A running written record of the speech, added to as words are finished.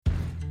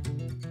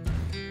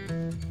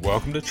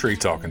Welcome to Tree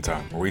Talking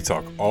Time, where we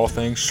talk all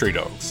things tree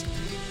dogs,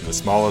 from the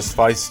smallest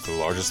feists to the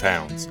largest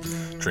hounds,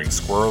 treating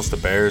squirrels to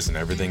bears and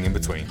everything in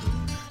between.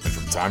 And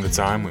from time to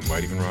time, we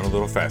might even run a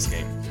little fast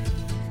game.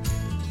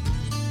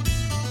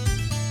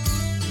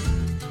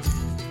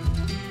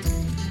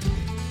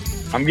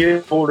 I'm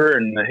getting older,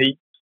 and the heat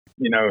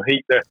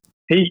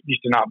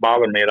used to not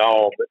bother me at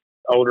all. But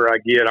the older I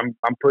get, I'm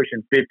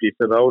pushing 50.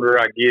 So the older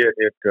I get,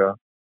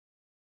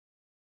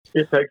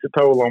 it takes a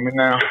toll on me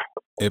now.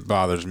 It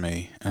bothers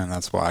me, and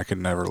that's why I could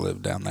never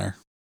live down there.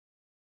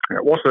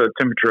 What's the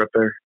temperature up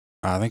there?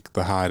 I think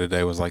the high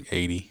today was like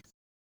 80.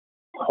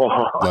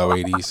 Low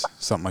 80s,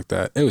 something like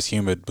that. It was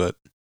humid, but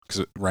because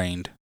it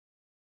rained.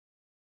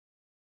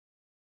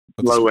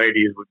 But low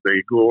 80s would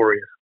be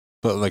glorious.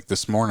 But like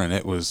this morning,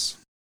 it was,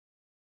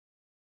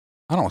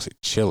 I don't want to say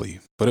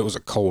chilly, but it was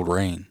a cold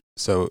rain.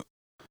 So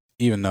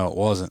even though it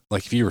wasn't,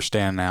 like if you were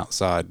standing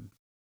outside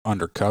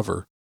under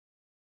cover,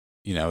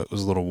 you know, it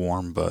was a little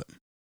warm, but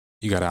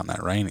you got out in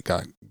that rain, it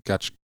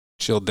got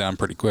chilled down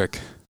pretty quick.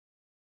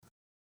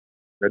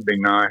 That'd be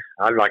nice.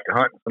 I'd like to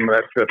hunt some of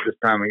that stuff this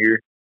time of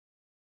year.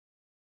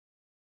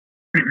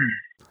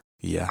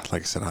 Yeah,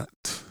 like I said,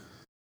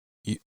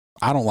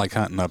 I don't like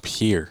hunting up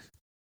here,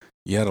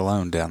 yet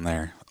alone down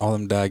there. All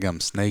them daggum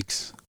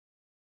snakes.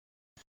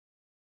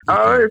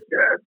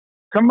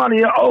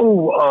 Somebody. I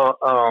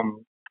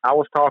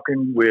was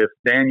talking with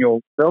Daniel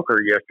Felker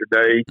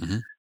yesterday.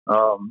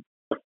 Mm-hmm.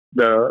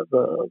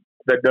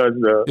 That does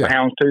the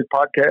Houndstooth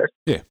podcast.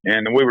 Yeah,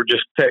 and we were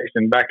just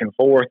texting back and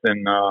forth,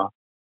 and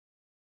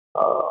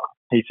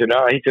he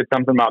said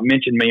something about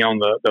mentioning me on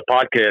the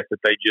podcast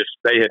that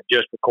they had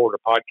just recorded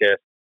a podcast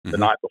the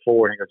night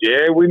before, and he goes,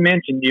 "Yeah, we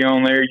mentioned you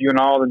on there, you and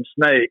all them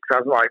snakes." I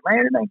was like, "Man,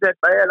 it ain't that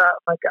bad.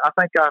 I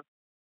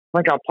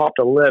think I popped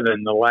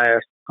 11 the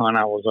last hunt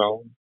I was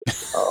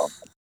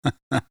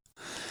on."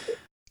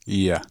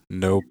 Yeah,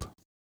 nope.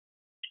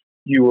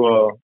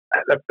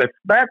 The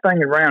bad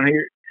thing around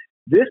here,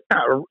 this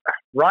time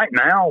right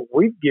now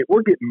we're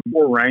getting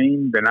more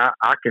rain than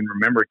I can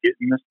remember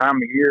getting this time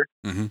of year,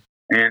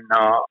 and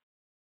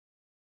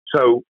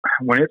so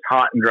when it's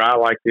hot and dry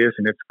like this,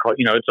 and it's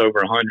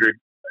over 100.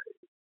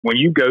 When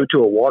you go to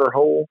a water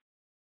hole,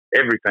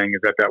 everything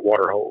is at that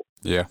water hole.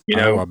 Yeah,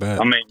 I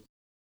bet. I mean,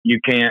 you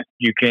can't.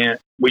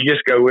 We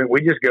just go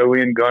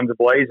in guns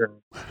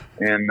a-blazing,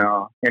 and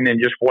then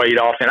just wade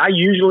off. And I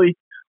usually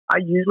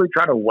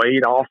try to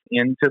wade off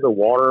into the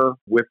water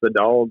with the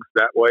dogs.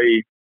 That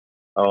way,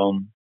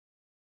 I'm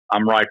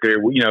right there.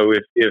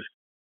 If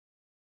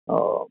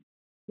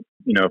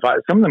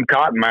some of them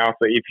cottonmouths,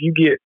 if you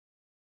get,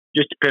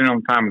 just depending on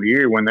the time of the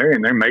year when they're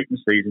in their mating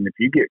season, if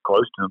you get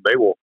close to them,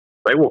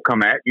 they will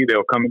come at you.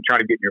 They'll come and try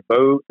to get in your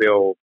boat.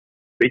 They'll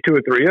be 2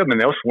 or 3 of them,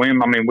 and they'll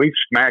swim. I mean, we've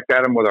smacked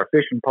at them with our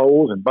fishing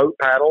poles and boat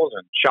paddles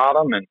and shot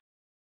them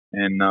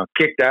and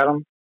kicked at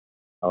them.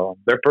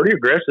 They're pretty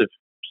aggressive.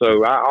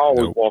 So I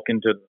always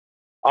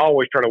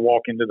try to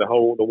walk into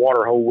the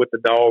water hole with the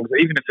dogs,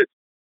 even if it's,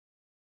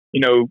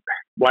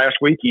 last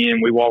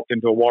weekend we walked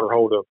into a water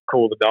hole to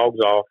cool the dogs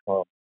off.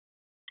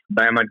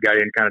 Bama got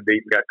in kind of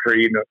deep and got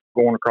treed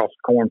going across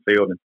the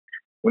cornfield. And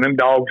when them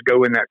dogs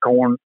go in that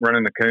corn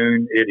running the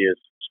coon, it is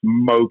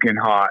smoking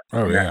hot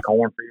in that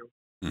cornfield.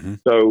 Mm-hmm.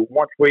 So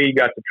once we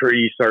got the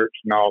tree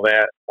searched and all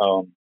that,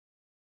 I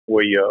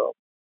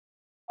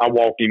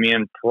walked him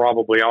in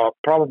probably a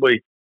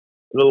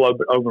little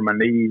over my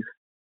knees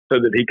so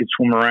that he could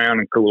swim around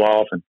and cool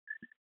off.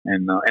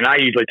 And I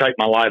usually take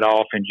my light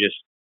off and just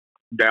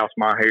douse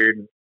my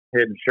head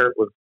and shirt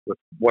with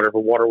whatever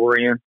water we're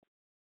in,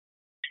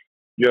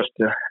 just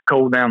to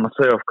cool down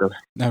myself. Cause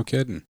no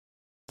kidding.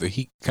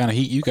 The kind of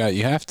heat you got,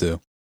 you have to.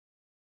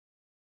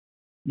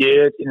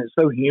 Yeah, it's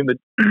so humid.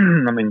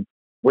 I mean,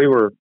 we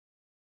were,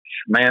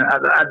 man,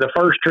 the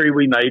first tree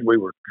we made, we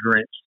were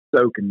drenched,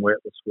 soaking wet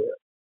with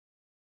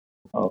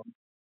sweat.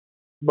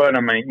 But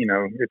I mean,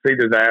 it's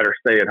either that or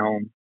stay at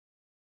home,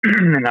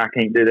 and I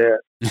can't do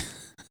that.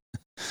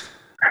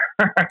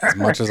 As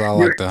much as I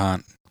like to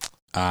hunt,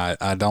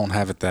 I don't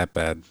have it that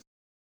bad.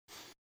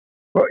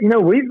 Well,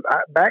 we've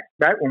back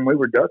when we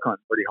were duck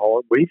hunting pretty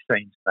hard, we've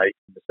seen snakes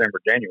in December,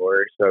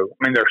 January. So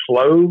I mean, they're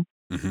slow,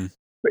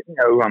 but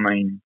I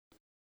mean,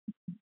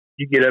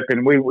 you get up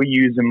and we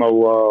use them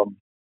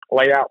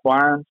layout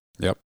blinds.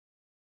 Yep.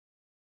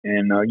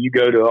 And you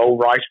go to an old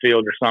rice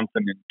field or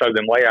something and throw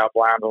them layout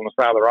blinds on the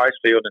side of the rice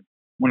field, and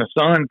when the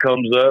sun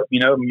comes up, you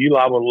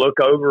liable to look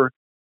over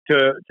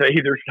to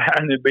either side,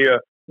 and it'd be a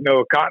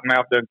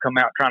cottonmouth doesn't come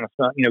out trying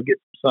to get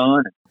some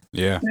sun.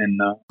 Yeah. And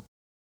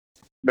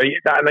they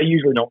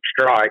usually don't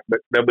strike,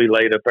 but they'll be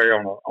laid up there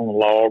on a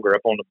log or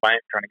up on the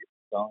bank trying to get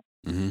some sun.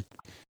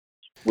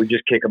 Mm-hmm. We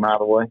just kick them out of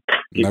the way.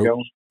 Keep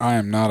going. I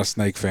am not a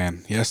snake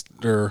fan.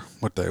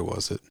 What day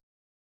was it?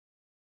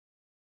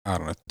 I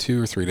don't know,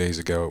 2 or 3 days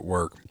ago at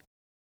work.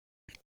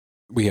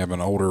 We have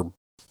an older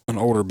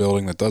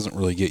building that doesn't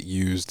really get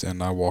used,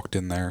 and I walked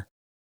in there,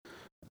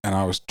 and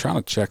I was trying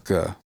to check.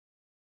 The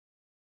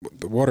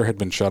water had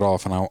been shut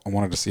off, and I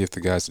wanted to see if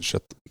the guys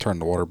had turned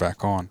the water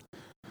back on.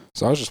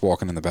 So I was just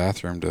walking in the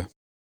bathroom to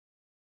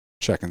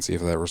check and see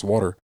if there was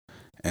water.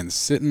 and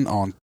sitting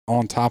on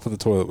top of the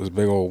toilet was a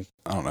big old,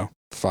 I don't know,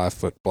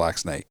 5-foot black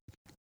snake.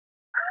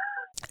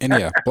 And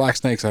yeah, black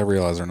snakes, I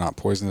realize, are not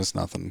poisonous,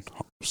 nothing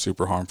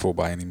super harmful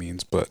by any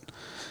means, but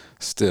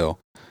still,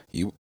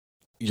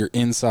 you're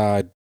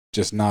inside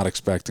just not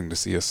expecting to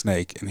see a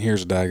snake, and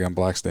here's a daggone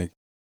black snake.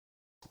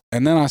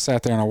 And then I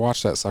sat there and I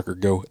watched that sucker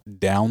go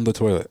down the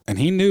toilet, and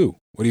he knew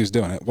what he was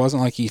doing. It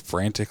wasn't like he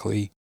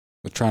frantically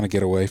was trying to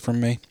get away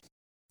from me.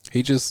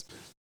 He just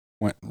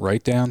went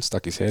right down,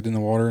 stuck his head in the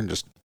water, and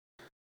just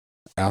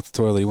out the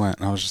toilet he went.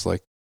 And I was just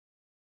like,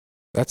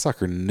 that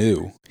sucker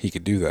knew he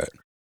could do that.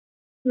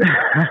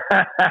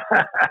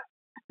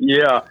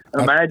 Yeah.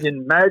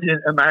 Imagine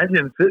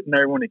sitting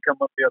there when he come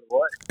up the other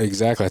way.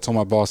 Exactly. I told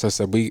my boss, I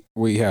said,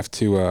 we have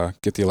to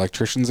get the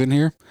electricians in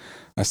here.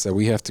 I said,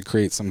 we have to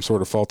create some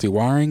sort of faulty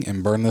wiring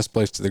and burn this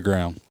place to the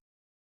ground.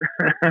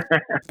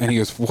 And he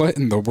goes, what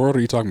in the world are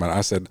you talking about?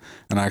 I said,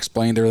 and I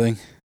explained everything.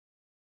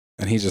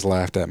 And he just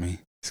laughed at me.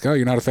 He's like, oh,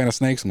 you're not a fan of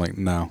snakes? I'm like,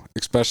 no,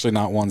 especially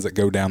not ones that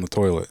go down the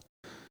toilet.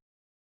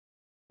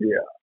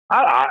 Yeah.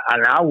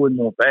 I wouldn't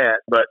want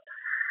that, but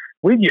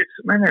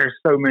there's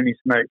so many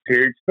snakes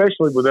here,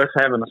 especially with us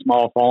having a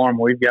small farm.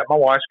 My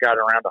wife's got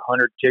around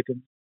 100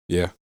 chickens.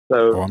 Yeah.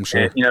 So, I'm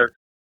sure. And,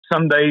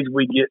 some days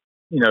we get,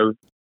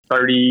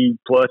 30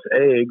 plus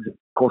eggs. Of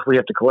course, we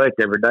have to collect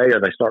every day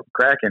or they start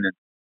cracking.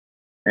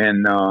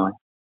 And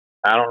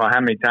I don't know how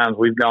many times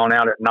we've gone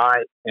out at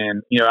night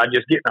and, I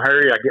just get in a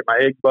hurry. I get my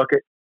egg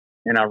bucket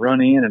and I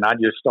run in and I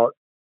just start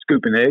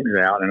scooping eggs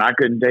out. And I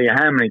couldn't tell you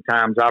how many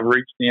times I've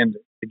reached in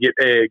to get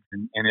eggs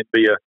and it'd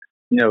be a,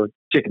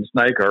 chicken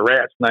snake or a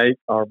rat snake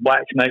or a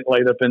black snake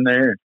laid up in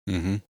there.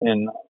 Mm-hmm.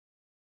 And,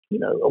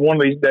 one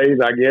of these days,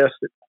 I guess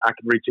I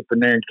could reach up in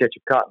there and catch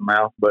a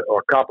cottonmouth,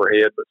 or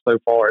copperhead. But so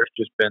far, it's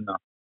just been,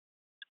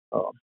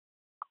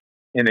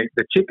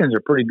 the chickens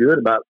are pretty good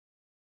about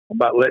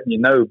letting you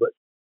know. But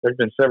there's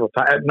been several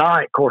times at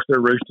night. Of course, they're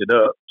roosted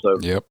up. So,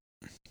 yep.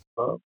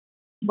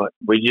 But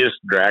we just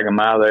drag them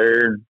out of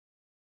there and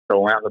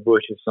throw them out in the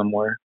bushes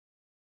somewhere.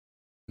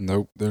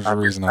 Nope, there's a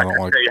reason I don't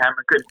like. I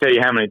couldn't tell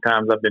you how many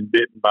times I've been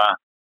bitten by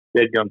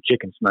dead-gum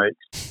chicken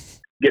snakes.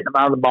 Getting them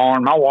out of the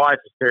barn. My wife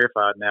is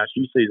terrified now.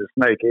 She sees a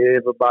snake.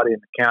 Everybody in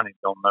the county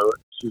don't know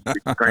it. She's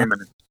screaming.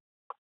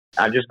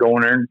 I just go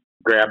in there and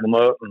grab them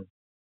up and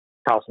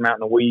toss them out in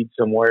the weeds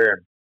somewhere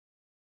and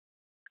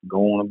go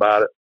on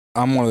about it.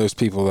 I'm one of those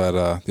people that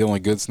the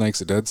only good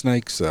snake's a dead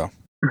snake. So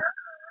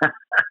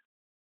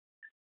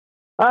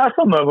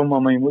some of them. I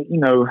mean,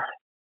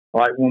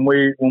 like when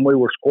we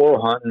were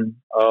squirrel hunting.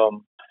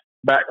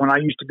 Back when I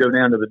used to go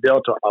down to the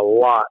Delta a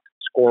lot,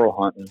 squirrel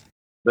hunting,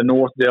 the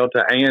North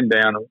Delta and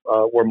down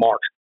where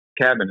Mark's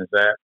cabin is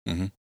at,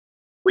 mm-hmm.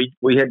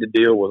 we had to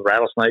deal with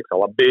rattlesnakes, a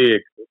lot, big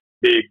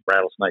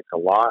rattlesnakes, a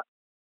lot,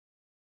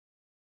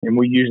 and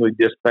we usually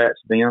dispatch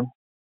them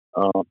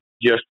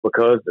just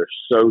because they're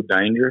so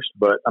dangerous.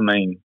 But I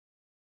mean,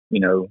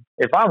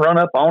 if I run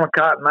up on a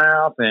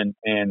cottonmouth and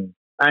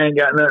I ain't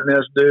got nothing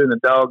else to do and the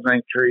dogs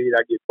ain't treed,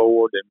 I get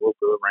bored and we'll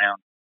go around.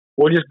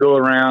 We'll just go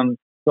around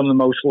some of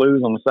the most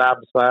sloughs on the side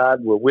by side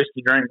with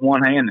whiskey drink in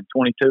one hand and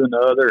 22 in the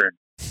other.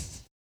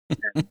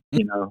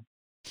 And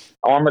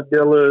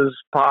armadillos,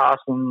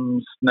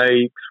 possums,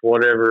 snakes,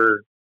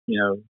 whatever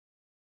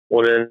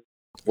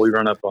we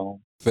run up on.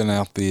 Thin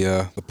out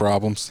the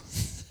problems.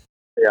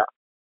 Yeah.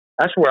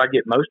 That's where I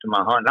get most of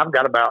my hunting. I've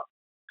got about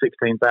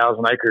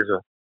 16,000 acres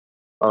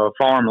of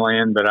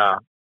farmland that I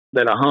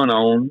hunt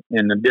on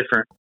in the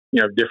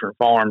different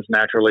farms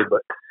naturally,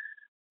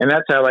 and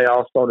that's how they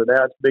all started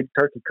out. It's big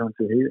turkey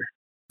country here.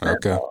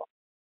 Okay. And,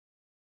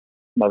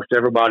 most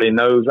everybody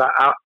knows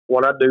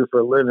what I do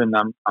for a living.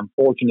 I'm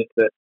fortunate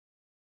that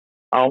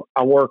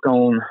I work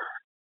on.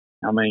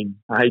 I mean,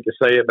 I hate to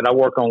say it, but I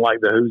work on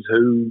like the who's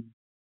who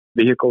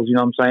vehicles. You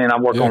know what I'm saying? I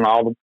work on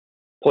all the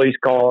police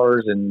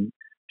cars and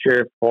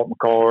sheriff department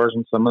cars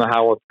and some of the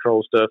highway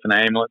patrol stuff and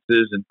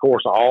ambulances, and of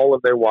course all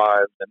of their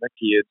wives and their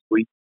kids.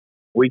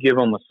 We give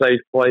them a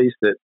safe place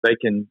that they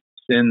can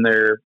send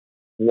their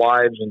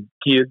wives and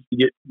kids to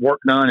get work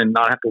done and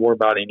not have to worry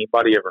about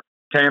anybody ever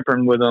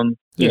tampering with them,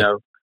 and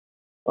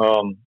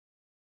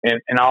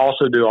I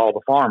also do all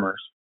the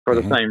farmers for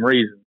the same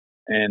reason.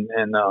 And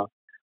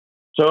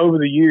so over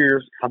the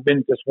years, I've been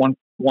at this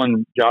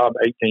one job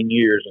 18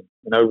 years,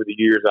 and over the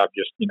years, I've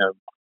just,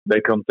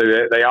 they come through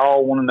it. They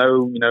all want to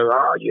know,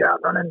 oh, you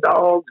out running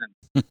dogs,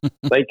 and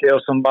they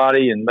tell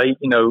somebody, and they,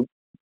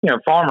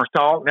 farmers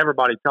talk and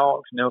everybody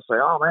talks, and they'll say,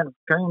 oh man,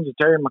 the coons are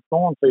tearing my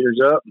corn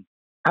feeders up.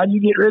 How do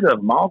you get rid of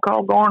them? I'll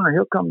call Garner.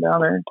 He'll come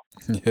down there.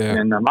 Yeah.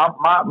 And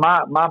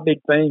my big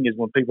thing is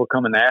when people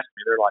come and ask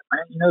me, they're like,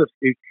 man,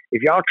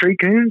 if y'all tree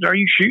coons, are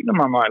you shooting them?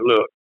 I'm like,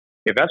 look,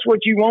 if that's what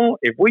you want,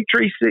 if we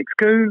tree 6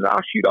 coons,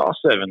 I'll shoot all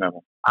 7 of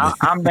them.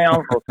 I'm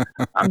down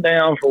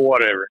for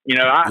whatever.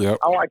 I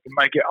like to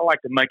make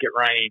it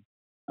rain.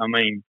 I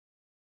mean,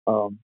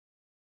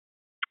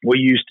 we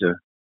used to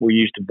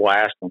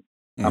blast them.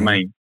 Mm-hmm. I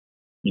mean,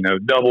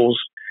 doubles.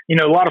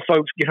 A lot of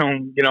folks get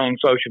on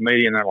social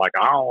media and they're like,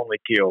 I only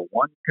kill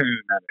 1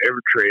 coon out of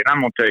every tree. And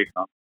I'm going to tell you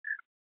something.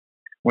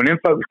 When them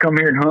folks come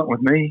here and hunt with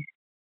me,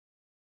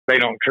 they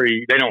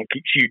don't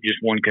shoot just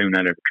one coon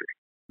out of a tree.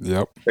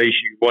 Yep. They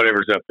shoot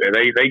whatever's up there.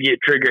 They get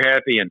trigger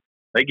happy and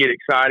they get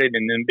excited,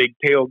 and then big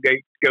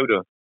tailgates go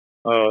to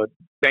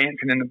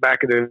dancing in the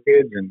back of their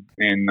heads,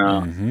 and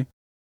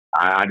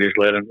I just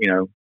let them,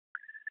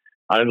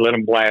 I just let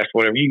them blast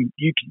whatever. You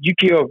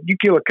kill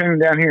a coon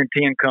down here, and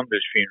 10 come to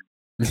his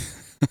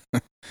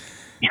funeral.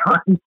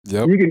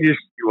 Yep. You can just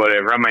do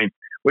whatever. I mean,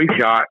 we've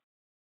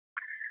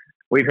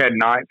had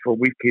nights where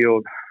we've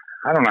killed,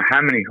 I don't know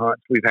how many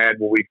hunts we've had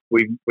where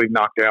we've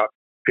knocked out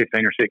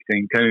 15 or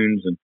 16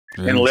 coons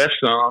and left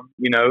some,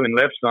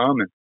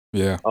 and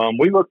yeah.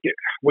 We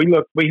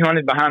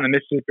hunted behind the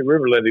Mississippi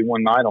River levee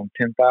one night on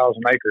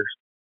 10,000 acres,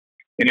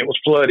 and it was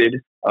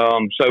flooded.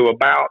 So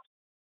about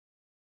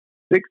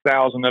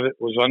 6,000 of it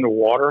was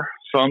underwater,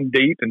 some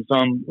deep and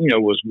some,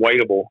 was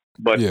wadable.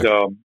 But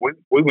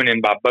we went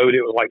in by boat.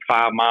 It was like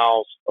 5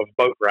 miles of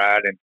boat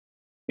ride,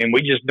 and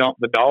we just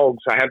dumped the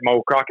dogs. I had my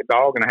old Crockett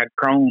dog and I had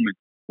Chrome, and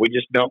we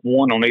just dumped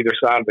one on either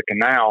side of the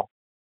canal.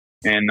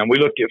 And we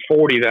looked at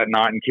 40 that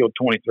night and killed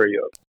 23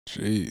 of them.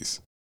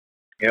 Jeez.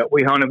 Yeah,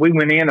 we hunted. We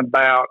went in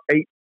about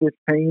 8:15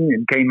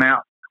 and came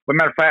out. As a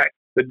matter of fact,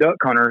 the duck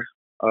hunters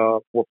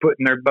were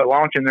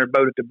launching their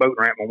boat at the boat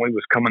ramp when we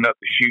was coming up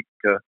to shoot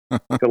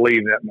to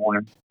leave that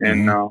morning.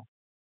 And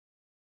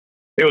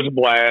it was a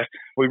blast.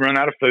 We ran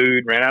out of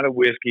food, ran out of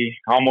whiskey,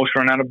 almost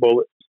ran out of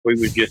bullets. We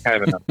was just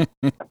having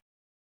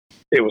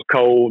it was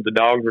cold. The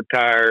dogs were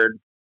tired.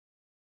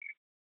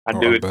 I'd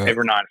do it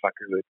every night if I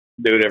could.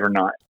 Do it every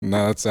night.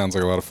 No, that sounds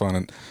like a lot of fun.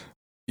 And,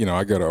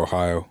 I go to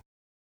Ohio,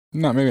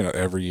 maybe not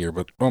every year,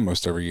 but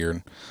almost every year.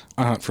 And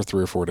I hunt for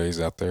 3 or 4 days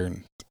out there.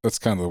 And that's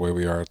kind of the way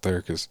we are out there,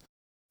 because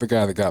the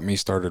guy that got me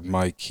started,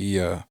 Mike, he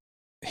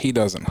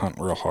doesn't hunt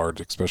real hard,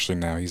 especially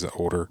now. He's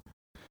older,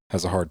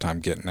 has a hard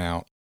time getting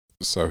out.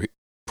 So he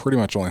pretty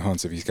much only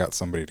hunts if he's got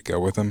somebody to go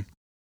with him.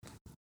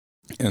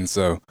 And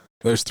so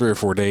those 3 or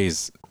 4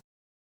 days,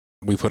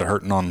 we put a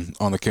hurting on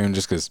the coon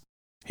just because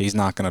he's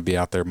not going to be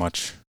out there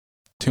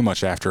too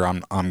much after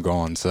I'm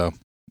gone. So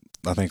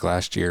I think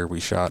last year we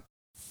shot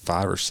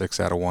 5 or 6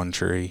 out of one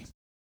tree,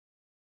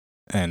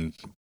 and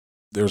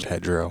there was a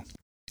hedgerow,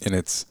 and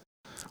it's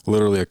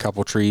literally a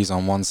couple trees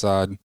on one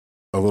side,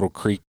 a little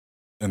creek,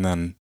 and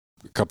then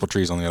a couple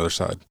trees on the other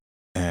side.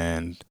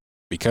 And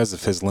because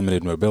of his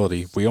limited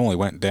mobility, we only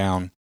went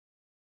down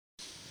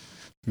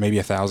maybe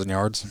 1,000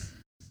 yards,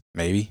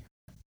 maybe,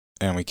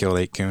 and we killed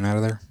 8 coon out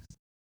of there.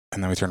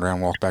 And then we turned around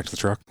and walked back to the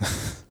truck.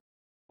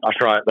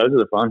 That's right. Those are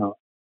the fun hunts.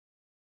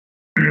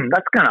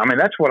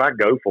 That's what I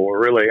go for,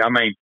 really. I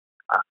mean,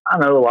 I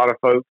know a lot of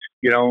folks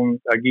they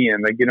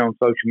get on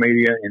social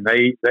media and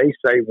they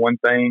say one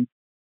thing.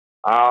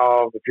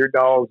 Oh, if your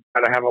dog's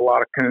got to have a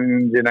lot of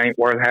coons, it ain't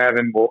worth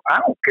having. Well, I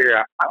don't care.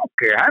 I don't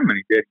care how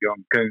many dead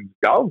young coons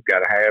the dog's got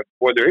to have,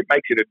 whether it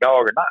makes it a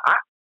dog or not.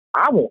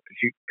 I want to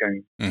shoot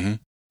coons. Mm-hmm.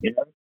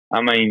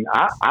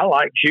 I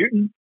like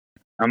shooting.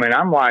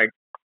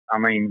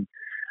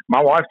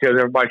 My wife tells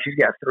everybody she's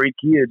got 3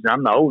 kids, and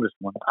I'm the oldest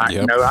one.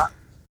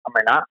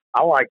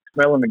 I like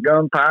smelling the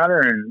gunpowder,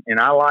 and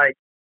I like,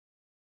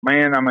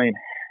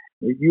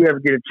 if you ever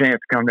get a chance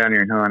to come down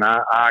here and hunt,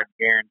 I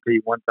guarantee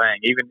one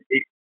thing,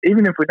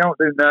 even if we don't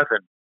do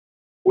nothing,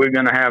 we're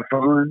going to have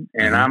fun,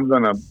 and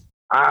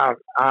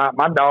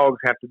my dogs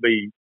have to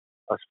be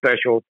a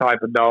special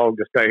type of dog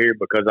to stay here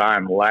because I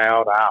am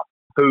loud. I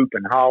poop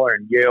and holler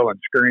and yell and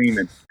scream,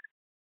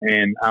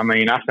 and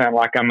I sound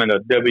like I'm in a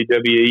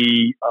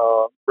WWE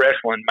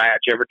wrestling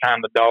match every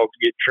time the dogs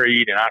get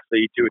treed, and I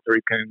see 2 or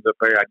 3 coons up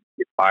there. I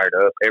get fired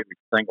up every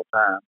single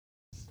time.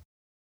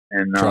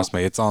 And trust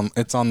me, it's on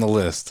the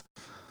list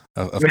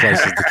of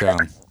places to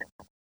come.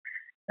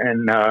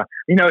 And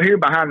here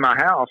behind my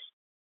house,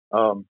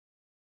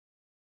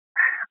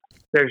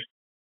 there's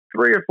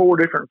 3 or 4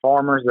 different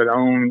farmers that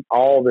own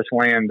all this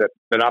land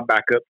that I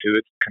back up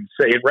to.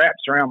 It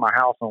wraps around my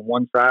house on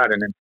one side,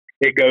 and then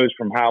it goes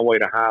from highway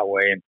to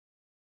highway. And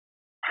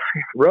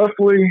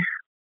roughly,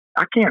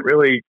 I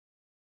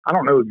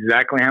don't know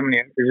exactly how many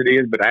acres it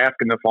is, but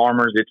asking the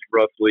farmers, it's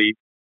roughly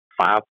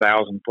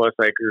 5,000 plus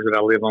acres that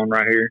I live on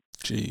right here.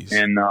 Jeez.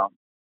 And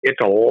it's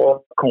a lot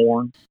of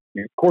corn.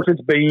 And of course,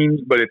 it's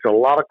beans, but it's a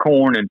lot of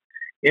corn. And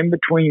in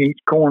between each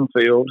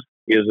cornfield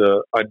is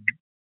a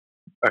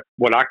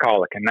what I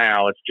call a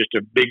canal. It's just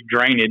a big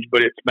drainage,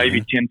 but it's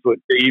maybe 10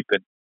 foot deep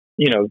and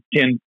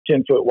 10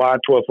 foot wide,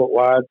 12 foot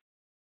wide.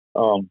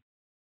 And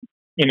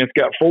it's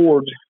got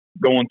fords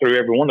going through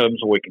every one of them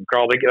so we can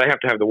crawl. They have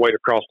to have the way to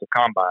cross the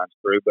combines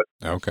through, but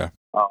okay.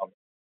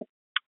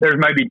 There's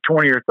maybe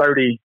 20 or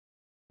 30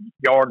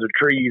 yards of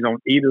trees on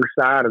either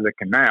side of the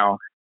canal,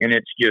 and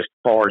it's just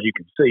as far as you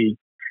can see.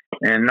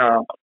 And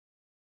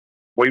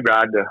we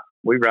ride the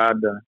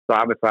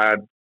side by side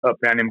up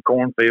down them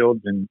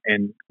cornfields,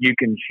 and you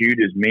can shoot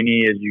as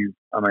many as you.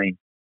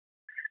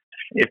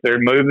 If they're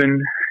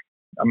moving,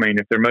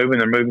 they're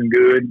moving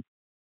good.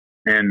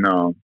 And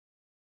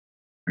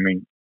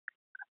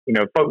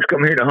folks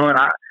come here to hunt.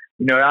 I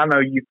know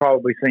you've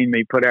probably seen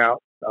me put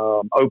out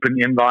open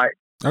invite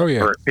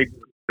for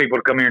people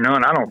to come here and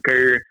hunt. I don't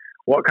care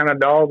what kind of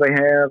dog they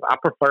have. I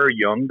prefer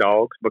young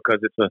dogs because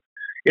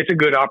it's a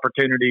good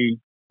opportunity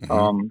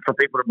for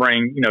people to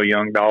bring,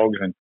 young dogs.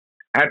 And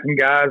I had some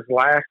guys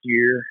last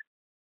year.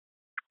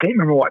 I can't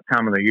remember what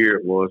time of the year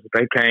it was,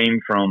 but I think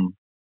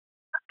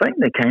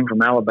they came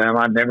from Alabama.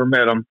 I'd never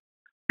met them.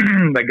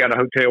 They got a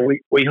hotel.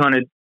 We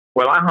hunted.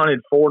 Well, I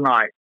hunted 4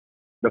 nights.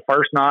 The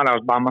first night I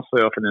was by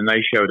myself, and then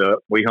they showed up.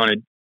 We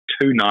hunted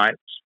 2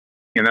 nights,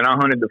 and then I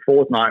hunted the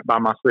 4th night by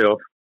myself.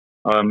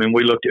 And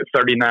we looked at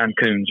 39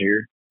 coons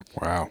here.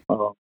 Wow.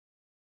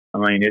 I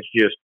mean, it's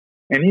just,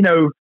 and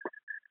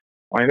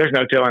there's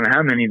no telling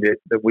how many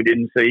that we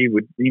didn't see,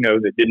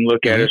 that didn't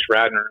look at us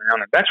riding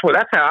around. And that's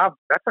how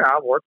I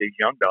work these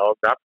young dogs.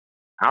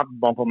 I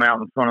bump them out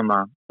in front of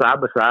my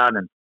side by side,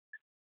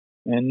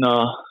 and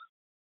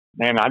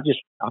man, I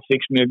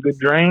fix me a good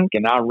drink,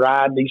 and I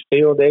ride these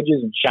field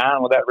edges and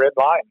shine with that red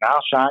light, and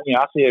I'll shine.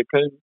 I see a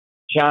coon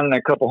shining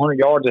a couple 100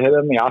 yards ahead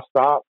of me, I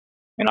stop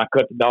and I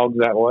cut the dogs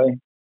that way.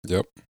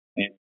 Yep.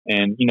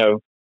 And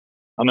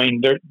I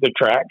mean, the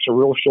tracks are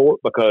real short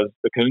because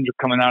the coons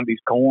are coming out of these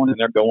corn and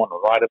they're going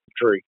right up the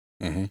tree.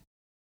 Mm-hmm.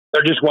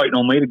 They're just waiting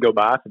on me to go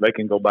by so they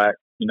can go back,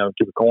 to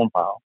the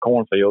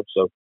cornfield.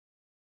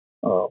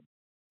 So,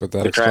 but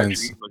that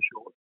explains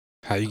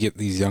how you get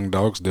these young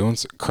dogs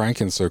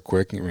cranking so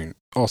quick. I mean,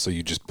 also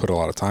you just put a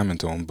lot of time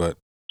into them, but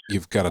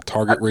you've got a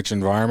target-rich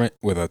environment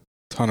with a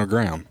ton of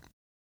ground.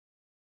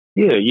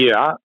 Yeah.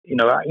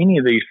 Any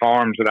of these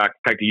farms that I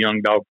take a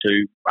young dog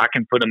to, I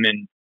can put them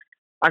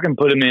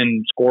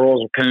in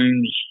squirrels or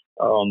coons.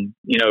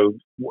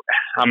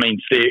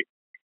 Thick.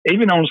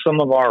 Even on some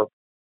of our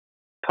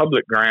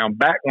public ground,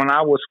 back when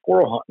I was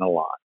squirrel hunting a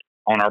lot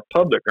on our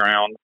public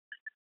ground,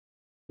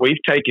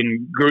 we've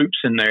taken groups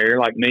in there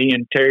like me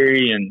and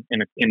Terry and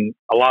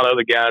a lot of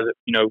other guys that,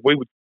 we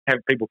would have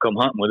people come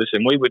hunting with us,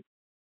 and we would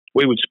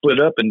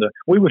split up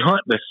we would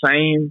hunt the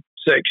same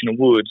section of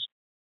woods.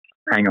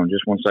 Hang on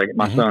just one second.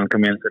 My son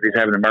come in and said he's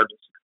having an emergency.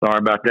 Sorry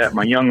about that.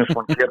 My youngest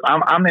one.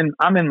 I'm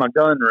in my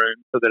gun room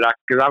because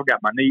I've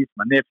got my niece,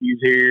 my nephews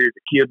here,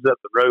 the kids up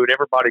the road.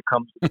 Everybody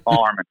comes to the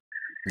farm,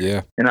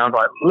 and I was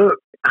like, look,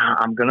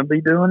 I'm gonna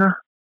be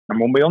I'm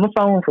gonna be on the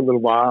phone for a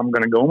little while. I'm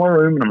gonna go in my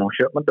room and I'm gonna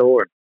shut my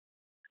door.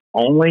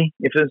 Only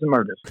if it's an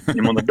emergency.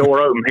 And when the door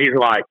opens, he's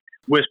like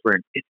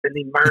whispering, "It's an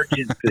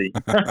emergency."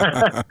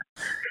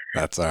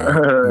 That's all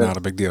right. Not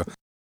a big deal.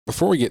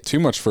 Before we get too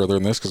much further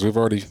in this, because we've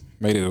already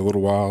made it a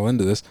little while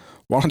into this,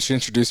 why don't you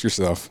introduce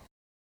yourself?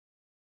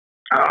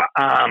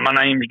 My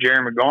name's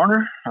Jeremy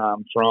Garner.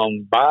 I'm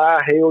from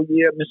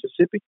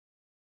Mississippi.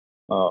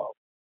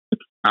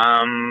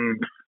 I'm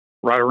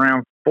right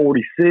around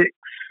 46,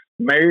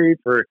 married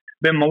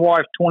been my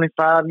wife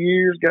 25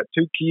 years, got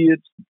 2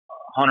 kids.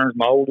 Hunter's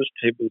my oldest.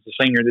 He was a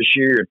senior this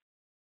year.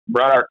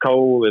 Briar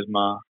Cole is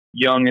my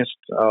youngest.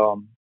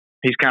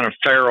 He's kind of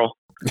feral.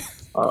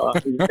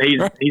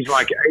 He's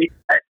like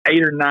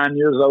 8 or 9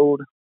 years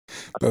old.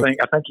 I think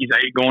he's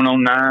 8 going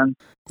on 9.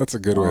 That's a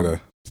good way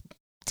to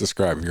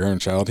describe your own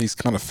child. He's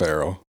kind of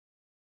feral.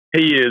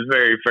 He is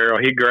very feral.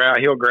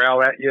 He'll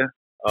growl at you.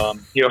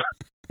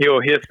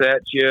 He'll hiss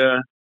at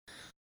you.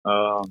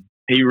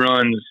 He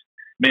runs.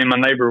 Me and my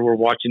neighbor were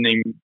watching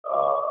him.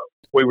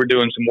 We were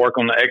doing some work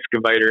on the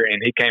excavator,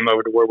 and he came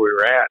over to where we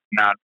were at. And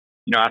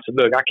I said,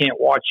 "Look, I can't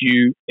watch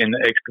you in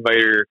the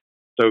excavator,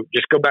 so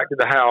just go back to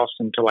the house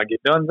until I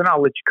get done. Then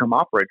I'll let you come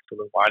operate for a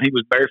little while." And he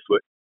was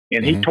barefoot,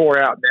 and he tore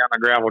out down a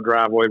gravel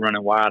driveway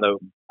running wide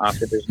open. I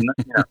said, "There's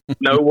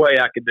no way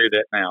I could do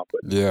that now."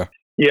 But yeah,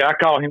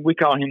 we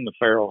call him the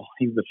feral.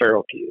 He's the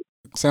feral kid.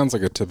 Sounds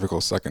like a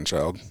typical second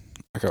child.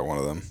 I got one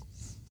of them.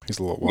 He's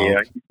a little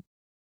wild.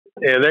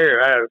 Yeah.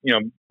 They're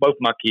both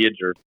my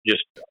kids are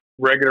just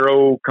regular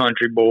old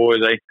country boys.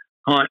 They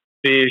hunt,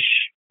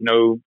 fish.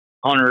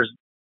 Hunters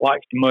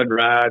likes to mud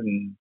ride,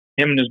 and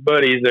him and his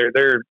buddies,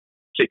 they're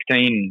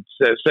 16,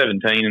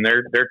 17, and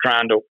they're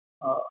trying to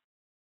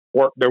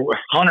work.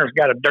 Hunter's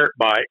got a dirt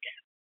bike,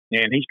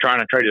 and he's trying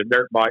to trade a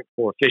dirt bike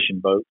for a fishing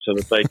boat so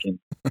that they can,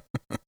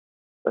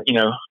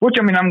 which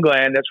I'm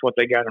glad that's what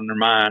they got on their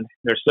mind.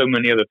 There's so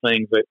many other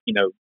things that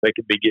they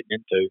could be getting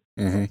into.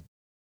 Mm-hmm.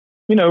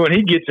 And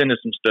he gets into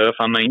some stuff.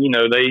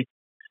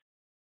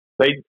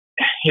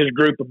 His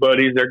group of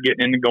buddies, they're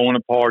getting into going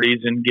to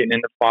parties and getting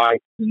into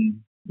fights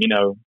and,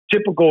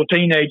 typical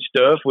teenage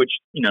stuff, which,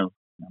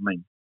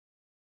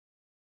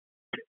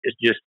 it's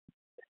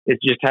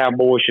just how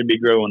boys should be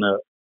growing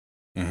up.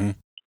 Mm-hmm.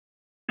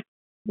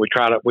 We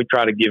try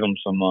to give them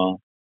some,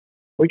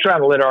 we try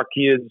to let our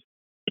kids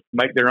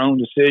make their own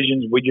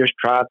decisions. We just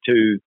try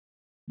to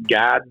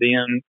guide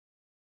them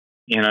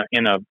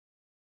in a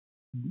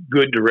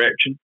good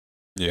direction.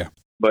 Yeah.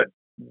 But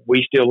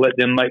we still let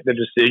them make the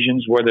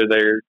decisions, whether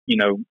they're,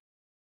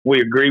 we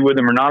agree with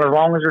them or not, as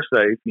long as they're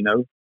safe.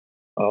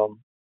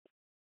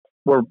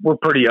 We're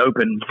pretty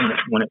open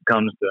when it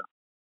comes to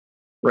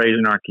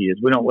raising our kids.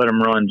 We don't let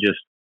them run just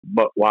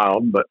buck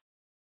wild, but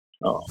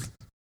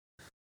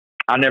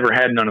I never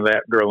had none of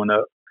that growing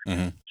up.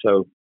 Mm-hmm.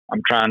 So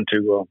I'm trying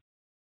to.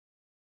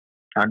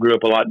 I grew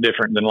up a lot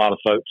different than a lot of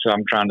folks, so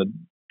I'm trying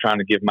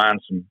to give mine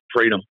some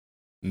freedom.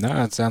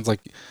 No, it sounds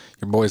like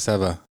your boys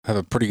have a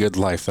pretty good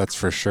life. That's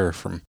for sure.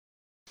 From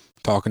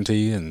talking to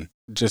you and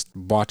just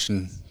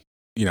watching,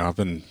 I've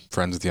been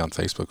friends with you on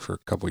Facebook for a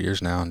couple of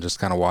years now, and just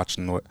kind of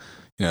watching what,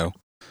 your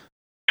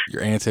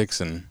antics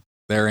and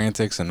their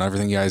antics and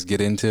everything you guys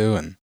get into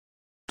and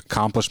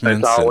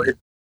accomplishments.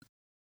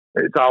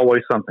 It's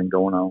always something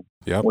going on.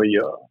 Yep.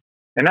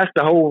 And that's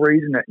the whole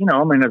reason that,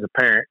 as a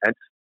parent,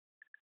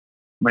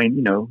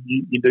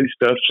 you do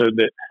stuff so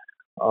that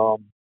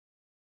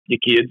your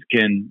kids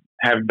can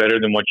have better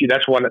than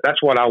that's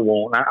what I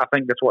want. I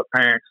think that's what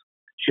parents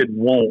should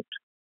want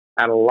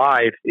out of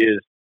life is,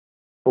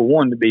 for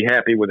one, to be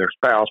happy with their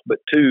spouse, but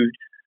two,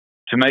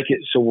 to make it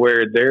so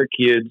where their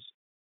kids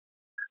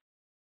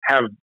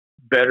have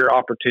better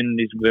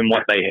opportunities than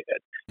what they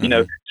had.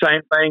 Mm-hmm.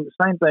 Same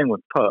thing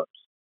with pups.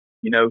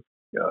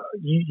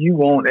 You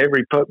want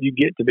every pup you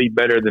get to be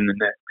better than the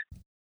next.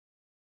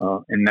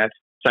 And that's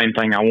the same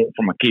thing I want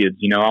for my kids.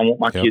 I want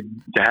my kids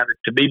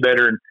to be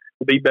better and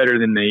to be better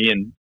than me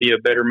and be a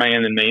better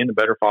man than me and a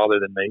better father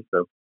than me.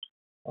 So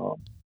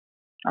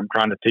I'm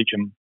trying to teach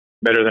them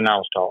better than I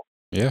was taught.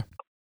 Yeah.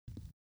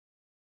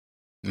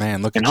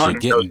 Man, look at you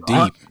getting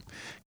deep,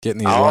 getting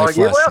these life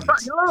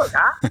lessons. Well, look,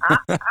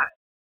 I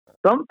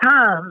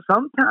sometimes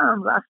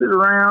I sit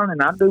around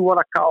and I do what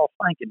I call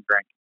thinking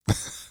drinking,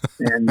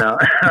 and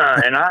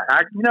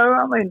I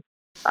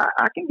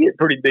can get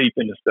pretty deep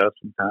into stuff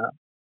sometimes.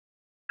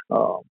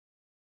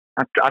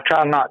 I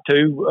try not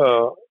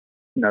to,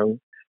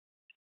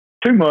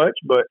 too much,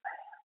 but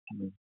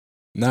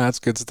no, that's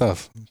good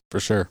stuff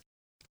for sure.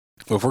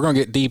 Well, if we're gonna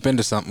get deep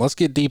into something, let's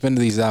get deep into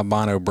these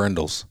albino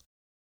brindles.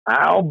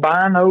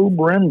 Albino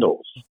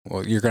brindles.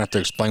 Well, you're gonna have to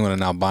explain what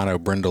an albino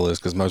brindle is,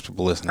 because most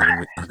people listening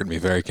are gonna be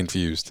very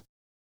confused.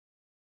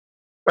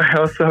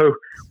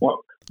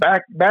 Well,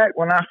 back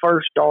when I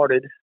first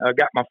started, I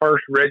got my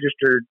first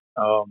registered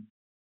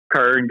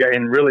cur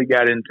and really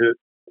got into it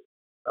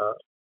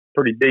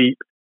pretty deep.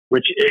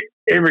 Which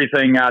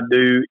everything I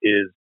do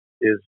is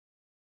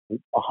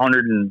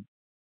 150%.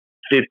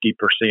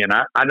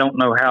 I don't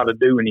know how to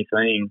do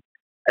anything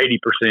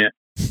 80%.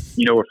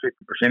 Or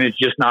 50%. It's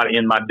just not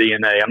in my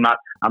DNA.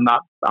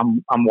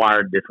 I'm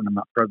wired different. I'm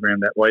not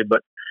programmed that way.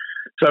 But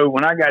so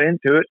when I got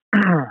into it,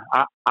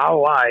 I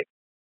like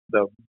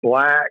the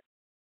black,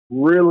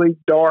 really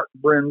dark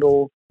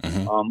brindle,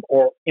 mm-hmm.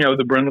 Or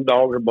the brindle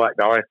dog or black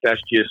dog.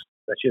 That's just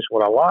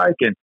what I like.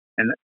 And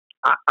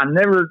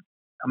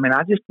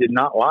I just did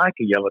not like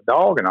a yellow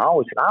dog, and I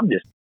always said I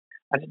just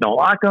don't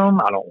like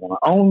them. I don't want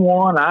to own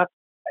one.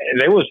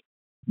 There was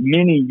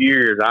many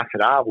years I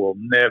said I will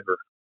never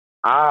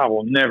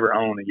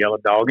own a yellow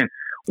dog. And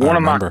one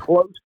of my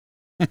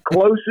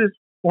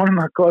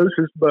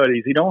closest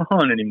buddies, he don't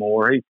hunt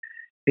anymore.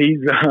 He's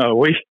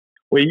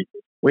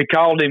we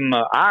called him.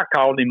 I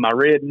called him my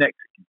red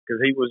Mexican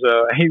because he was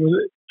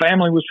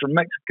family was from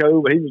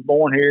Mexico, but he was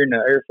born here in the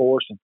Air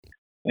Force,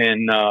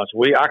 and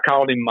I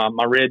called him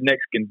my red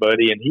Mexican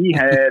buddy, and he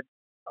had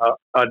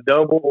a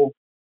double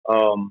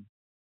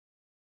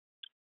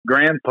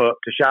grand pup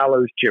to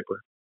Shiloh's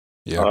Chipper.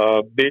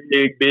 Yeah.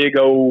 Big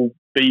old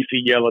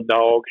beefy yellow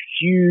dog,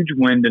 huge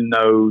window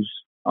nose.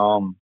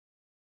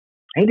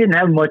 He didn't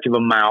have much of a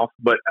mouth,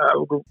 but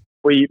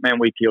we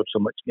killed so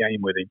much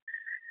game with him.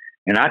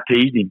 And I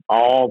teased him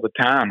all the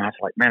time. I was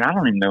like, man, I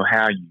don't even know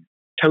how you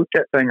tote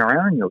that thing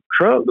around in your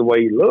truck the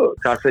way he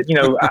looks. I said,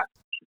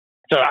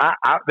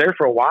 I there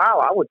for a while,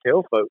 I would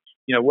tell folks,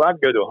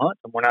 I'd go to a hunt,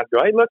 and when I'd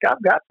go, hey, look,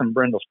 I've got some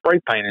Brindle spray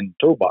paint in the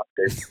toolbox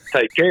there.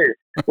 Take care.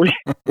 We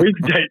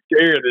can take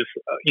care of this,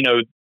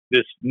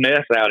 this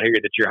mess out here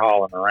that you're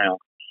hauling around.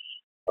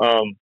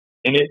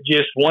 And it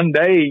just one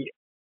day,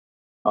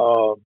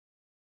 I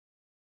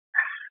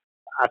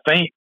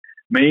think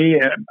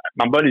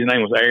my buddy's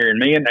name was Aaron.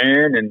 Me and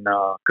Aaron and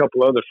a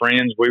couple other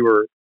friends, we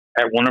were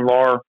at one of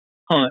our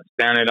hunts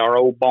down at our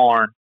old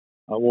barn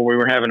where we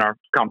were having our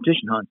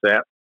competition hunts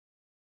at.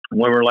 And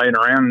we were laying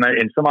around,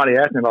 and somebody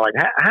asked me, like,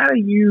 how do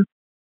you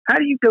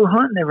go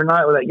hunting every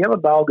night with that yellow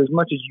dog as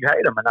much as you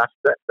hate him? And I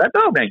said, that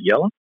dog ain't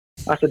yellow.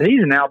 I said,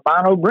 he's an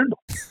albino brindle.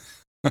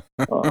 I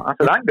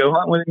said, I can go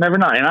hunting with him every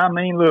night. And I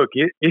mean, look,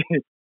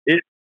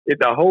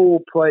 the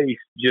whole place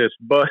just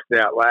bust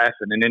out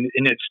laughing, and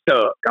it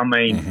stuck. I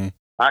mean, mm-hmm.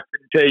 I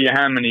couldn't tell you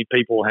how many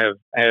people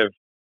have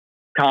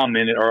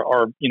commented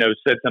or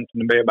said something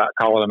to me about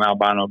calling them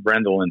albino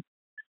brindle. And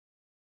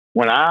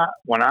when I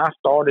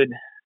started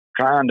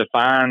trying to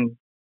find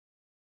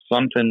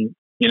something,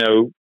 there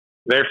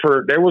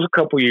was a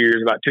couple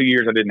years, about 2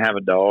 years, I didn't have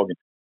a dog,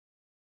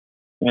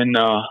 and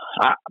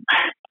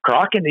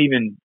Crockett,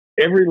 even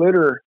every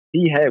litter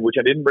he had, which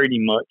I didn't breed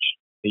him much.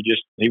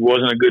 He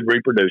wasn't a good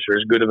reproducer,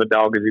 as good of a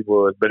dog as he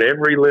was. But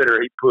every litter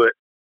he put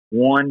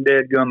one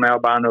dead gum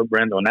albino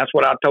brindle, and that's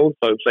what I told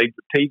folks. They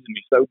were teasing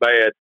me so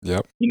bad.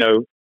 Yep.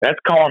 That's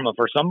karma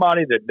for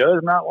somebody that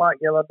does not like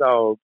yellow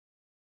dogs.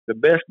 The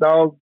best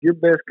dog, your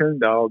best coon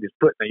dog, is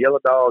putting a yellow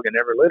dog in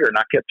every litter. And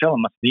I kept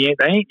telling them, they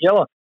ain't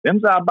yellow.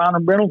 Them's albino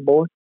brindles,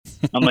 boy.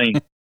 I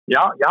mean,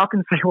 y'all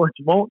can say what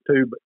you want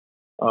to, but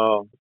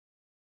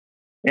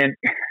and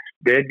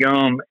dead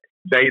gum.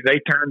 they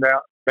turned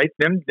out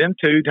them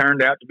two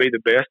turned out to be the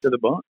best of the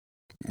bunch.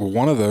 Well,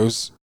 one of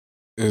those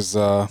is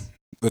the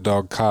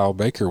dog Kyle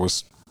Baker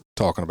was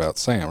talking about,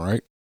 Sam,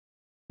 right?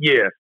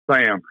 Yes,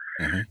 Sam.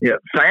 Mm-hmm. Yeah,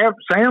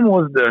 Sam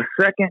was the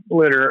second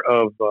litter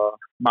of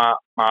my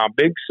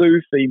Big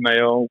Sioux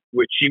female,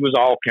 which she was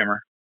all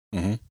Kimmer.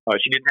 Mm-hmm.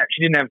 She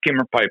didn't have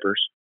Kimmer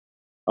papers.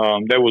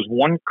 There was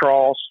one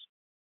cross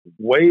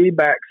way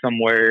back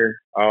somewhere.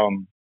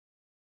 One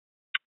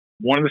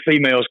of the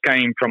females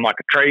came from like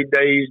a trade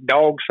days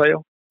dog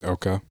sale.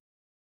 Okay.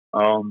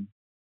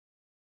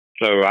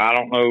 So I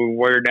don't know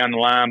where down the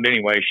line, but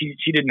anyway,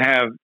 she didn't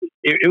have.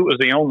 It was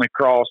the only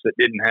cross that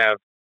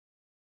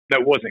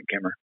wasn't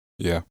Kimmer.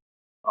 Yeah.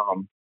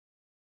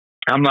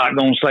 I'm not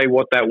going to say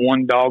what that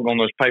one dog on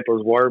those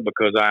papers were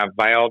because I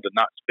vowed to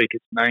not speak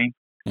its name.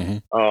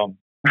 Mm-hmm.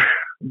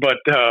 But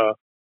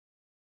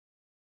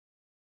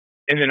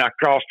and then I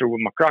crossed her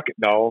with my Crockett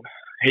dog.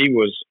 He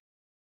was,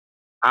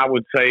 I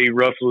would say,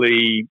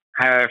 roughly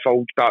half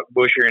old stock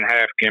busher and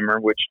half Kimmer,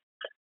 which,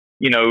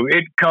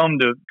 it come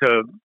to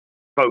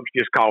folks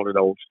just called it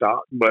old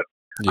stock. But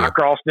yeah. I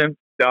crossed them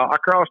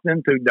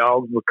two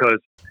dogs because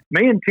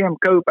me and Tim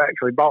Cope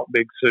actually bought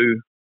Big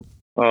Sioux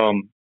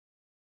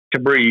to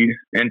breed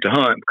and to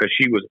hunt because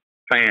she was a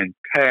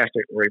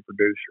fantastic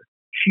reproducer.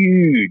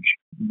 Huge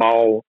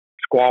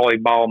squally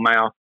ball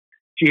mouth.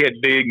 She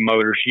had big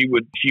motors. She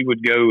would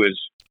go as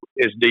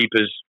deep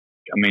as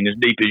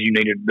you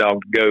needed a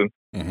dog to go.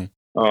 Mm-hmm.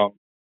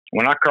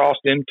 When I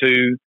crossed them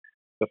two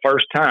the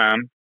first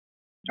time,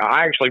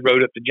 I actually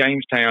rode up to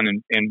Jamestown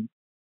and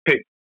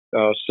picked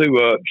Sue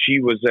up.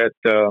 She was at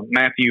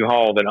Matthew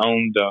Hall that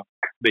owned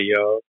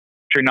the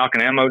tree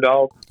knocking ammo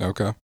dog.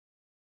 Okay.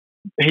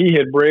 He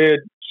had bred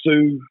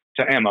Sue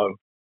to ammo,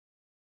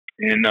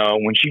 and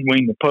when she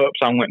weaned the pups,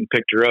 I went and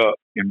picked her up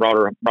and brought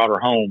her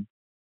home.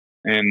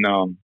 And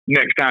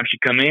next time she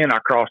come in, I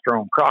crossed her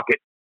on Crockett,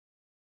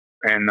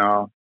 and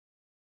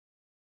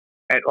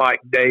at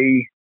like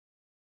day,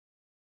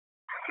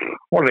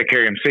 what do they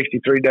carry him?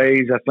 63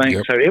 days, I think.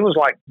 Yep. So it was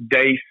like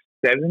day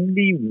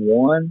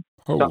 71,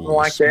 something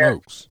like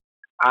smokes.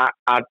 that.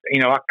 I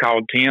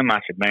called Tim.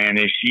 I said, man,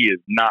 she is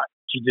not.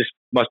 She just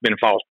must have been a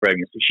false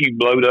pregnancy. She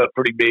blowed up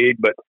pretty big,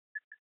 but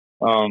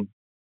I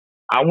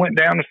went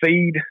down to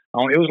feed.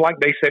 It was like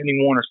day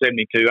 71 or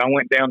 72. I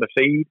went down to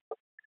feed,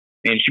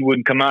 and she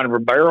wouldn't come out of her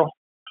barrel.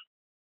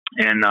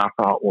 And I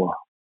thought, well,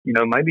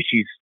 maybe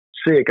she's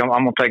sick. I'm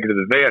going to take her to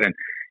the vet.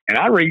 And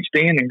I reached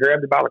in and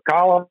grabbed her by the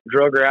collar,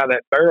 drug her out of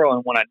that barrel.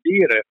 And when I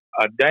did,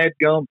 a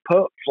dadgum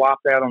pup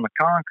flopped out on the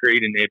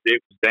concrete, and it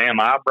was damn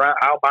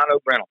albino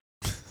Brindle.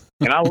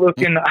 And I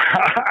looked in,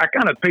 I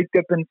kind of peeked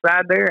up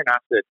inside there, and I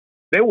said,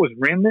 there was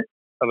remnant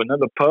of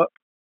another pup,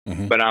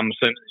 mm-hmm. but I'm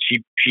assuming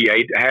she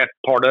ate half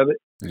part of it.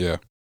 Yeah.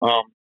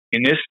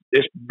 And this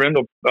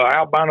Brindle,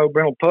 albino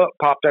Brindle pup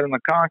popped out on the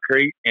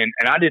concrete, and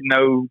I didn't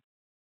know.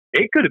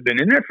 It could have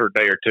been in there for a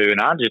day or two, and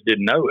I just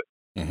didn't know it.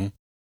 Mm-hmm.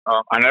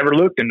 I never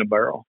looked in the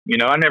barrel.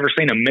 I never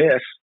seen a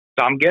mess.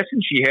 So I'm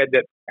guessing she had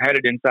it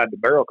inside the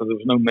barrel because there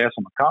was no mess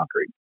on the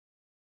concrete.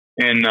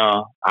 And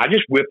I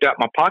just whipped out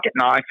my pocket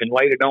knife and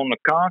laid it on the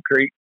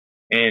concrete,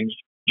 and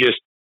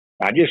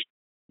I just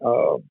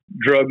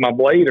drug my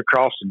blade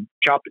across and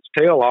chopped its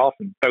tail off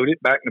and throwed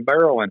it back in the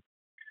barrel. And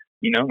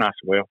and I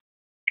said, well,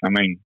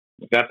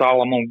 if that's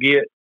all I'm gonna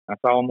get,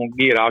 that's all I'm gonna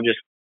get. I'll just,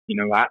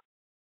 I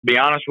be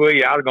honest with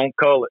you, I was gonna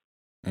cull it.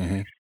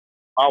 Mm-hmm.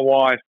 My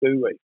wife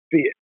threw a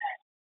fit,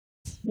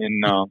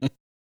 and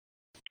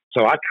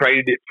so I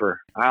traded it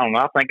for, I don't know,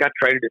 I think I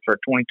traded it for a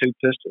 22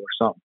 pistol or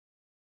something.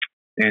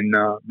 And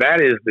that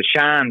is the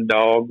Shine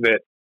dog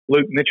that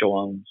Luke Mitchell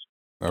owns.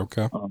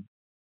 Okay.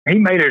 He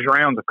made his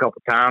rounds a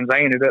couple times. I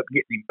ended up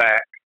getting him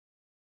back.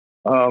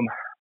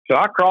 So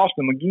I crossed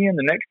him again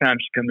the next time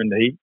she come in the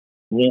heat,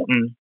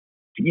 wanting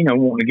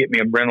to get me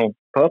a Brindle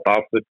pup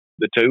off the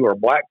two, or a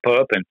black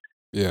pup. And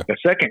yeah, the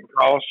second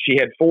cross, she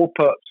had 4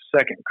 pups.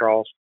 Second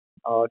cross,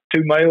 2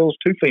 males,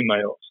 2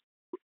 females.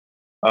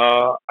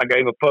 I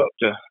gave a pup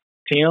to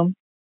Tim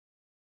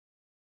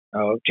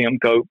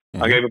Cope.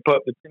 Mm-hmm. I gave a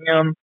pup to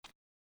Tim.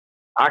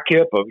 I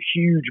kept a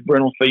huge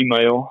Brindle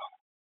female.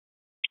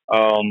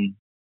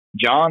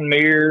 John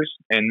Mears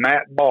and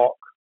Matt Balk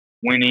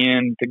went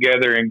in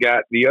together and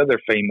got the other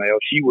female.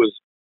 She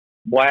was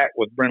black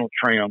with Brindle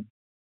trim.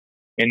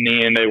 And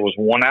then there was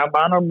one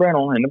albino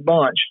Brindle in the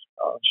bunch,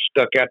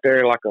 stuck out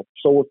there like a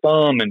sore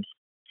thumb. And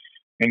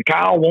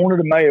Kyle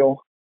wanted a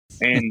male,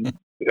 and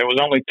there was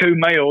only 2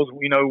 males,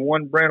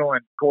 one Brindle,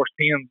 and of course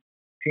me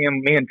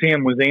and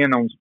Tim was in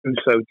on,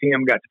 so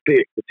Tim got to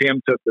pick. But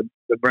Tim took the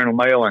Brindle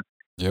male, and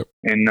yep.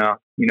 And I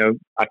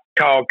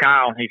called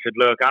Kyle, and he said,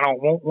 "Look, I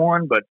don't want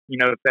one, but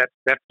if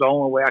that's the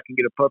only way I can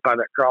get a pup out of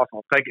that cross,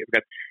 I'll take it."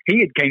 Because he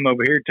had came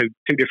over here 2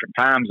 different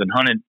times and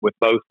hunted with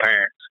both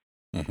parents,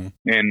 mm-hmm.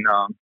 and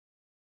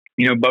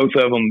both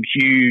of them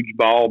huge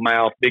ball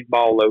mouth, big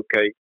ball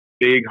locate,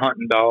 big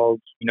hunting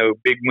dogs,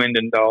 big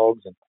winding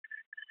dogs,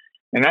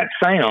 and that's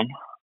Sam.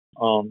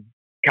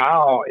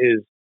 Kyle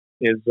is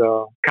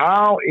the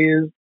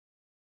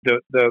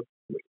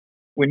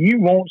when you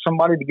want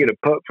somebody to get a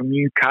pup from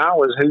you,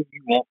 Kyle is who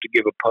you want to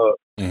give a pup.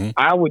 Mm-hmm.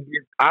 I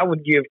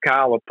would give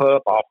Kyle a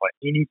pup off of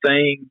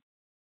anything.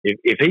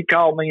 If he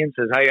called me and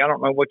says, "Hey, I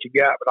don't know what you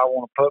got, but I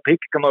want a pup," he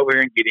could come over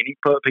here and get any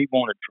pup he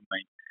wanted from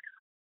me.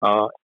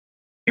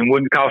 And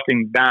wouldn't cost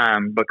him a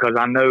dime, because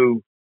I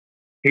know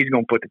he's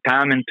going to put the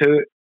time into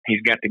it.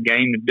 He's got the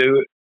game to do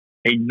it.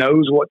 He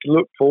knows what to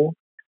look for.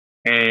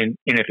 And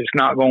if it's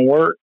not going to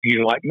work, he's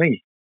like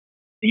me.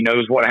 He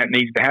knows what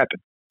needs to happen,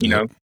 you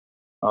know.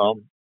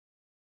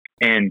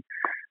 And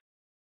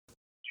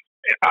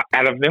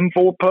out of them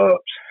 4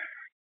 pups,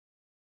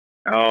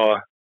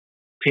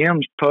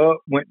 Tim's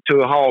pup went to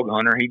a hog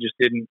hunter. He just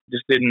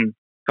didn't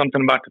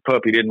something about the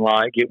pup he didn't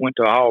like. It went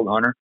to a hog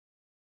hunter.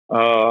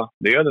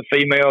 The other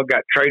female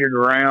got traded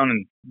around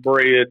and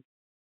bred.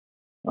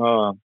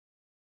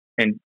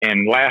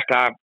 And last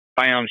I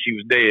found, she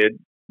was dead.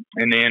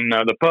 And then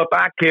the pup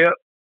I kept,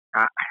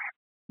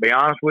 be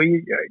honest with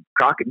you,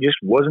 Crockett just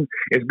wasn't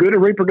as good a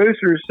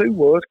reproducer as Sue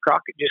was.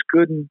 Crockett just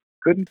couldn't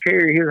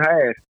carry his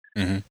half.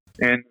 Mm-hmm.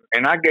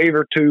 And I gave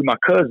her to my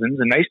cousins,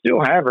 and they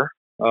still have her.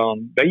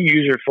 They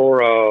use her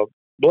for a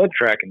blood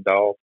tracking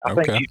dog. I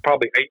think she's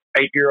probably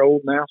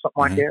 8-year-old now,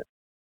 something like that.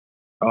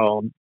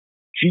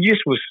 She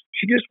just was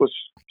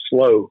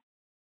slow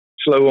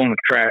on the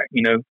track,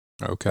 you know.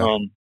 Okay.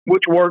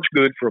 Which works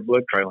good for a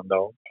blood trailing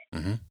dog.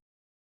 Mm-hmm.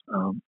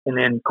 And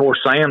then, of course,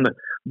 Sam,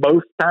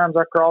 both times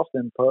I crossed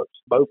them pups,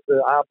 both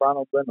the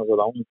Albino Brindles are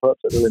the only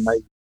pups that really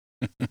made.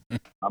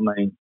 I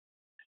mean,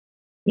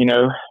 you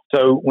know,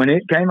 so when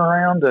it came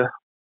around to,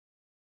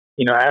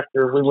 you know,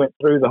 after we went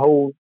through the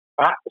whole,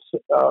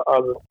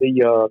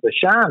 the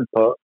Shine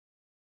pup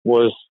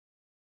was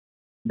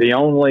the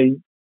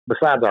only,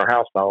 besides our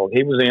house dog,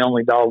 he was the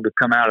only dog to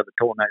come out of the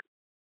tornado.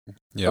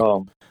 Yeah.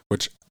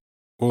 Which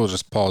we'll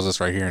just pause this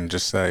right here and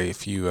just say,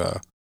 if you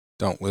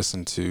don't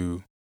listen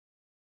to,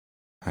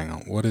 hang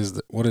on, what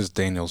is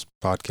Daniel's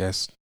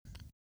podcast?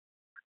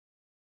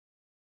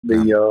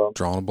 The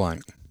drawing a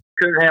blank.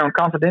 Cougar Hound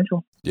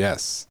Confidential.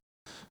 Yes,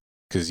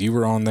 because you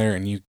were on there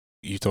and you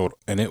told,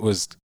 and it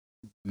was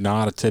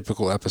not a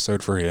typical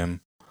episode for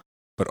him,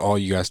 but all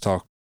you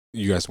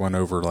guys went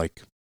over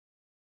like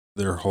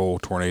their whole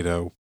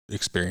tornado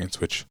experience,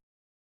 which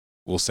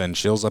will send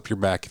chills up your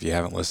back if you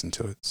haven't listened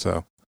to it.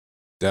 So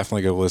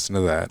definitely go listen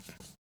to that.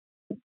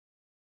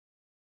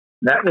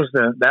 That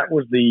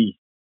was the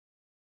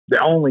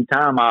only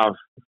time I've,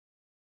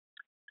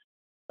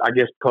 I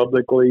guess,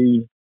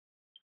 publicly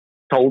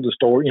told the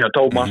story, you know,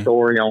 told my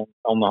story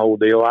on the whole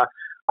deal. Of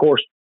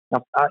course, you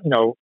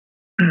know,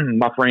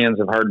 my friends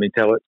have heard me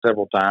tell it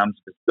several times.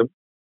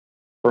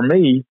 For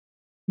me,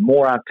 the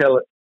more I tell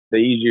it, the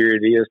easier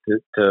it is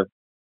to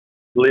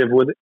live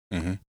with it.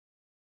 Mm-hmm.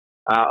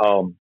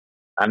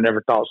 I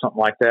never thought something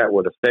like that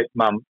would affect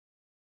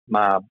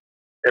my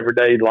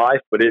everyday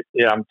life, but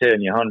I'm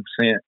telling you,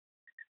 100%,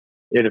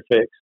 it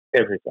affects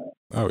everything.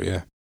 Oh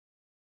yeah.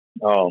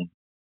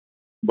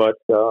 But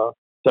so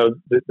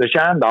the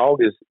Shine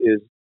dog is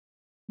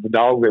the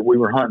dog that we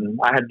were hunting.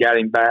 I had got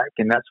him back,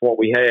 and that's what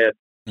we had.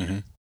 Mm-hmm.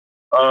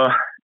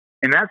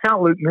 And that's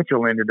how Luke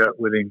Mitchell ended up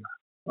with him.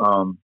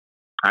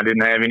 I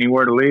didn't have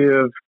anywhere to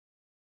live.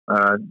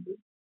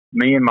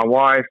 Me and my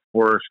wife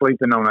were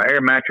sleeping on an air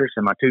mattress,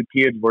 and my 2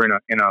 kids were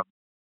in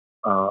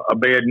a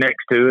bed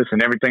next to us,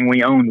 and everything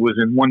we owned was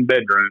in one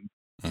bedroom.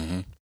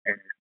 Mm-hmm. And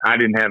I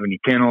didn't have any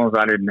kennels.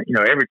 I didn't, you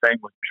know, everything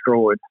was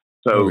destroyed.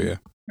 So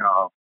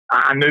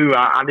I knew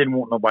I didn't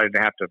want nobody to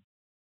have to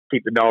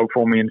keep the dog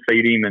for me and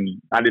feed him,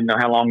 and I didn't know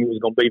how long it was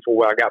going to be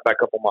before I got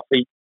back up on my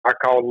feet. I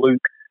called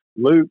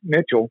Luke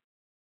Mitchell,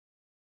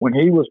 when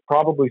he was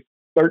probably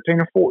 13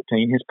 or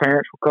 14. His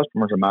parents were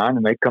customers of mine,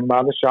 and they come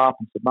by the shop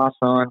and said, "My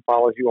son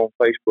follows you on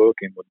Facebook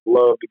and would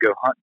love to go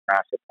hunting." And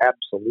I said,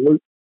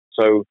 "Absolutely."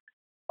 So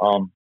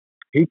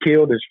he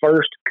killed his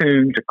first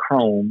coon to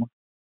chrome,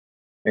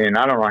 and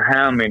I don't know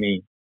how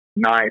many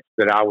nights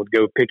that I would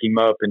go pick him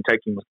up and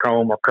take him with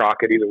Chrome or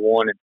Crockett, either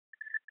one.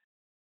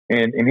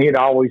 And he had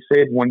always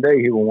said one day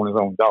he would want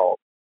his own dog.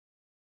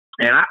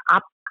 And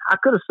I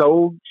could have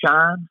sold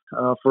Shine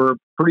for a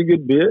pretty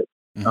good bit,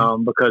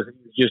 because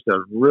he was just a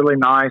really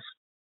nice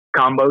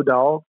combo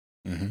dog.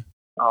 Mm-hmm.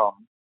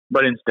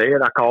 But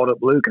instead, I called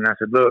up Luke and I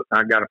said, "Look,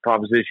 I got a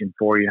proposition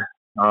for you.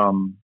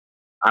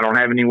 I don't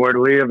have anywhere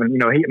to live." And, you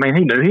know, he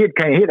knew he had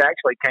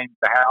actually came to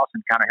the house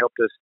and kind of helped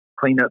us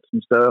clean up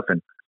some stuff.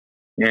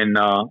 And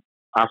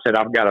I said,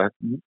 "I've got a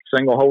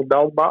single hold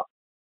dog box.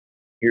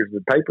 Here's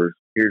the papers.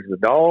 Here's the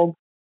dog."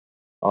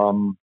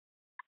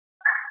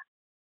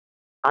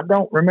 I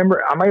don't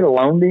remember. I may have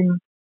loaned him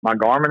my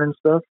Garmin and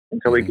stuff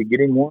until he could get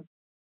him one.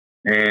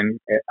 And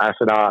I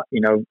said,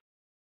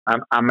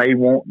 I may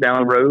want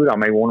down the road, I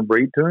may want to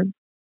breed to him,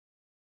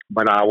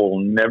 but I will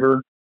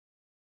never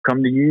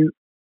come to you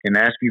and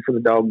ask you for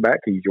the dog back.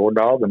 He's your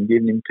dog. I'm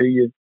giving him to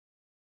you.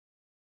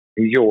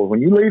 He's yours.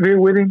 When you leave here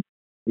with him,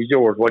 he's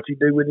yours. What you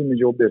do with him is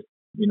your business,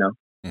 you know?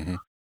 Mm-hmm.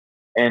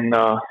 And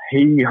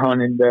he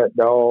hunted that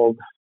dog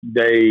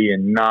day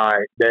and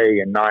night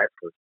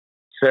for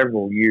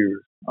several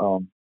years,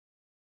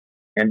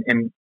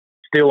 and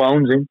still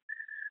owns him.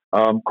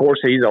 Of course,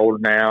 he's older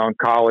now in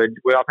college.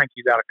 Well, I think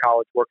he's out of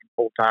college working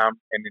full time,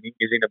 and then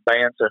he's in a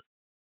band. So, of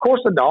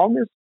course, the dog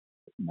is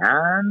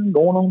 9,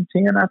 going on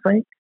 10, I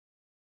think.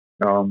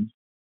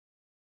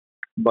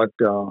 But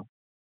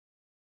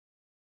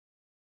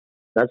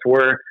that's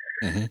where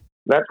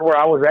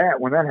I was at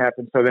when that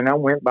happened. So then I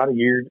went about a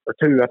year or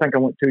 2. I think I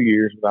went 2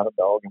 years without a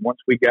dog. And once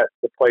we got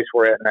to the place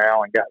we're at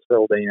now and got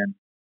settled in,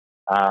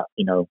 I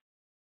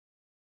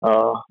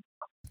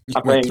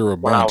went through a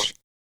bunch.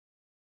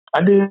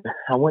 I did.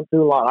 I went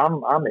through a lot.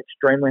 I'm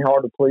extremely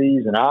hard to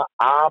please, and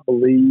I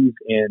believe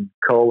in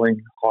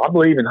culling. I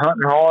believe in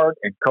hunting hard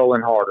and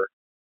culling harder.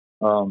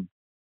 Man,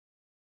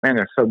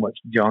 there's so much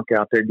junk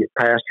out there get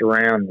passed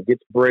around and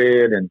gets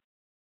bred, and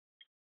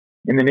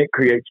then it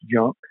creates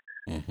junk.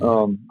 I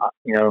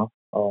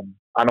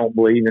don't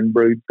believe in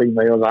brood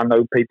females. I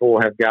know people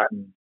have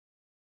gotten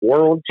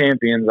world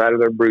champions out of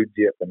their brood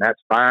tip, and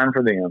that's fine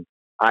for them.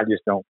 I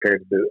just don't care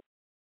to do it.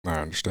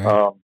 I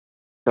understand.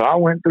 So I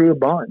went through a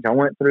bunch. I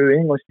went through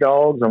English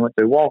dogs. I went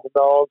through Walker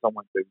dogs. I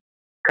went through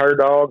cur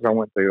dogs. I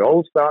went through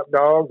old stock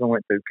dogs. I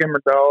went through Kimmer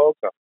dogs.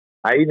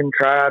 I even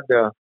tried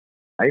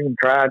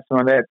some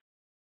of that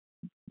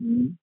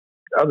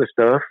other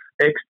stuff.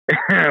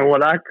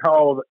 What I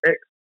call the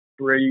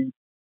X3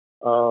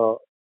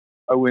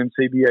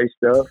 OMCBA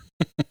stuff.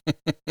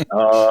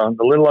 The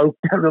little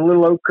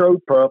old crow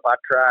pup. I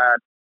tried.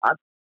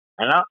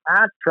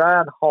 I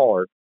tried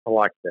hard to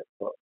like that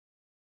pup.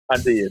 I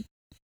did.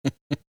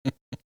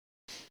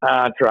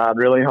 I tried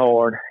really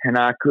hard, and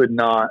I could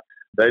not.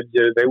 There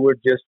were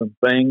just some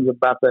things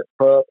about that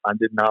pup I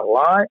did not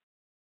like.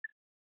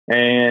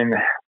 And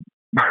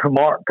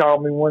Mark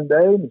called me one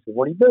day and he said,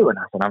 "What are you doing?"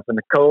 I said, "I'm going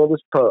to cull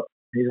this pup."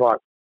 He's like,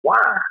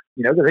 "Why?"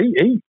 Because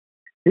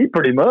he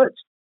pretty much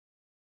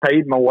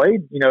paid my way.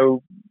 Me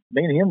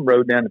and him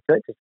rode down to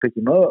Texas to pick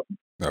him up.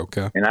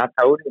 Okay. And I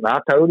told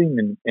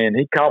him, and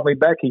he called me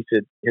back. He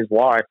said his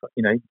wife,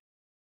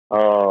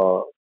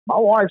 my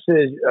wife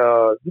says,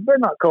 "You better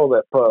not cull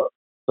that pup."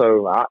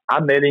 So I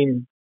met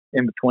him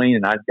in between,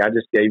 and I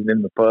just gave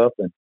him the pup,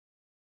 and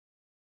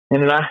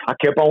then I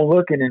kept on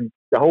looking, and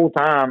the whole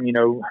time,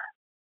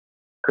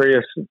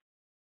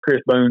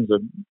 Chris Boone's a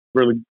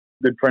really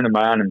good friend of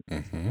mine, and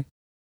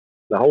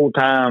the whole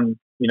time,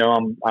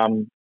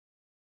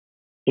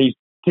 he's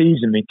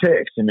teasing me,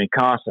 texting me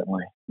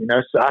constantly.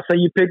 So I say,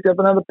 "You picked up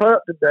another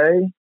pup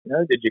today.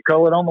 Did you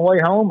cull it on the way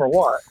home or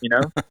what?"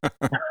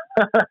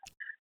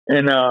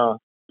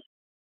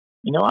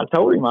 And I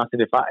told him, I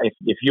said,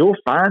 if you'll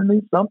find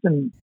me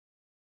something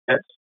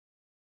that's,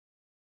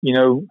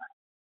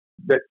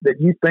 that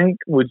you think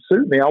would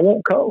suit me, I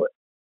won't cull it.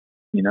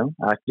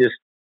 I just,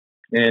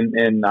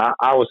 and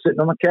I was sitting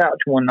on the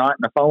couch one night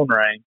and the phone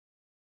rang,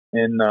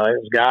 and it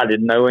was a guy. I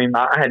didn't know him.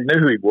 I knew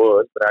who he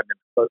was, but I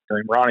never spoke to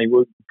him. Ronnie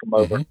Wooten from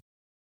over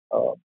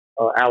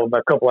Alabama,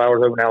 a couple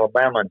hours over in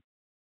Alabama,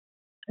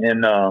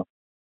 and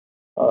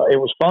it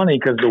was funny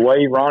because the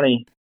way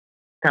Ronnie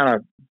kind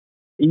of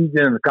eased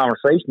into the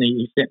conversation,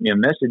 he sent me a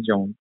message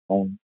on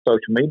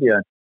social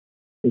media.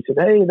 He said,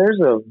 "Hey, there's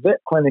a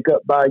vet clinic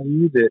up by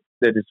you that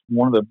is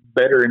one of the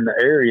better in the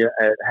area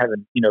at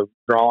having,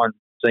 drawing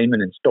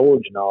semen and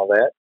storage and all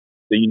that.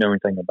 Do you know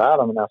anything about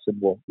them?" And I said,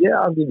 "Well, yeah,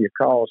 I'll give you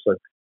a call." So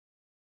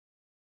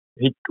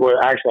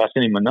actually I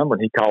sent him a number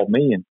and he called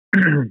me, and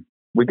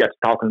we got to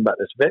talking about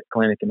this vet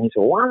clinic, and he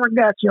said, "Well, while I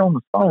got you on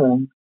the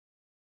phone,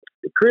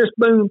 Chris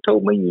Boone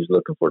told me you was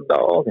looking for a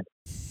dog." And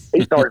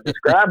he started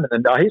describing the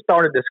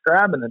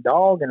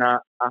dog. And I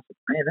said,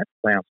 "Man, that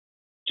sounds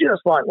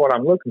just like what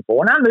I'm looking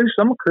for." And I knew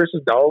some of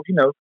Chris's dogs,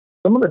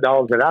 some of the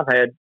dogs that I've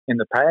had in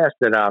the past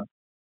that I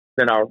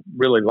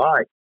really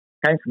liked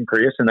came from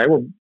Chris, and they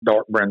were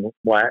dark brindle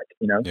black,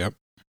 Yep.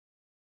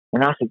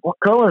 And I said, "What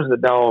color is the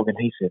dog?" And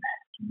he said,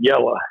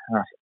 "Yellow." And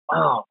I said,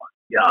 "Oh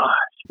my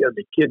gosh, you gotta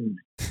be kidding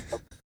me."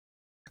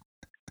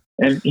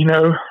 And,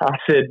 I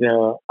said,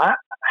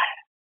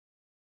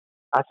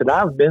 I said,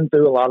 "I've been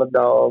through a lot of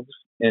dogs,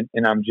 and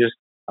I'm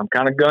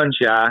kind of gun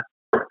shy."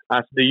 I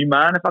said, "Do you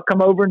mind if I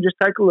come over and just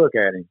take a look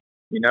at him?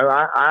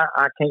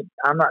 I can't,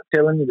 I'm not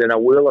telling you that I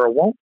will or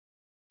won't."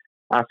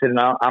 I said, "And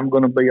I'm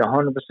going to be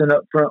 100%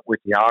 upfront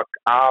with you.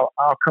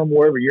 I'll come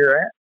wherever you're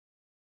at.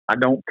 I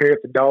don't care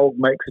if the dog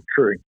makes a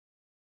tree.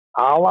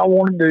 All I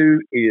want to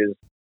do is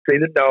see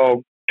the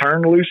dog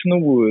turn loose in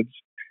the woods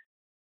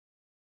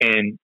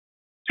and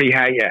see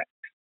how he acts.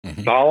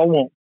 That's all I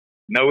want.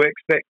 No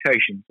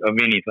expectations of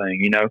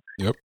anything,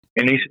 Yep.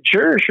 And he said,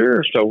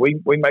 "Sure." So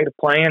we made a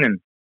plan,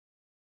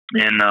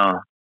 and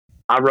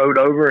I rode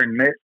over and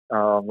met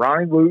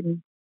Ronnie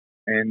Wooten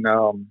and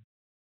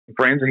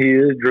friends of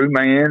his, Drew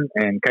Mann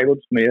and Caleb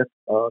Smith.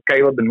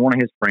 Caleb and one of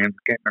his friends,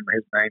 I can't remember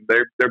his name.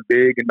 They're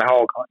big into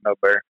hog hunting over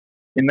there,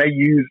 and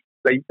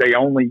they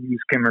only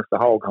use Kimmers to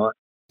hog hunt.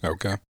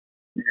 Okay.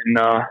 And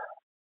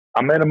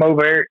I met them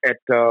over there at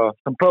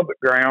some public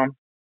ground,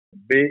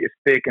 big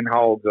sticking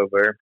hogs over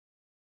there.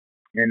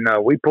 And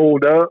we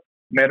pulled up,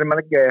 met him at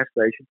a gas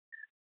station.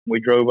 We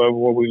drove over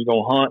where we was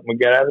going to hunt. We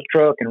got out of the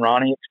truck, and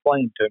Ronnie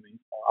explained to me.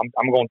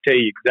 I'm going to tell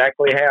you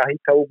exactly how he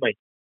told me.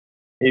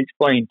 He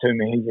explained to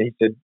me. He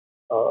said,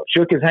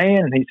 shook his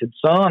hand, and he said,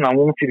 "Son, I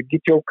want you to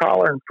get your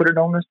collar and put it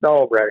on this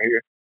dog right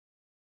here."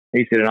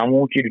 He said, "And I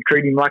want you to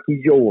treat him like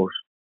he's yours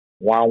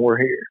while we're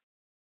here.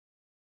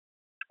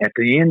 At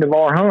the end of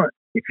our hunt,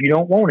 if you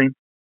don't want him,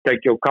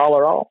 take your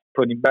collar off,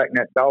 put him back in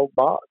that dog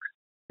box,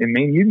 and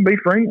me and you can be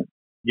friends.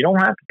 You don't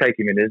have to take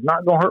him in. It's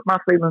not going to hurt my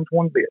feelings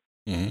one bit."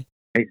 Mm-hmm.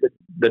 He said,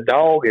 "The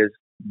dog has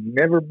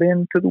never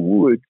been to the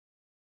woods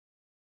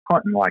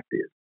hunting like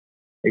this."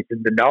 He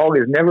said, "The dog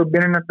has never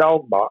been in a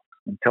dog box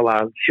until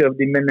I shoved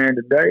him in there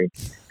today.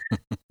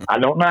 I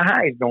don't know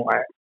how he's going to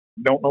act.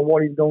 Don't know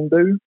what he's going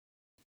to do."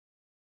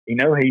 He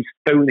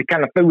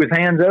kind of threw his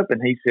hands up,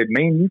 and he said,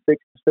 "Me and you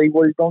fix to see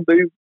what he's going to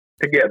do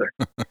together."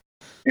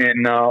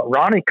 And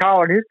Ronnie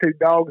collared his two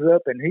dogs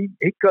up, and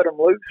he cut them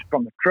loose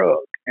from the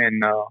truck.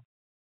 And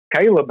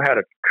Caleb had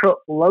a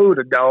truckload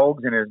of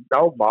dogs in his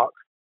dog box.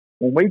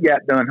 When we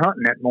got done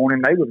hunting that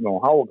morning, they was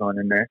going to hog hunt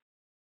in there.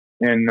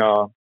 And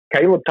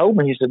Caleb told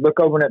me, he said,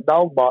 "Look over in that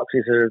dog box." He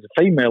said, "There's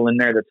a female in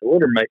there that's a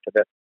litter mate for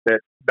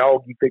that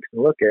dog you fixing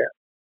to look at."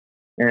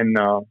 And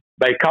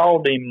they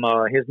called him,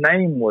 his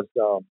name was,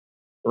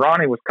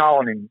 Ronnie was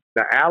calling him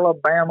the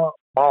Alabama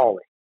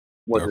Bally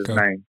was his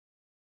name.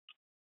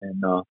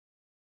 And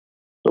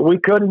so we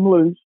cut him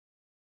loose.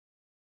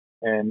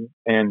 And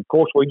of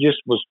course, we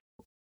just was,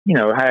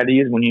 how it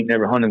is when you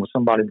never hunted with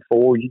somebody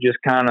before. You just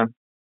kind of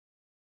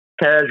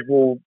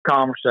casual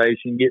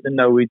conversation, getting to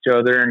know each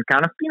other, and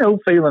kind of,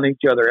 feeling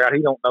each other out.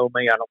 He don't know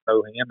me, I don't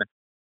know him.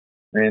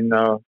 And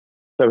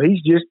so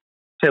he's just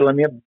telling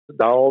me about the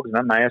dogs, and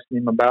I'm asking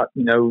him about,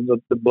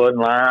 the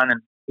bloodline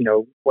and,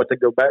 what they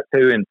go back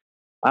to. And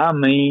I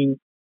mean,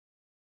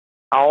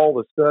 all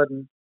of a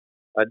sudden,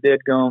 a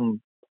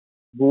deadgum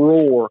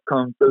roar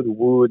comes through the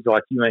woods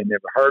like you ain't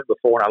never heard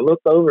before. And I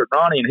looked over at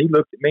Ronnie, and he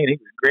looked at me, and he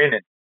was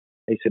grinning.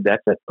 He said,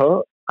 "That's that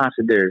pup?" I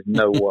said, "There's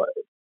no way."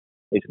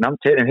 He said, "I'm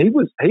telling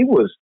you," he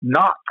was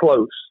not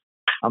close.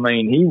 I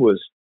mean, he was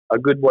a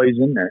good ways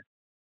in there.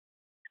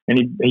 And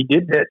he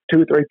did that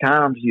 2 or 3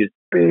 times. He was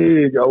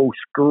big, old,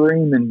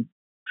 screaming,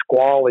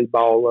 squally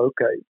ball,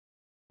 okay.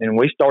 And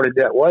we started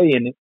that way.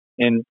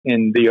 And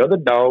the other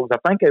dogs, I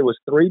think there was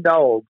 3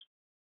 dogs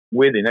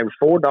with him. There was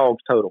 4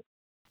 dogs total.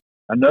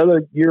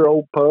 Another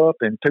year-old pup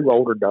and 2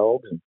 older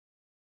dogs.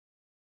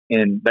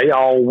 And they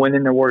all went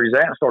in there where he's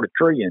at and started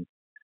treeing.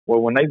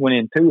 Well, when they went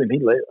into him, he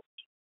left.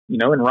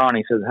 And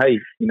Ronnie says, "Hey,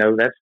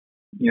 that's,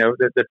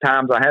 the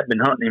times I have been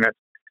hunting him, that's,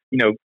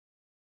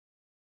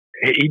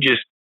 he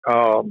just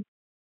has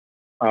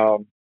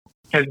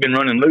been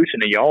running loose in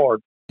the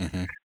yard.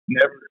 Mm-hmm.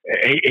 Never,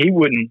 he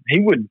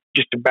wouldn't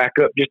just to back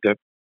up just a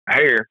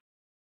hair.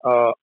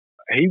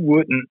 He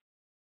wouldn't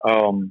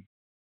run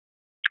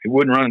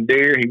a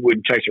deer. He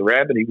wouldn't chase a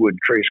rabbit. He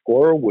wouldn't tree a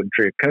squirrel. Wouldn't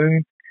tree a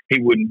coon. He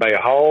wouldn't bay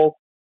a hog.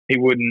 He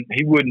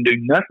wouldn't do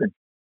nothing.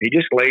 He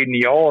just laid in the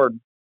yard.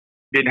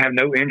 Didn't have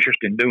no interest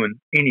in doing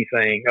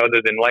anything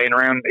other than laying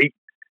around and eating.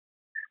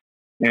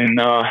 And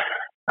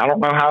I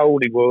don't know how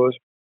old he was.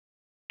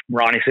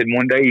 Ronnie said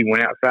one day he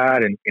went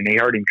outside and he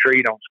heard him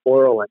treat on a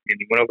squirrel, and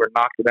he went over and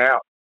knocked it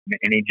out.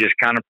 And he just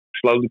kind of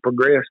slowly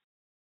progressed.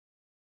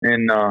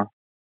 And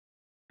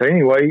so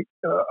anyway,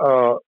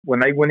 when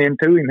they went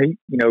into him,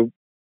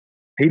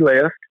 he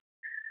left,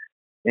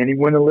 and he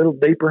went a little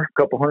deeper,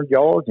 a couple 100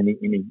 yards, and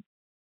he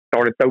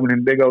started throwing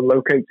in big old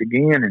locates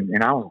again.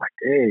 And I was like,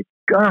 "Hey,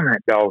 gum,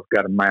 that dog's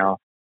got a mouth."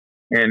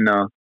 And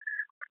of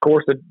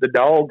course, the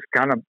dogs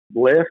kind of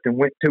left and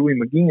went to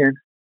him again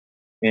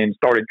and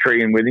started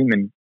treeing with him,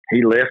 and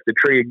he left the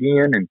tree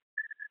again. And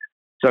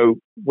so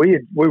we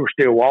were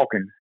still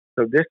walking.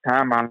 So this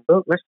time I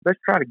thought, let's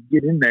try to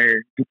get in there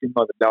and get them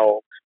other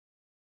dogs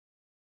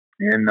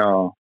and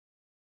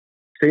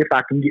see if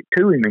I can get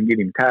to him and get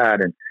him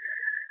tied. And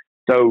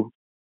so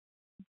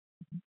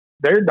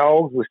their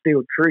dogs were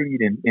still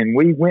treed, and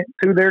we went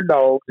to their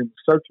dogs and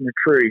searching the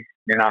tree.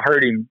 And I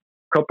heard him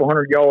a couple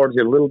 100 yards,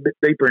 a little bit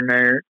deeper in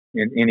there,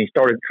 and he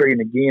started treeing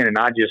again. And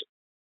I just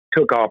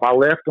took off. I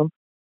left him,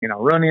 and I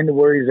run into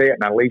where he's at,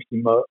 and I leashed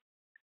him up.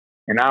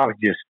 And I was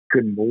just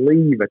couldn't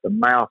believe at the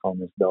mouth on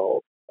this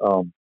dog.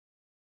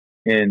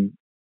 And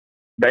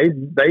they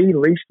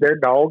leashed their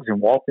dogs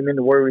and walked him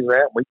into where he was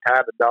at. We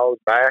tied the dogs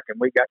back, and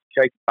we got to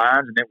shaking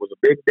vines, and it was a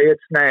big dead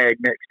snag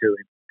next to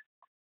him.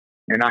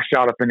 And I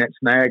shot up in that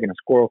snag, and a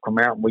squirrel come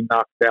out, and we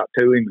knocked it out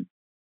to him.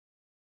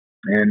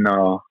 And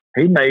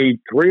he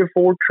made 3 or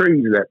 4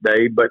 trees that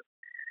day, but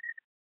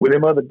with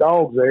them other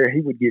dogs there,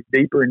 he would get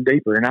deeper and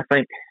deeper. And I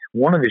think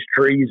one of his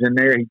trees in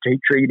there, he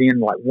treed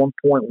in like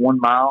 1.1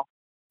 mile.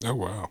 Oh,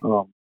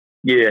 wow.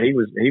 Yeah, he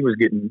was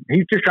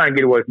just trying to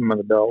get away from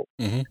other dogs.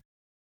 Mm-hmm.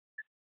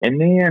 And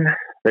then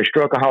they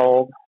struck a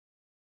hog,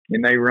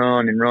 and they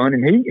run,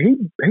 and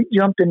he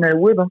jumped in there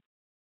with them.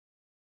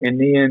 And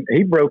then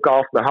he broke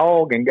off the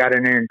hog and got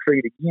in there and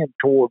treed again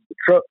towards the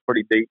truck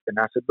pretty deep. And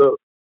I said, "Look,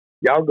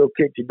 y'all go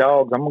catch your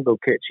dogs. I'm going to go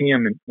catch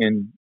him.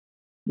 And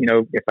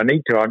if I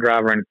need to, I'll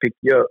drive around and pick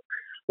you up."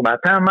 So by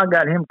the time I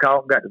got him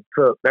caught, got to the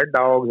truck, their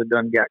dogs had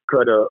done got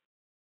cut up.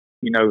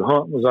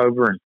 Hunt was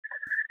over. And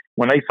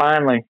when they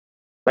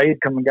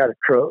had come and got a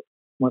truck,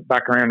 went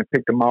back around and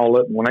picked them all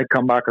up. And when they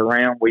come back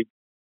around, we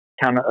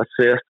kind of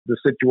assessed the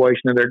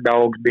situation of their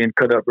dogs being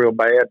cut up real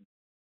bad.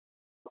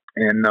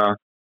 And I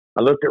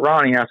looked at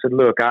Ronnie. I said,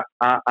 "Look,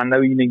 I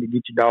know you need to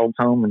get your dogs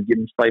home and get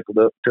them stapled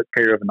up, took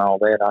care of, and all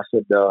that." I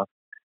said,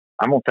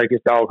 "I'm gonna take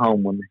this dog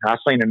home with me. I've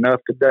seen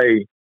enough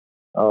today,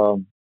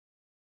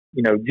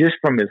 just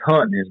from his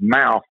hunting, his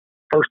mouth.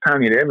 First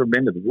time he'd ever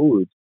been to the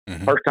woods,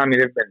 first time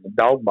he'd ever been to the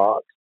dog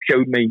box,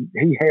 showed me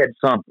he had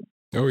something."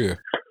 Oh yeah.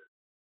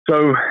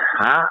 So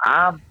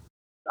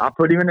I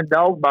put him in the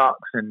dog box,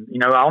 and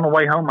on the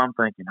way home, I'm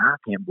thinking, I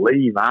can't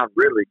believe I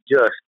really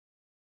just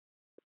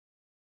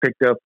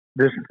picked up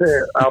this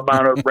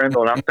albino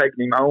brindle, and I'm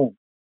taking him home.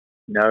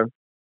 And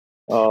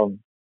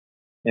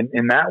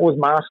that was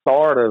my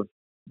start of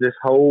this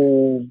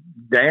whole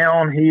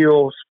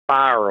downhill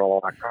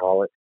spiral, I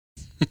call it,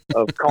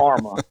 of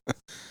karma.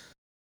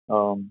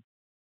 And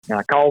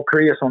I called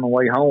Chris on the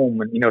way home,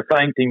 and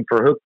thanked him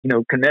for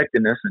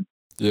connecting us, and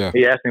yeah,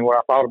 he asked me what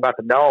I thought about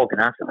the dog,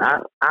 and I said,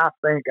 I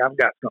think I've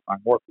got something I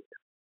can work with.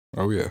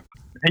 Oh yeah.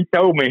 He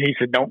told me, he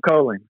said, "Don't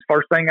cull him."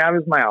 First thing out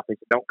of his mouth, he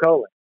said, "Don't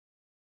cull him."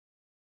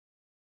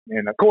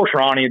 And of course,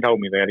 Ronnie had told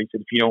me that. He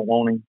said, "If you don't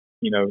want him,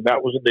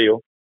 that was the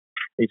deal."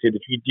 He said,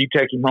 "If you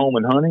take him home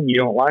and hunt him, you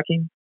don't like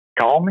him,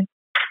 call me.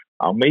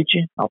 I'll meet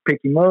you. I'll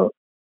pick him up.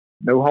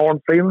 No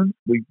hard feelings.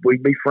 We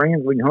be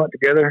friends. We can hunt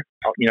together.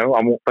 I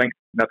won't think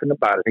nothing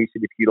about it." He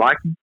said, "If you like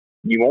him,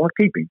 and you want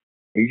to keep him,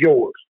 he's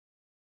yours."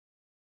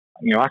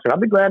 I said, "I'd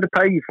be glad to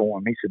pay you for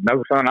him." He said,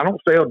 "No, son, I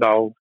don't sell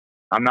dogs.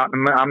 I'm not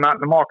in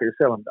the market of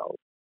selling dogs."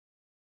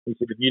 He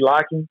said, "If you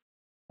like him,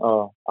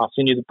 I'll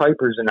send you the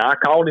papers." And I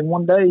called him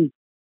one day,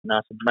 and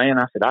I said, "Man,"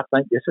 I said, "I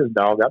think this is a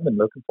dog I've been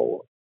looking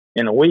for."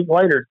 And a week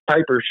later, the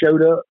papers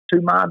showed up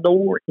to my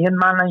door in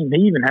my name.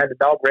 He even had the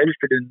dog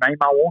registered in the name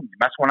I wanted him.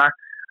 That's when I,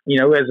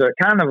 as a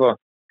kind of a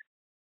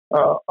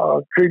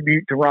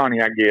tribute to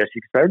Ronnie, I guess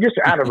you could say, just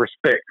out of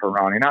respect for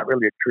Ronnie, not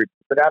really a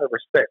tribute, but out of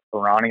respect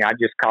for Ronnie, I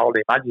just called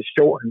him. I just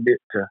shortened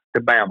it to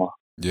Bama,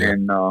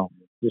 and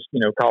just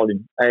called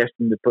him, asked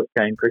him to put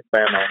Cane Creek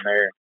Bama on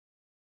there,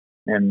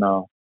 and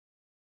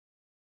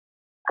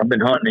I've been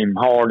hunting him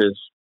hard as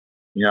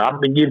I've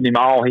been giving him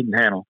all he can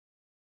handle.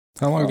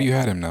 How long have you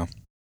had him now?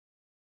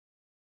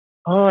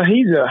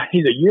 He's a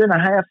year and a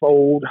half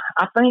old.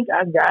 I think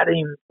I got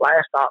him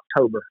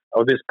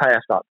this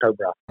past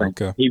October, I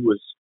think. Okay. He was,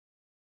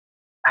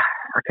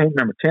 I can't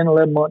remember, 10,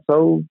 11 months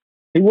old.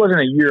 He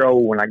wasn't a year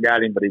old when I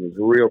got him, but he was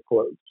real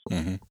close.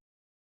 Mm-hmm.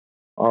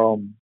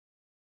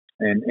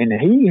 And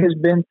he has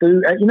been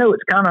through,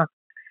 it's kind of,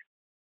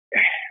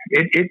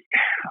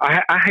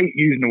 I hate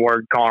using the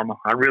word karma.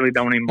 I really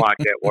don't even like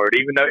that word,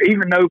 even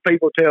though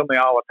people tell me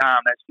all the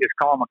time that's just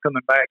karma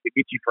coming back to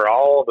get you for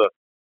all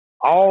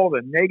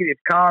the negative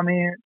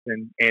comments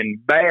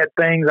and bad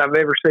things I've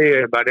ever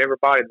said about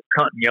everybody that's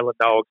hunting yellow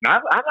dogs. And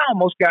I've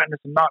almost gotten into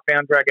some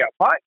knockdown, drag out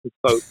fights with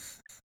folks,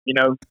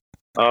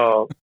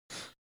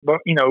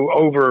 but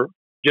over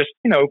just,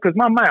 cause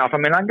my mouth,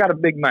 I got a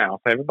big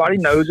mouth. Everybody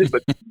knows it,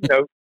 but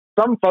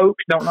some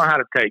folks don't know how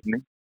to take me,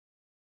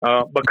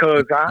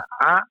 because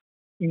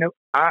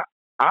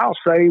I'll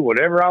say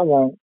whatever I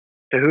want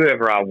to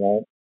whoever I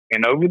want.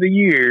 And over the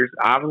years,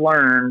 I've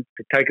learned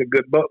to take a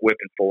good butt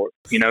whipping for it.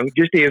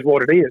 Just is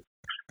what it is.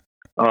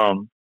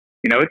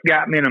 It's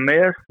got me in a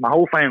mess. My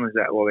whole family's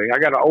that way. I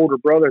got an older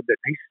brother that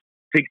he's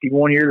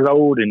 61 years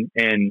old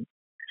and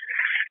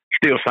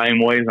still same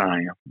way as I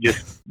am.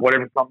 Just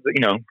whatever comes,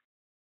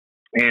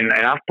 And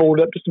I've pulled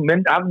up to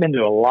I've been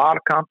to a lot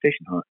of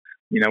competition hunts.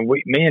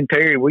 Me and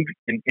Terry,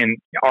 in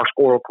our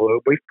squirrel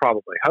club, we've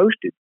probably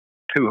hosted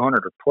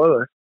 200 or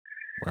plus.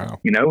 Wow.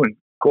 And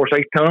of course,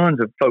 there's tons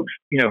of folks,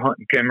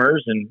 hunting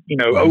Kimmers and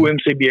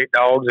OMCBA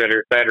dogs that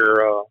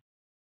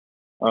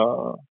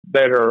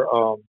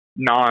are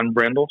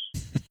non-brindles,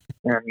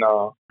 and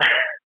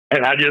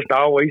I just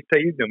always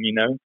tease them.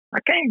 I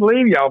can't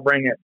believe y'all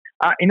bring it.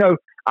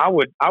 I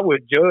would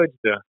judge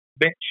the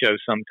bench show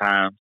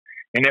sometimes,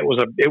 and it was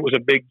a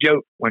big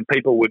joke when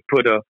people would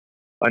put a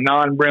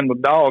non-brindle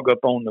dog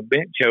up on the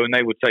bench show, and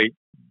they would say,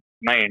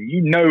 "Man,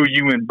 you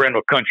in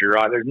brindle country,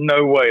 right? There's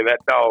no way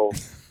that dog."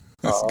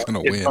 It's gonna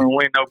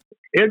win.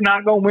 It's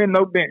not gonna win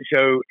no bench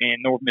show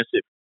in North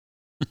Mississippi.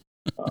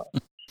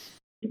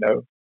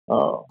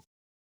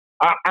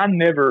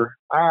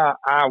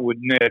 I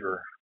would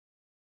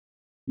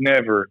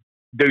never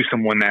do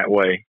someone that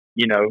way.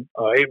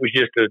 It was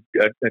just a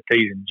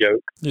teasing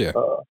joke. Yeah.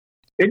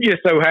 It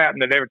just so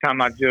happened that every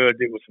time I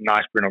judged, it was some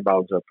nice brindle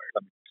dogs up there.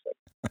 Let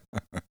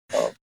me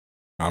say.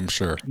 I'm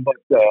sure. But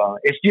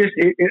it's just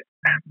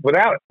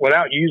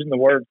without using the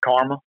word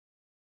karma.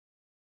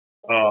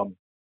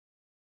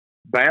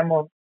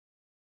 Bama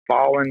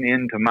falling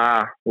into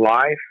my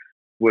life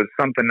was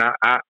something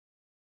I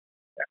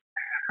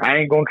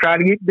ain't gonna try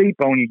to get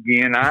deep on you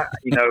again. I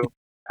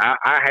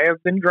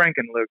have been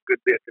drinking a little good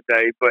bit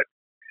today, but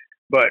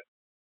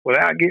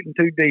without getting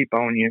too deep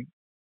on you,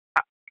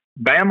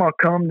 Bama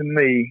come to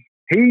me.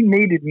 He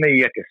needed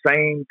me at the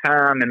same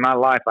time in my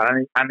life I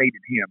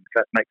needed him. If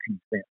that makes any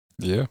sense.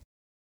 Yeah.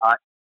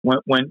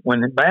 When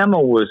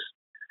Bama was,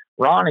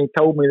 Ronnie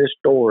told me this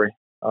story.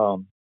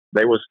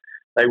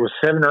 They was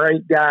 7 or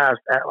 8 guys.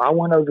 I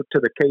went over to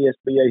the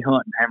KSBA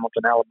hunt in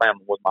Hamilton, Alabama.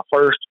 It was my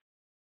first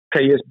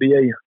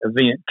KSBA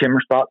event,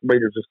 Timber Stock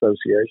Breeders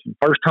Association.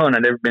 First hunt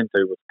I'd ever been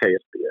to was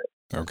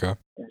KSBA. Okay.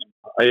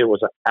 It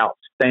was an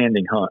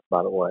outstanding hunt,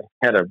 by the way.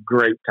 Had a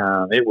great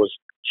time. It was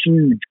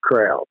huge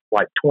crowd,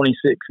 like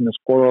 26 in the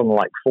squirrel and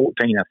like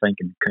 14, I think,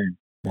 in the coon.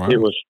 Wow. It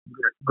was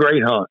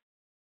great hunt.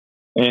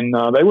 And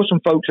there were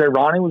some folks there.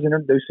 Ronnie was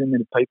introducing me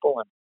to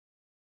people,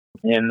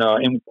 and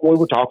we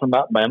were talking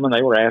about Bama, and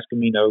they were asking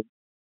me,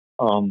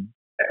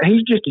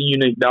 he's just a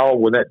unique dog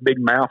with that big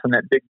mouth and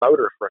that big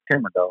motor for a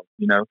timber dog,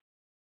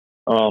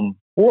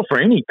 or for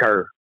any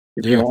cur.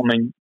 If you want,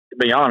 to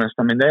be honest,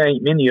 there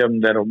ain't many of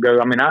them that'll go.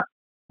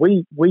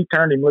 We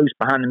turned him loose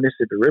behind the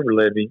Mississippi River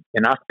levee,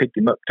 and I picked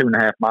him up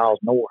 2.5 miles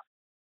north.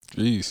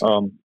 Jeez.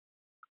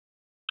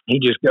 He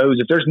just goes.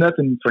 If there's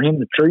nothing for him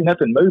to tree,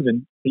 nothing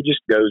moving, he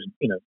just goes,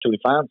 till he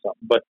finds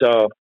something. But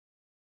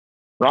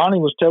Ronnie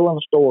was telling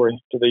a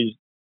story to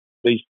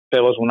these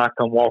fellas when I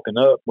come walking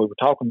up. We were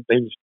talking.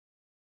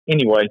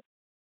 Anyway,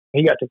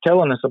 he got to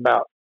telling us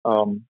about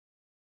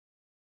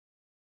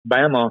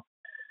Bama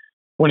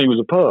when he was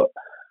a pup.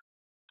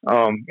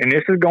 And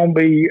this is going to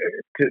be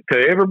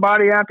to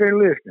everybody out there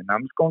listening.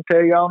 I'm just going to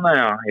tell y'all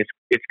now.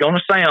 It's going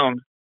to sound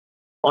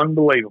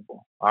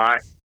unbelievable, all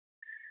right?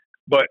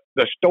 But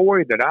the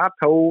story that I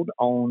told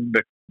on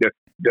the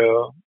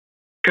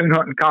Coon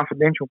Hunting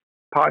Confidential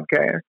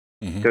podcast,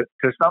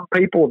 to some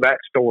people, that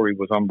story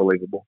was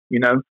unbelievable,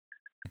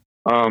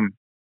 And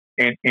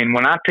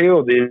when I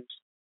tell this,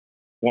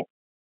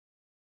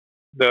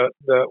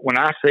 when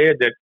I said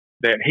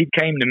that he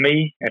came to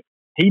me,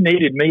 he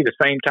needed me the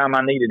same time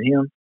I needed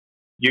him.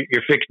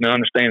 You're fixing to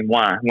understand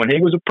why. When he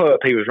was a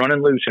pup, he was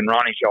running loose in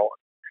Ronnie's yard.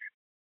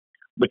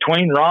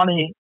 Between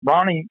Ronnie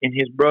and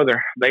his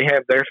brother, they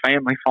have their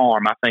family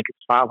farm. I think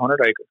it's 500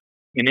 acres.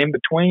 And in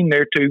between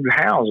their two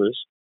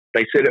houses,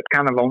 they sit up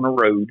kind of on the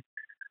road,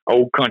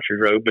 old country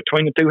road.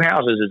 Between the two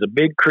houses is a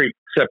big creek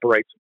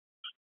separates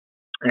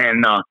them.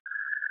 And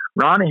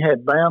Ronnie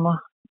had Bama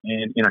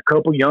and a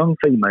couple young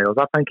females.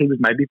 I think he was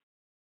maybe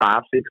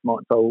 5, 6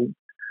 months old.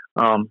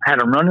 Had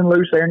them running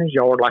loose there in his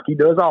yard like he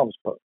does all his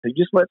pups. He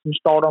just lets them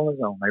start on his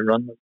own. They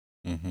run loose.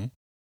 Mm-hmm.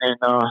 And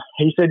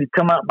he said he'd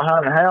come out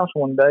behind the house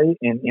one day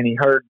and he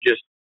heard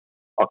just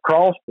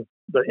across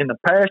in the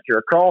pasture,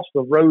 across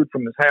the road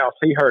from his house,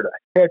 he heard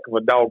a heck of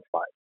a dog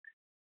fight,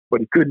 but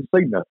he couldn't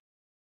see nothing.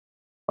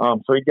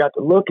 So he got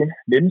to looking,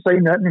 didn't see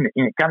nothing,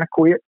 and it kind of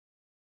quit.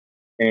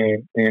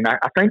 And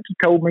I think he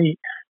told me,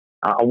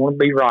 I want to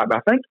be right, but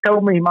I think he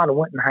told me he might have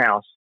went in the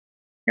house.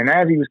 And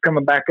as he was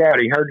coming back out,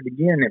 he heard it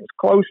again. It was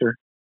closer,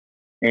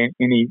 and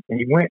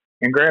he went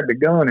and grabbed a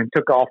gun and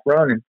took off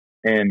running.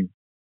 And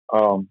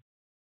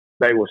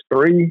there was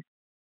 3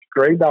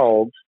 stray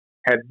dogs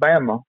had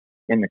Bama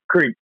in the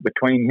creek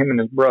between him and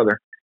his brother,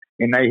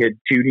 and they had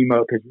chewed him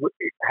up.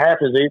 Half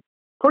his ear,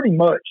 pretty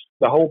much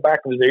the whole back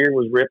of his ear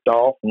was ripped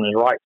off on his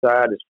right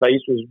side. His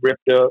face was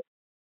ripped up.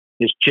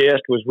 His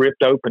chest was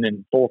ripped open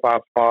in 4 or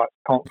 5 spots,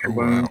 puncture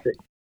wounds.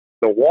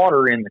 The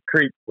water in the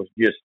creek was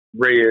just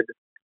red.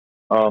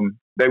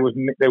 There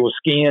was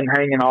skin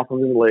hanging off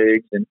of his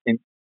legs, and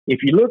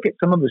if you look at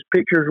some of his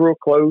pictures real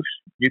close,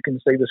 you can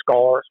see the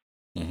scars.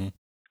 Mm-hmm.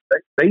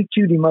 They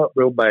chewed him up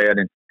real bad,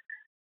 and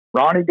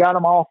Ronnie got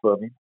him off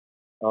of him.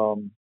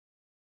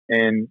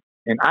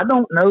 And I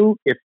don't know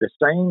if the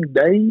same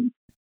day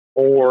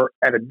or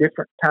at a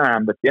different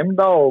time, but them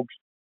dogs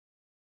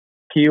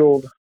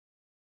killed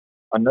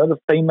another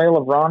female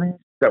of Ronnie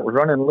that was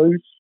running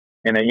loose,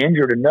 and they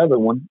injured another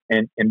one.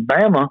 And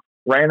Bama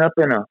ran up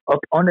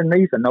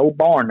underneath an old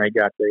barn they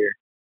got there,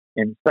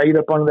 and stayed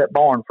up under that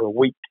barn for a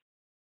week.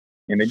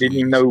 And they didn't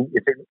even know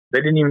if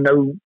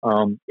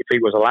he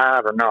was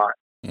alive or not.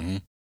 Mm-hmm.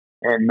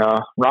 And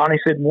Ronnie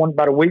said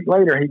about a week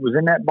later he was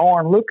in that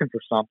barn looking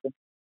for something,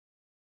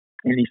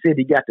 and he said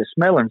he got to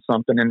smelling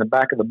something in the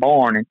back of the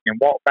barn and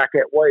walked back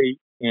that way,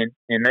 and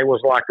there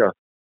was like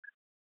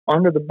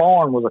under the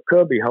barn was a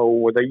cubby hole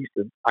where they used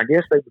to, I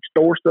guess they would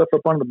store stuff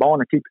up under the barn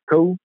to keep it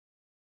cool,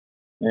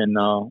 and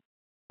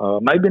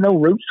maybe no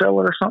root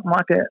cellar or something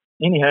like that.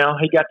 Anyhow,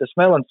 he got to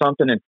smelling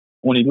something, and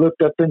when he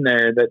looked up in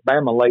there, that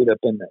Bama laid up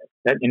in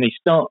there, and he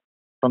stunk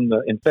from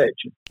the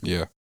infection.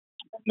 Yeah.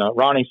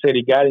 Ronnie said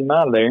he got him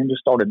out of there and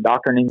just started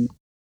doctoring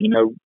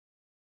him,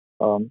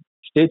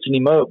 stitching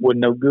him up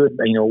wasn't no good,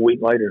 a week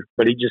later.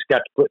 But he just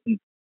got to putting,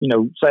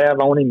 salve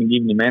on him and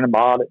giving him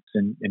antibiotics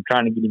and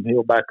trying to get him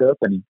healed back up.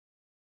 And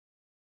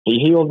he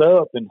healed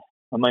up. And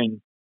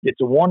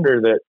it's a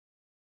wonder that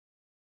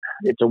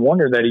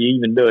he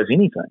even does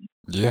anything.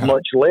 Yeah.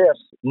 Much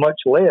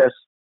less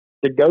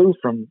to go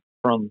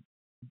from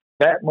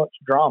that much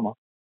drama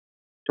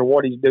to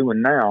what he's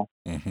doing now.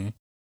 Mm-hmm.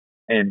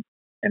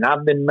 And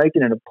I've been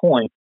making it a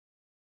point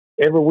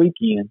every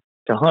weekend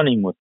to hunt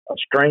him with a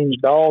strange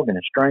dog and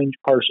a strange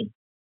person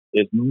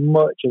as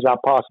much as I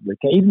possibly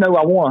can, even though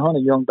I want to hunt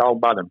a young dog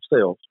by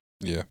themselves.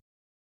 Yeah.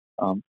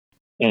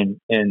 And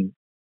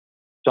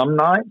some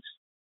nights,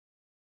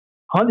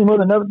 hunting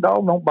with another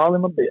dog don't bother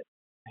him a bit.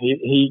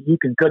 You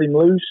can cut him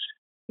loose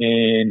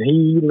and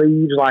he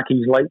leaves like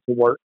he's late for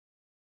work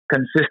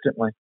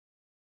consistently.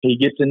 He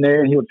gets in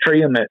there and he'll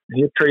tree a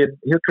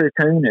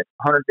coon at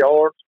 100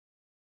 yards,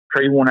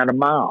 tree one at a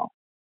mile.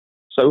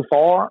 So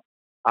far,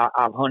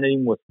 I've hunted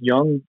him with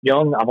young.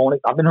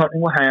 I've been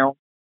hunting with hounds.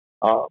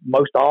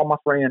 Most all my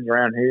friends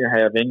around here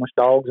have English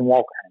dogs and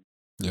walker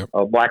hounds,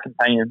 black and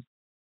tans,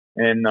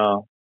 and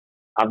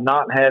I've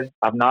not had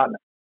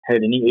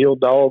any ill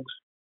dogs,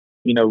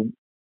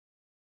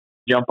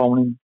 jump on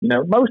him.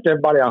 Most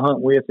everybody I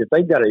hunt with, if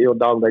they got an ill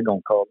dog, they're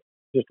gonna call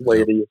it. Just the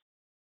way it is.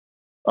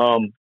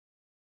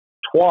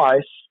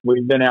 Twice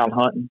we've been out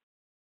hunting,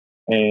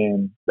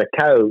 and the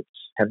coats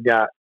have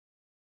got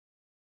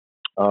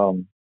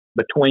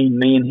between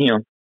me and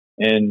him,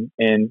 and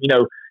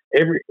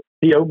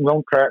he opens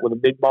on track with a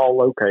big ball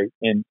locate,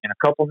 and in a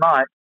couple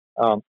nights,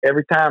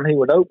 every time he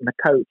would open, the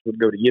coats would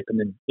go to yipping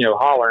and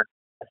hollering,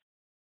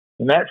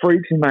 and that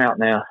freaks him out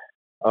now.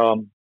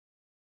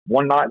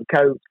 One night the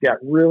coats got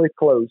really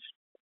close,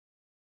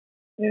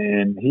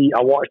 and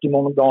I watched him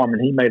on the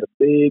Garmin. He made a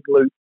big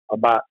loop,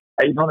 about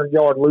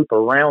 800-yard loop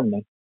around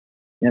me,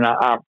 and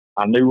I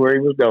knew where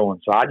he was going.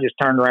 So I just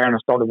turned around and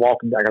started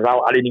walking back, because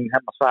I didn't even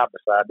have my side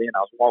by side then. I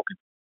was walking.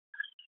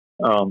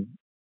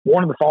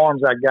 One of the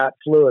farms I got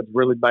floods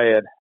really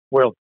bad.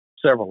 Well,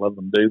 several of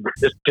them do, but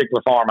this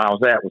particular farm I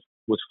was at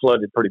was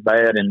flooded pretty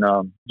bad in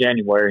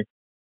January,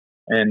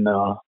 and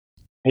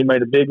he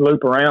made a big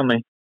loop around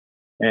me,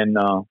 and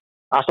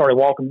I started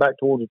walking back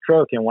towards the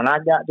truck, and when I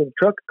got to the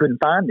truck, I couldn't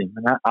find him.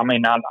 And I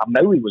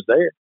know he was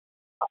there.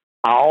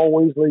 I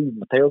always leave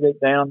my tailgate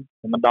down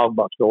and my dog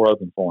box door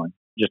open for him,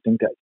 just in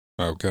case.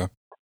 Okay.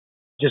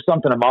 Just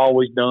something I've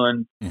always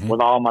done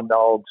with all my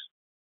dogs.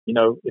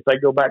 If they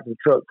go back to the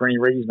truck for any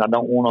reason, I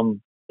don't want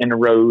them in the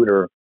road,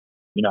 or,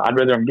 I'd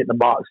rather them get in the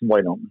box and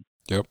wait on me.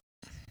 Yep.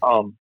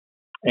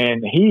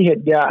 And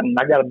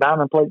I got a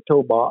diamond plate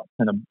toolbox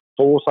and a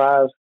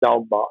full-size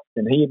dog box,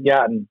 and he had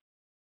gotten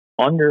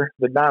under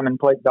the diamond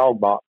plate dog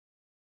box,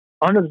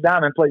 under the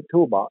diamond plate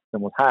toolbox,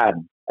 and was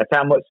hiding. That's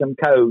how much some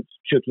codes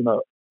shook him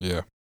up.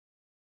 Yeah.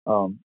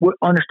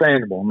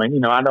 Understandable. I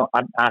mean, I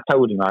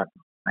told him, I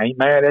ain't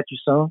mad at you,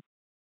 son.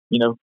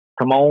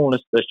 Come on,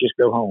 let's just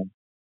go home.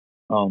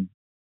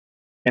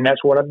 And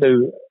that's what I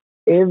do.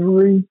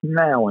 Every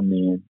now and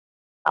then,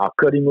 I'll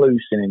cut him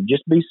loose and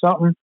just be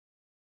something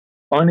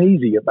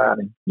uneasy about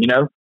him,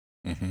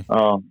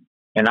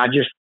 and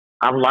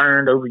I've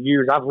learned over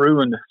years, I've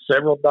ruined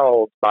several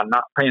dogs by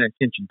not paying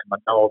attention to my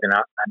dog, and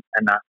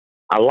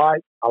I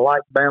like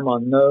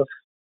Bama enough,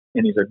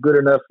 and he's a good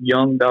enough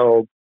young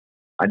dog.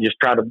 I just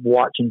try to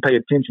watch and pay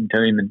attention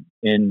to him,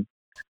 and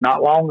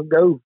not long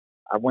ago,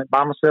 I went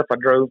by myself. I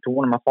drove to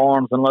one of my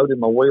farms, unloaded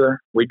my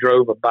wheeler. We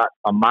drove about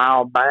a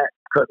mile back,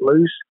 cut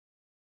loose.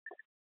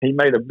 He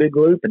made a big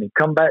loop, and he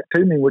come back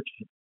to me, which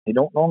he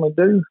don't normally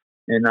do.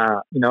 And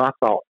I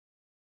thought,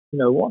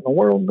 what in the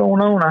world's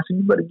going on? I said,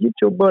 you better get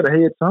your butt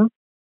ahead, son.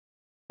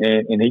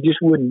 And he just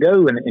wouldn't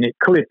go, and it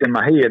clicked in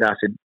my head. I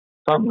said,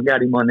 something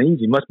got him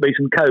uneasy. Must be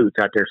some codes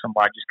out there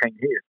somebody just can't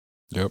hear.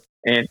 Yep.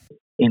 And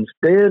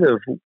instead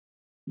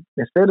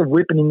of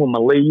whipping him with my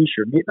leash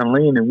or getting a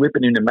limb and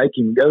whipping him to make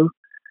him go,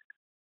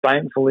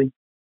 thankfully,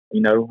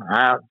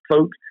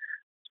 folks,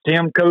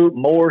 Tim Cope,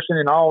 Morrison,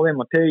 and all them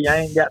will tell you I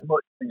ain't got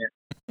much sense.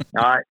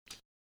 All right.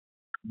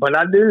 But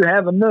I do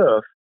have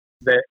enough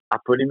that I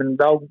put him in the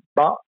dog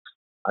box.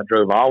 I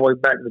drove all the way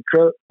back to the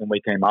truck, and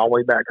we came all the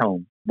way back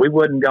home. We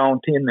wasn't gone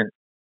 10 minutes,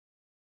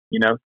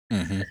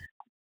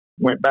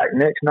 Went back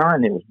next night,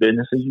 and it was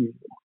business as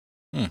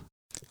usual.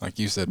 Like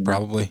you said,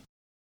 probably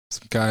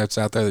some coyotes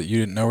out there that you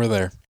didn't know were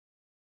there.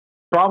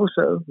 Probably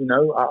so,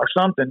 or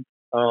something.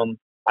 I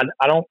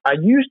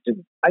used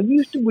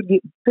to would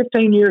get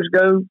 15 years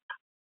ago.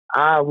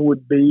 I'd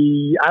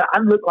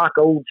look like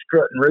an old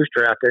strutting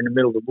rooster out there in the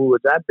middle of the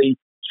woods. I'd be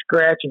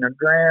scratching the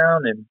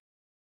ground and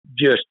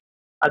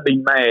I'd be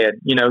mad,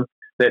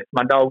 that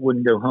my dog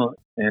wouldn't go hunt.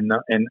 And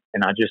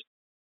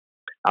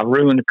I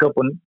ruined a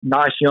couple of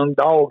nice young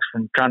dogs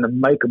from trying to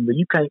make them, but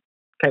you can't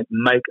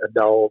make a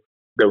dog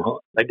go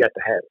hunt. They got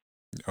to have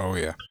it. Oh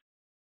yeah.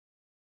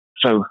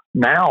 So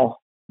now,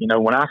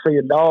 when I see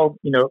a dog,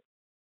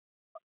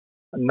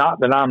 not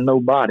that I'm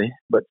nobody,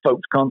 but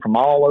folks come from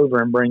all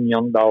over and bring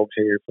young dogs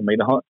here for me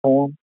to hunt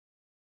for them.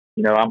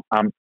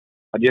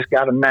 I just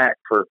got a knack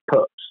for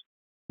pups,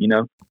 and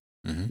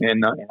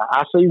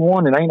I see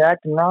one that ain't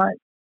acting right.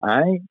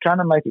 I ain't trying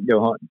to make it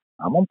go hunting.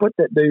 I'm going to put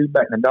that dude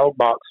back in the dog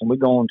box and we're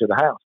going to the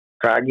house.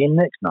 Try again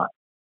next night,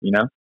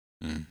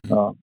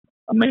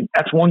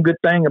 that's one good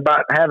thing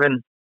about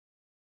having,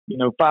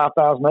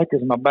 5,000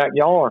 acres in my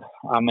backyard.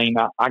 I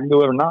can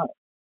go every night.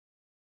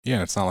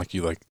 Yeah, it's not like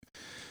you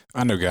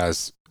I know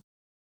guys,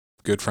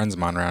 good friends of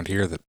mine around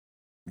here that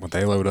when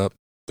they load up,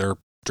 they're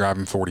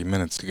driving 40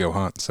 minutes to go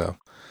hunt. So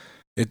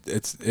it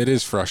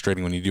is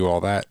frustrating when you do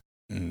all that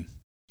and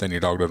then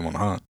your dog doesn't want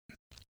to hunt.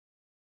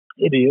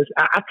 It is.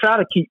 I try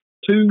to keep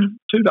two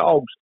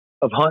dogs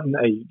of hunting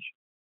age,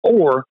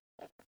 or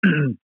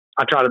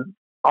I try to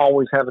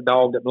always have a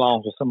dog that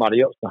belongs to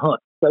somebody else to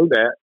hunt. So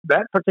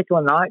that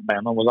particular night,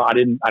 Bama was I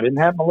didn't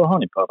have my little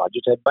honey pup. I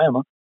just had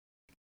Bama,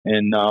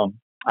 and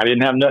I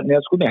didn't have nothing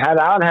else with me. Had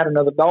I had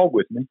another dog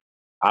with me,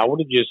 I would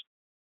have just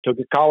took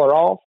his collar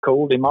off,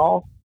 cooled him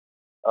off,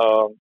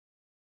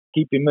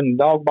 keep him in the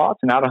dog box,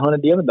 and I'd have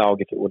hunted the other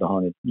dog if it would have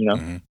hunted.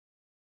 Mm-hmm.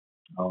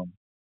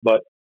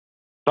 But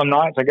some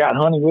nights I got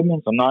honey with me,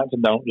 and some nights I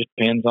don't. Just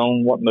depends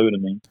on what mood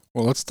I'm in.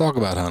 Well, let's talk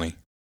about honey.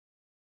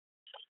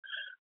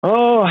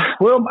 Well,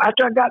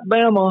 after I got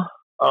Bama,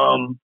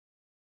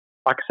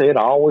 like I said,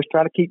 I always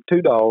try to keep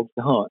 2 dogs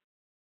to hunt.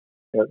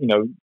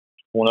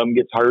 One of them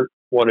gets hurt,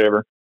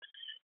 whatever.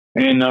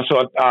 And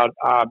so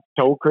I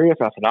told Chris,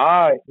 I said, all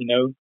right,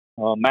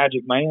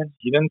 Magic Man,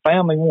 you done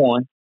found me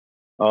one.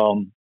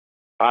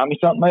 Find me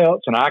something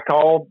else. And I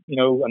called,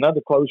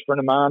 another close friend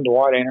of mine,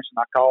 Dwight Anderson.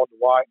 I called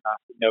Dwight, and I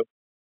said,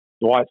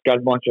 Dwight's got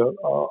a bunch of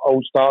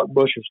old stock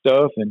busher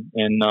stuff, and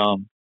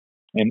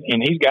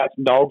he's got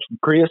some dogs from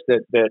Chris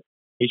that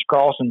he's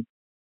crossing,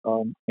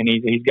 and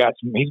he's got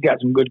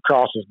some good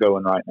crosses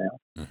going right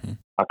now. Mm-hmm.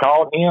 I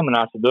called him and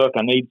I said, look,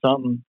 I need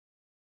something.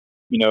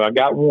 I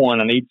got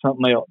one. I need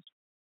something else.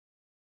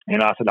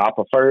 And I said, I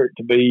prefer it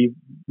to be,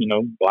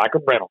 black or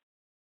brindle.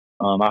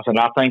 I said,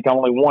 I think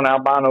only one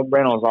albino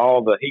brindle is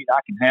all the heat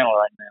I can handle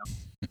right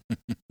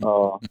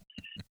now.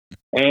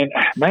 And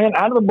man,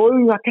 out of the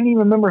blue, I can't even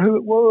remember who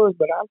it was,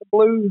 but out of the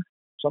blue,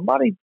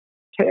 somebody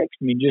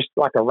texted me just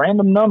like a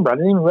random number. I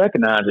didn't even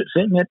recognize it.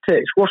 Sent me a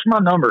text. Of course, my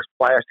number's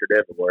plastered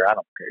everywhere. I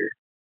don't care.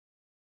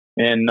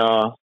 And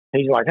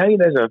he's like, hey,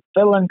 there's a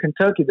fella in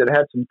Kentucky that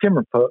had some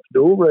Kimmer pups,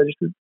 dual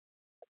registered.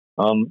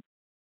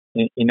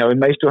 He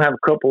may still have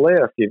a couple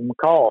left. Give him a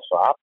call. So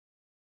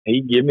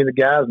he gave me the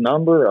guy's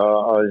number.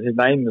 His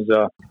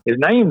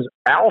name's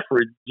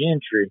Alfred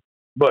Gentry.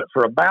 But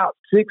for about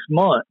 6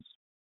 months,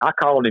 I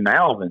called him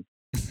Alvin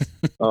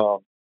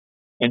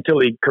until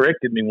he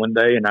corrected me one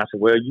day, and I said,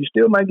 well, you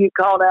still may get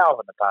called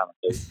Alvin a time or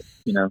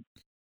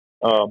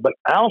two, But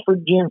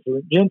Alfred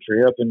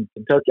Gentry up in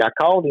Kentucky, I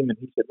called him, and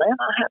he said, man,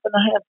 I happen to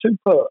have 2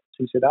 pups.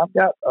 He said, I've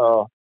got,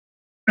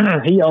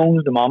 he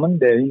owns the mom and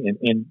daddy,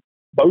 and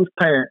both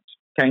parents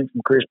came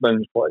from Chris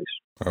Boone's place.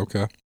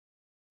 Okay.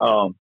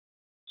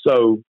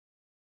 So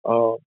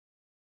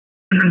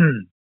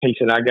he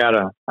said, I got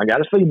a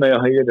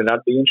female here that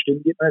I'd be interested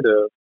in getting rid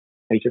of.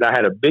 He said, I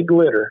had a big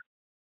litter,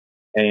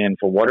 and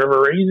for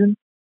whatever reason,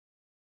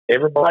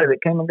 everybody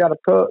that came and got a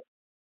pup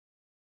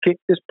kicked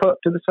this pup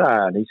to the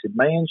side. He said,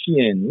 man, she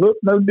ain't look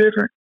no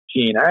different.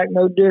 She ain't act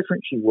no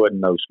different. She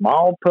wasn't no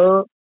small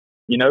pup.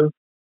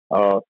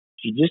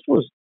 She just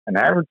was an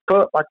average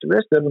pup like the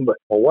rest of them, but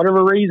for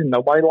whatever reason,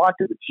 nobody liked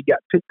her, but she got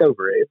picked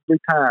over every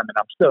time, and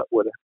I'm stuck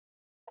with her.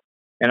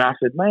 And I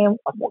said, man,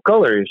 what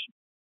color is she?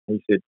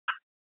 He said,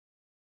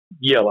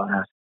 yellow. And I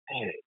said,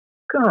 hey,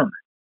 come.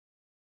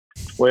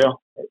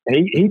 Well,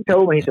 he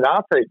told me, he said,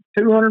 I'll take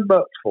 $200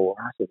 for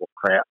her. I said, well,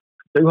 crap,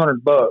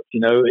 $200,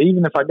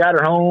 even if I got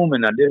her home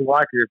and I didn't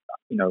like her,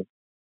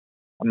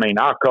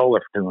 I'll call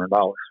her for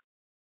 $200.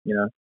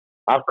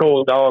 I've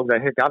called dogs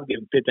that heck, I've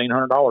given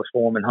 $1,500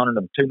 for them and hunted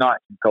them 2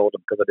 nights and called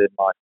them because I didn't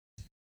like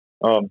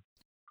them.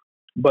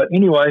 But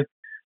anyway,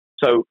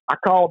 so I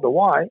called the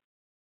White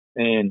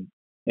and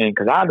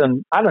because I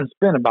done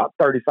spent about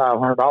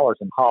 $3,500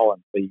 in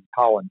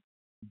hauling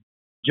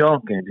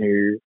junk in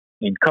here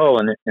and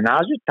culling it, and I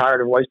was just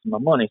tired of wasting my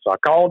money. So I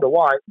called the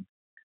White,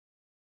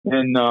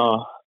 and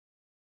the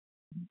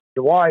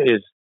White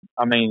is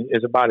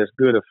about as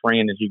good a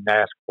friend as you can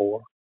ask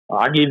for.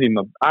 I give him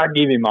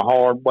a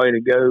hard way to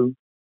go,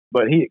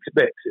 but he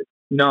expects it.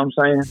 You know what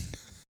I'm saying?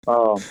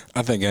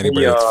 I think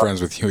anybody that's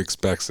friends with you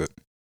expects it.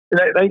 They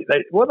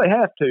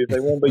have to if they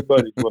won't be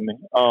buddies with me.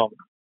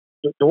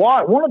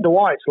 Dwight, one of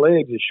Dwight's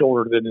legs is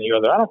shorter than the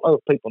other. I don't know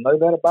if people know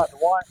that about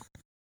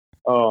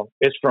Dwight.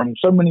 It's from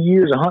so many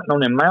years of hunting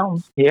on them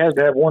mountains. He has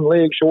to have one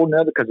leg shorter than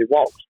the other because he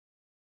walks.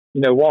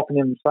 Walking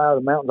in the side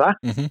of the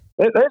mountains.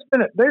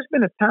 There's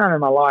been a time in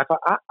my life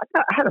I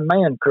had a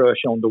man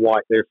crush on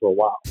Dwight there for a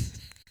while.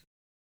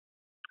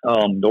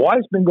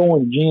 Dwight's been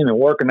going to the gym and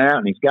working out,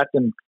 and he's got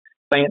them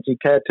fancy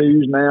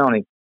tattoos now,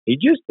 and he's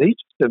just a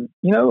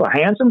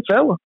handsome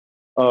fella.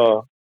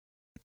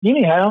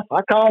 Anyhow,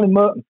 I called him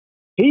up.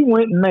 He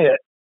went and met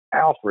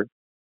Alfred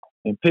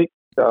and picked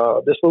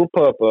this little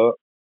pup up,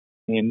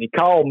 and he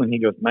called me and he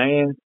goes,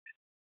 man,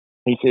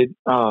 he said,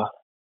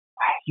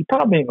 you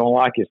probably ain't gonna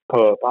like his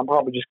pup. I'm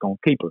probably just gonna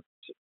keep her.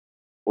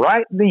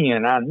 Right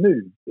then, I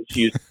knew that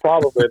she was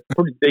probably a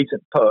pretty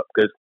decent pup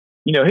because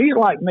he's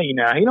like me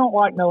now. He don't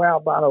like no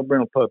albino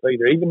brindle pup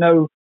either. Even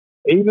though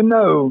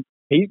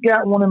he's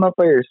got one of them up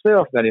there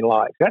himself that he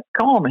likes. That's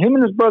common. Him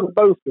and his brother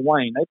both,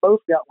 Dwayne, they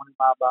both got one of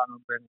them albino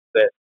brindles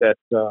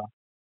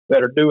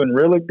that are doing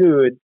really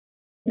good,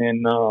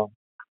 and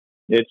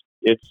it's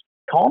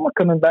karma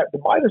coming back to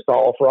bite us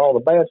all for all the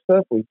bad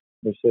stuff we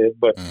said.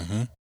 But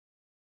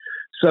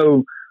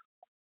so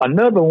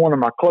another one of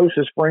my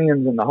closest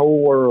friends in the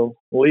whole world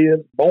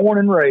lives, born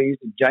and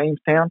raised in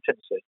Jamestown,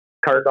 Tennessee.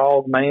 Kurt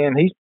Dog, man,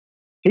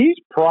 he's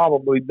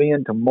probably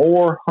been to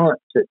more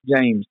hunts at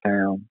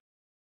Jamestown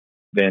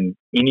than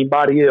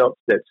anybody else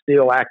that's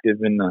still active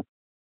in the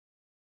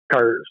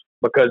curves,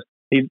 because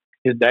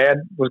his dad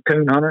was a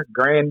coon hunter,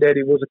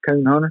 granddaddy was a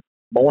coon hunter,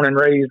 born and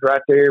raised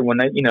right there when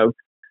they,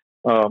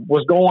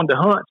 was going to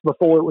hunts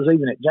before it was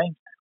even at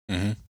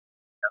Jamestown.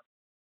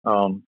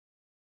 Mm-hmm.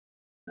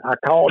 I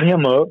called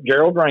him up.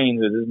 Gerald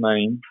Raines is his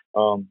name.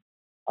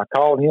 I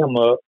called him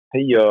up.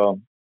 He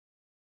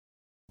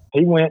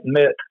went and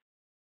met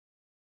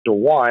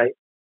Dwight.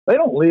 They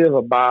don't live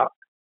about,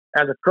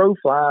 as a crow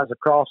flies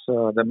across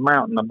the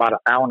mountain, about an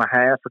hour and a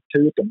half or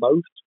two at the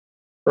most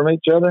from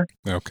each other.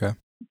 Okay.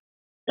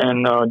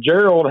 And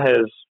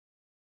Gerald's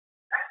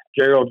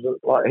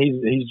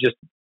he's just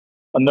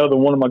another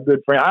one of my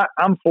good friends.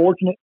 I'm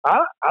fortunate.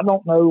 I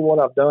don't know what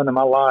I've done in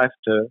my life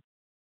to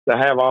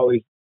have all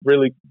these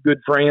really good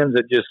friends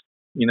that just,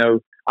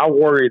 I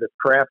worry the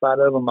crap out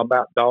of them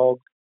about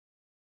dogs.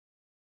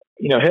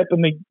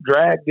 Helping me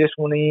drag this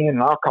one in,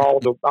 and I'll call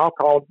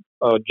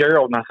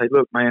Gerald and I say,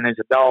 look, man, there's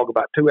a dog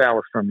about 2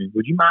 hours from you.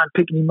 Would you mind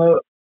picking him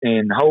up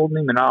and holding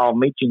him, and I'll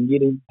meet you and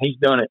get him? He's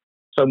done it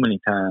so many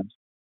times.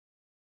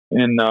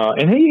 And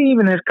he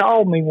even has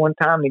called me one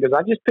time, and he goes,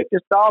 I just picked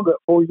this dog up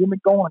for you. Let me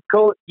go and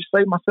cull it. Just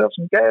save myself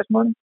some gas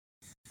money.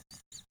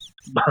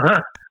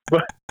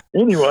 But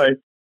anyway,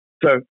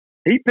 so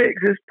he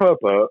picks his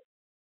pup up,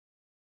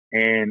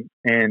 and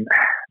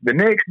the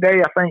next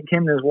day, I think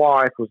him and his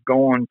wife was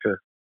going to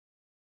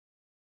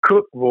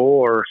Cookville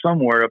or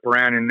somewhere up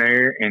around in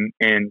there, and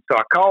so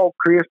I called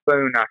Chris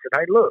Boone. I said,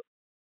 hey, look,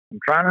 I'm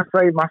trying to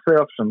save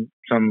myself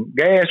some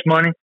gas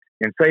money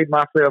and save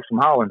myself some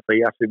hauling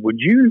fee. I said, would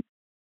you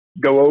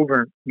go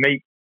over and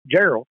meet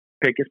Gerald,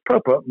 pick his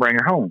pup up, and bring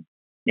her home,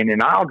 and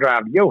then I'll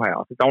drive to your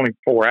house. It's only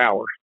 4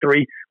 hours.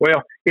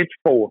 It's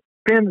 4.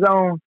 Depends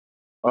on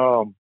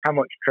how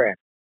much traffic.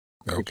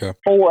 Okay. It's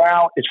 4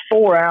 hours. It's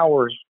 4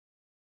 hours.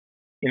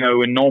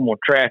 In normal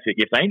traffic.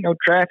 If there ain't no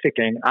traffic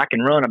and I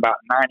can run about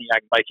 90, I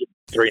can make it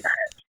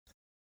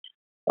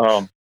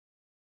 3.5.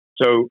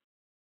 So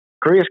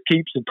Chris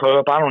keeps the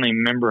pup. I don't even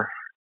remember,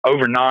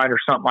 overnight or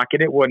something like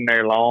it. It wasn't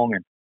there long,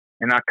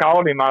 and I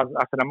called him. I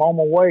said, I'm on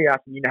my way. I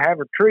said, have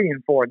her treeing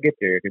before I get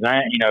there, because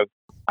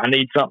I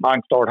need something I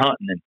can start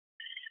hunting.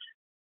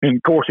 And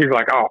of course he's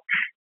like, oh,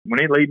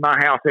 when he leave my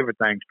house,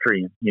 everything's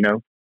treeing.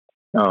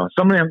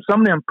 Some of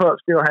them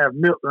pups still have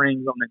milk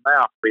rings on their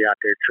mouth to be out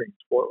there treeing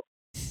squirrels.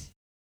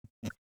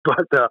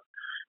 But so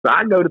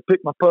I go to pick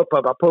my pup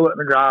up. I pull up in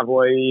the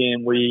driveway,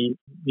 and we,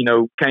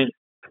 can't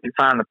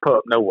find the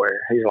pup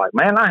nowhere. He's like,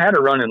 man, I had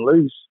her running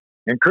loose.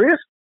 And Chris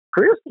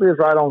lives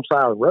right on the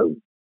side of the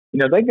road.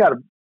 They got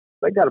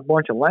a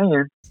bunch of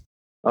land,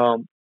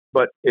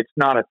 but it's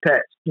not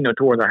attached,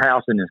 to where their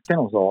house and his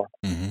kennels are.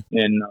 Mm-hmm.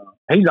 And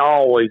he's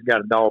always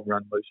got a dog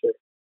running loose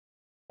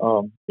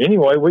there.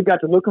 Anyway, we got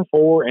to looking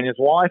for her, and his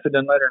wife had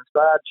done let her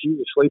inside. She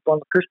was asleep on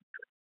the Christmas tree.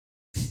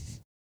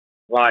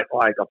 Like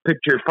a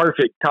picture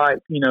perfect type,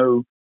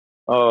 one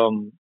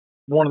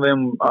of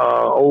them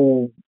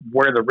old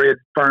where the red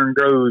fern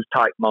grows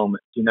type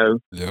moments,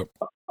 Yep.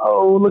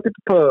 Oh, look at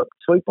the pup,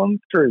 sleep on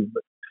the tree.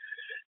 But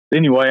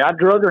anyway, I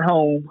drug her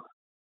home,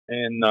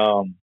 and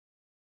I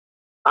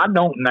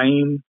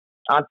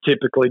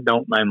typically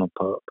don't name a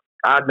pup.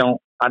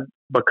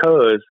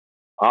 Because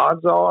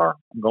odds are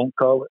I'm gonna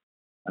cull it,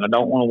 and I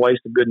don't want to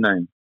waste a good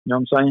name. You know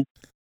what I'm saying?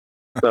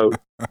 So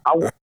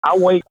I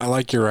wait. I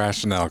like your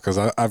rationale, because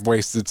I've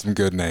wasted some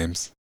good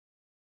names.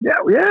 Yeah.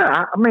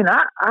 I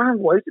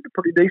wasted a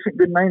pretty decent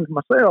good names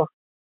myself,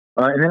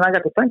 and then I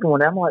got to thinking one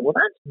day. I'm like, well,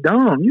 that's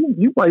dumb.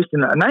 You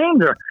wasting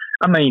names are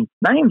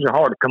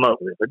hard to come up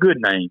with. A good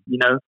name,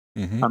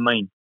 Mm-hmm.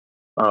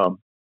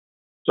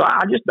 So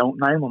I just don't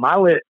name them.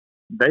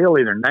 They'll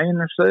either name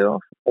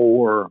themselves,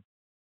 or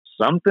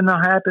something will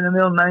happen and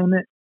they'll name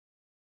it,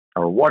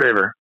 or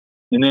whatever,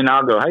 and then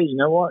I'll go, hey, you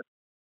know what?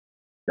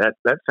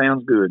 That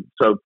sounds good.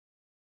 So,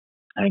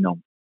 hang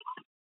on.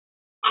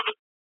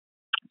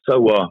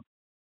 So,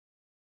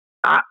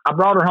 I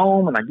brought her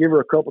home, and I give her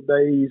a couple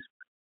days,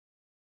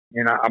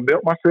 and I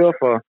built myself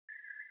a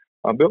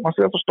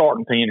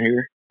starting pen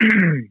here,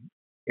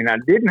 and I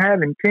didn't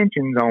have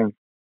intentions on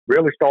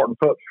really starting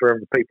pups for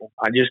other people.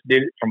 I just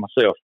did it for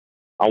myself.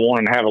 I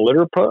wanted to have a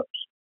litter of pups,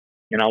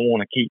 and I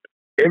want to keep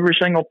every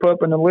single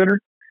pup in the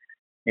litter,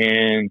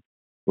 and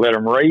let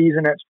them raise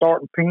in that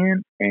starting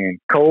pen, and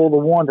cull the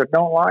ones I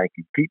don't like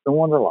and keep the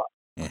ones I like.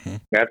 Mm-hmm.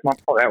 That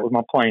was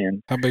my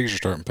plan. How big is your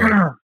starting pen?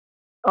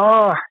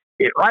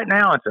 Right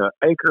now it's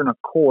 1.25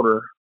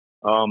 acres.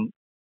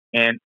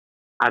 And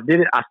I did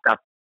it. I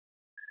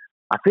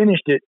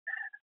finished it.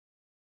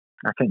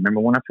 I can't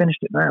remember when I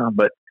finished it now,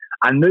 but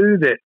I knew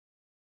that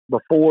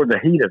before the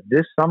heat of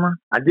this summer,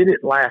 I did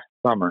it last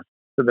summer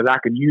so that I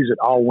could use it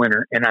all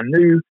winter. And I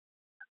knew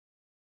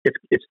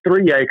it's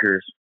 3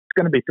 acres. It's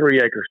going to be 3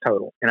 acres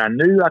total. And I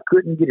knew I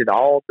couldn't get it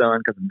all done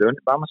because I'm doing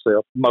it by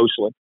myself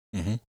mostly.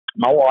 Mm-hmm.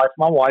 My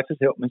wife has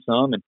helped me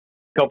some, and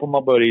a couple of my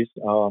buddies.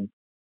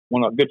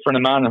 One a good friend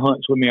of mine that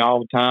hunts with me all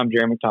the time,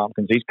 Jeremy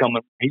Tompkins. He's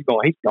coming. He's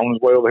on his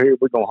way over here.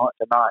 We're going to hunt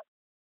tonight.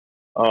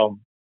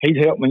 He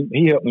helped me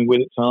with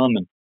it some,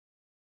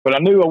 but I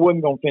knew I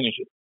wasn't going to finish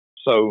it.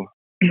 So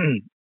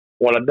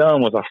what I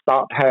done was I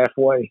stopped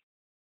halfway.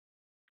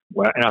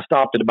 Well, and I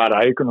stopped at about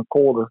 1.25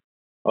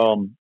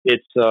 acres.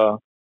 It's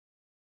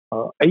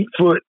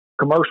 8-foot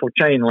commercial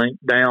chain link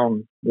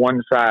down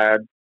one side,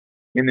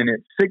 and then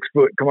it's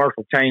 6-foot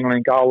commercial chain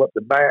link all up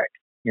the back,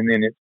 and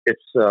then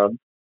it's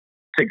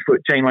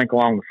 6-foot chain link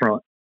along the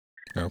front.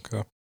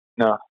 Okay.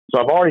 So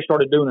I've already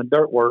started doing the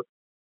dirt work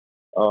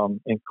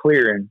and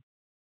clearing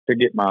to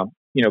get my,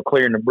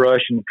 clearing the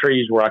brush and the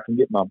trees where I can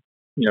get my,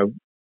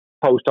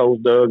 post holes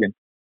dug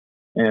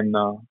and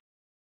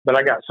but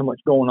I got so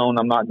much going on.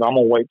 I'm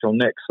gonna wait till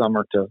next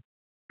summer to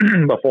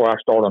before I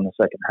start on the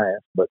second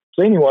half. But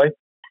so anyway,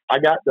 I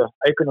got the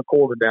 1.25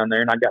 acres down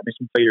there, and I got me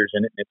some feeders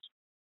in it. And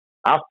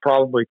I've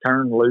probably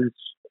turned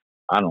loose,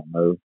 I don't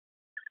know,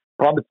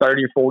 probably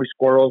 30 or 40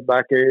 squirrels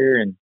back there,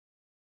 and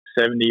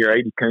 70 or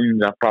 80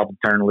 coons. I've probably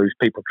turned loose.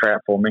 People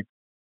trap for me.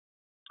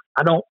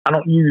 I don't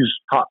use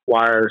hot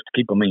wires to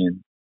keep them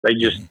in. They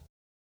just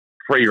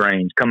free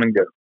range, come and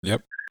go.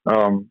 Yep.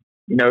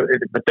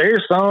 But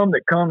there's some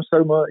that come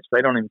so much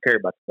they don't even care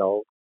about the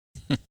dog.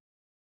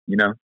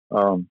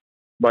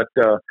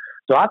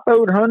 So I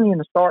throwed honey in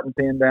the starting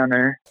pen down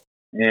there,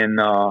 and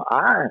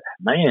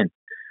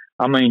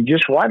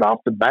just right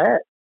off the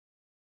bat,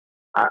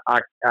 I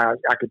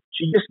could.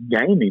 She just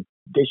gamey.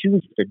 She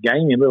was just a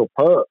gamey little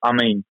pup. I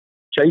mean,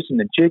 chasing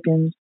the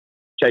chickens,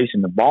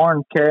 chasing the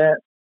barn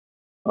cat.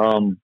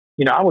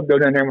 I would go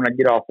down there when I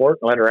get off work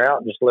and let her out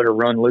and just let her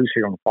run loose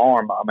here on the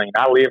farm. I mean,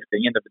 I live at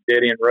the end of a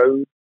dead end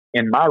road,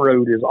 and my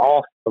road is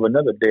off of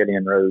another dead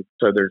end road,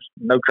 so there's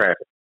no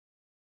traffic.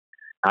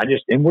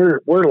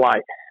 We're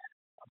like,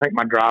 I think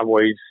my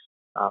driveway's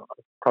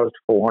close to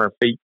 400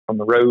 feet from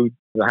the road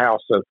to the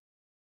house, so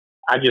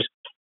I just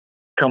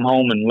come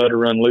home and let her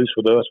run loose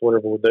with us,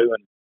 whatever we're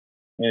doing.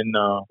 And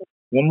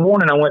one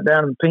morning I went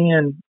down in the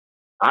pen.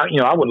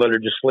 I would let her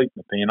just sleep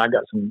in the pen. I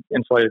got some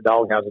insulated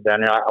dog houses down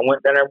there. I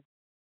went down there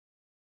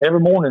every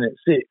morning at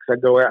 6. I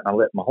go out and I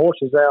let my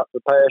horses out to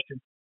the pasture.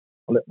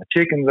 I let my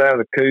chickens out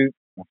of the coop.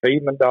 I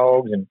feed my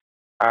dogs, and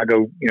I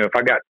go, if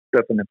I got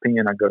stuff in the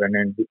pen, I go down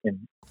there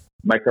and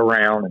make a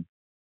round. And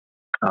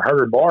I heard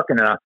her barking,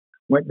 and I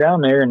went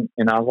down there, and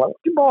I was like,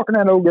 "What you barking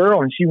at, old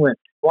girl?" And she went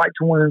right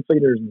to one of them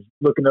feeders and was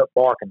looking up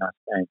barking. I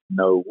said,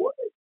 "No way."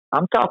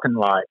 I'm talking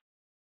like,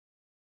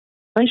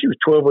 I think she was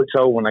 12 weeks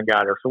old when I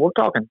got her. So we're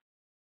talking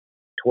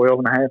 12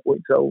 and a half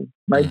weeks old,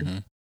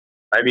 maybe.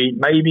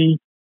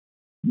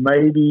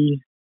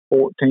 Maybe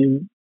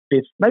 14,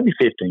 15, maybe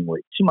 15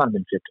 weeks. She might have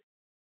been 15.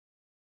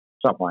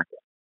 Something like that.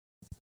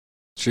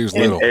 She was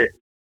little.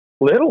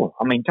 Little.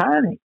 I mean,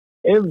 tiny.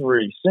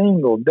 Every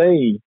single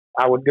day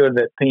I would go to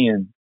that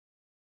pen,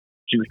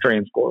 she was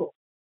treeing squirrels.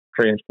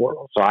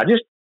 So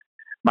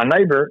my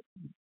neighbor,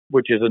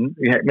 which is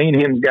me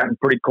and him's gotten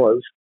pretty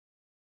close.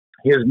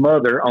 His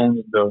mother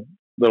owns the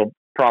little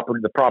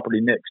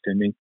property next to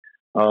me.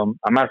 As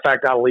a matter of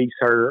fact, I lease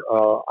her.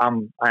 I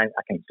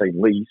can't say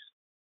lease.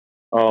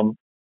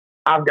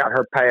 I've got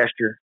her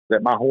pasture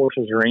that my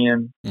horses are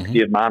in.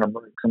 Give mine a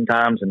break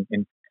sometimes,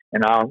 and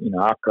I'll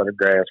cut her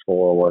grass for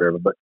her or whatever.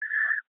 But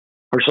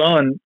her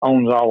son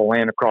owns all the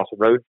land across the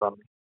road from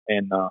me,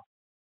 and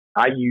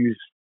I use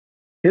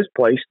his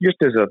place just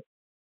as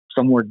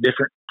somewhere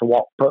different to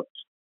walk pups.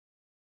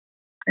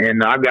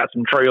 And I've got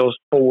some trails,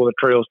 4 of the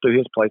trails to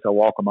his place. I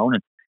walk them on,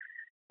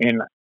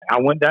 and I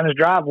went down his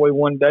driveway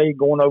one day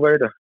going over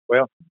there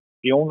if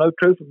you don't know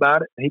truth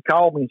about it, he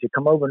called me and said,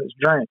 "Come over and it's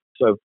drink."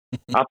 So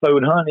I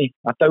throwed honey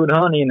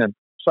in a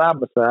side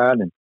by side,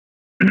 and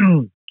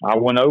I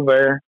went over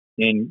there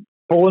and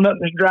pulling up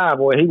this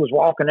driveway. He was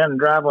walking down the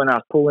driveway, and I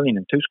was pulling in,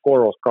 and 2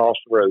 squirrels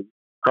crossed the road,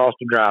 crossed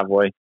the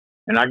driveway,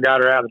 and I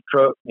got her out of the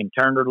truck and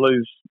turned her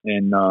loose.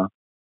 And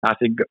I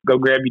said, "Go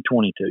grab your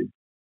 22."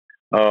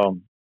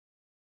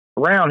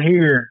 Around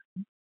here,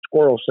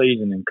 squirrel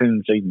season and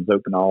coon season's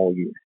open all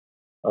year,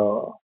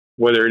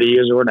 whether it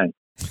is or it ain't.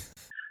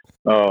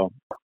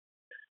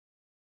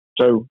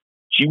 So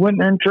she went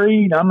there and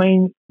treed. I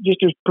mean,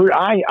 just as pretty.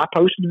 I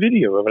posted a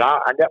video of it.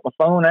 I got my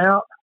phone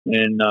out,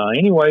 and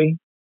anyway,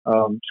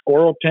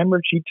 squirrel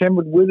timbered. She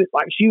timbered with it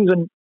like she'd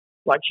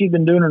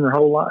been doing it her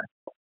whole life.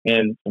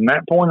 And from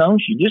that point on,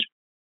 she just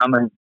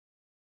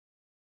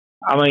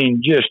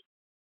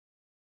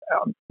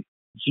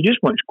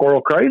went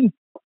squirrel crazy.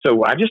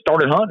 So I just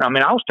started hunting. I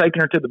mean, I was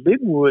taking her to the big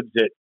woods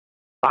at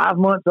 5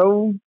 months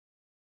old,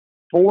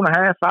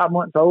 4.5, 5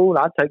 months old.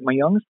 I'd take my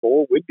youngest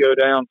boy. We'd go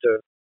down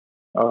to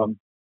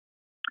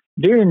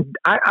during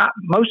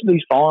most of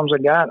these farms I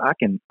got. I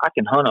can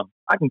hunt them.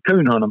 I can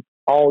coon hunt them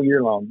all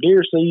year long.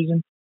 Deer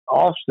season,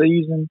 off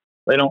season,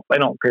 they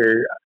don't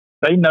care.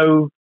 They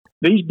know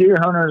these deer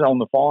hunters on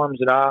the farms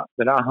that I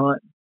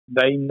hunt.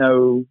 They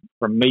know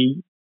from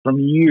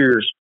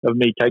years of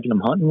me taking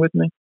them hunting with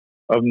me,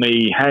 of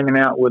me hanging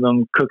out with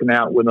them, cooking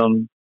out with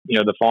them.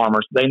 The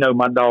farmers. They know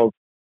my dogs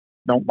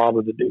don't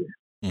bother the deer.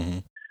 Mm-hmm.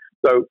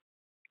 So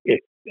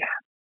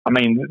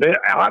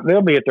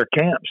they'll be at their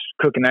camps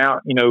cooking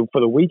out,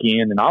 for the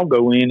weekend, and I'll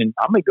go in and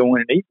I may go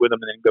in and eat with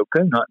them and then go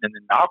coon hunting, and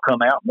then I'll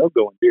come out and they'll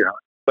go and deer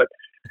hunt.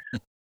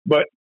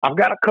 But I've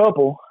got a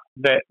couple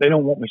that they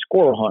don't want me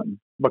squirrel hunting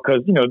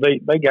because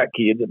they got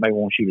kids that may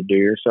want to shoot a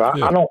deer. So I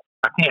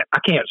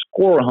can't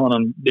squirrel hunt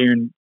them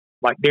during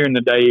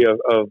the day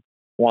of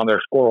while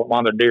they're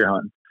deer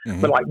hunting.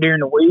 Mm-hmm. But like during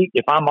the week,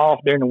 if I'm off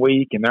during the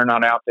week and they're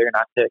not out there and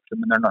I text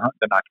them and they're not hunting,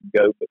 then I can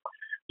go. But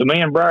the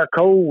man Briar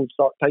Cole would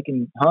start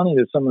taking honey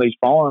to some of these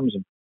farms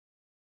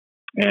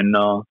and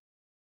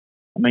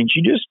I mean,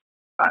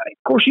 of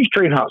course, she's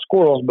treeing hot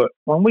squirrels, but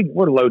when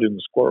we're loaded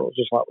with squirrels,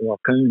 just like we are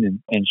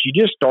coon, and she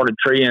just started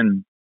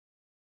treeing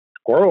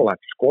squirrel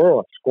after squirrel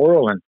after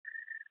squirrel, and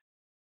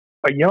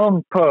a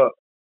young pup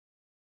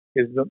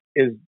is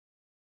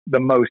the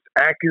most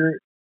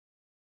accurate.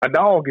 A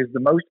dog is the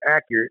most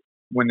accurate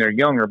when they're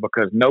younger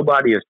because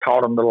nobody has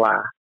taught them to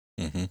lie.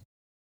 Mm-hmm.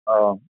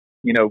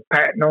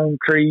 Patting on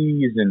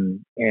trees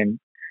and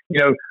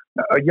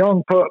a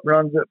young pup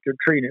runs up to a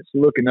tree and it's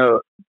looking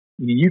up.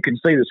 You can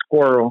see the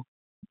squirrel.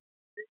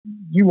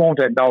 You want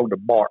that dog to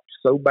bark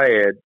so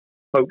bad.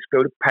 Folks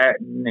go to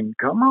patting and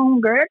come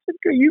on, guys,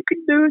 you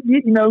can do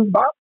it.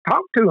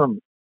 Talk to them.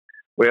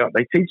 Well,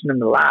 they teaching them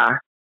to lie,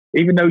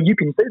 even though you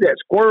can see that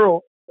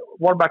squirrel.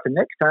 What about the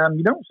next time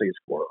you don't see a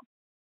squirrel?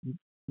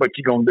 But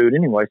you're gonna do it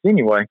anyway. So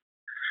anyway,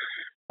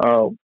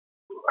 I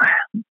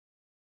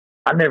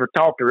never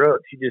talked her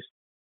up. She just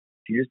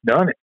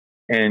done it,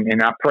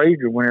 and I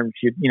praised her whenever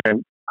she.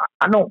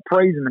 I don't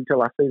praise them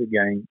until I see the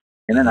game.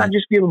 And then I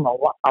just give them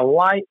a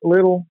light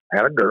little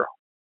at a girl.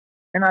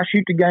 And I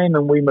shoot the game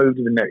and we move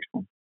to the next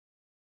one.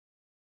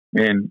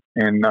 And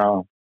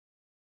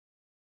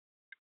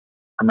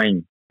I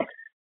mean,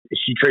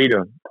 she treated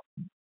a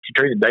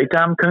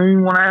daytime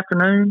coon one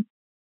afternoon.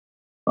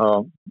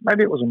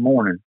 Maybe it was a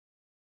morning.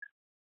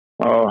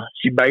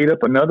 She bait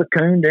up another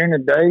coon during the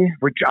day,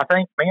 which I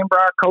think me and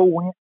Briar Cole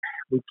went.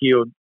 We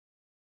killed.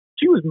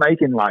 She was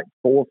making like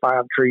 4 or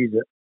 5 trees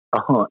a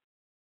hunt.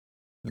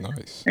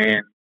 Nice.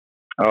 And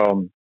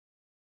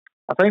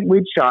I think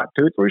we'd shot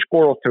 2 or 3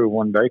 squirrels to her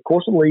one day. Of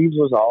course, the leaves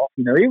was off.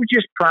 It was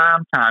just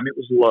prime time. It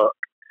was luck.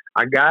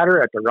 I got her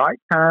at the right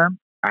time.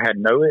 I had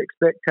no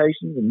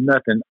expectations and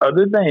nothing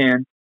other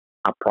than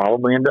I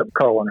probably end up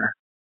culling her.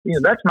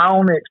 That's my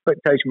only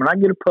expectation. When I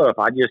get a pup,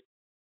 that's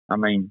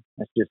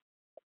just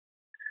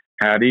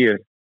how it is.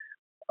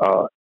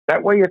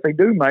 That way, if they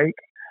do make,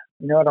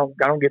 I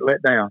don't get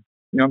let down.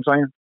 You know what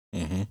I'm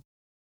saying?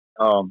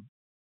 Mm-hmm.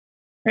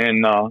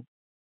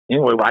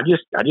 Anyway, I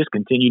just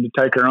continued to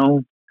take her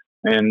on,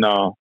 and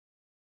I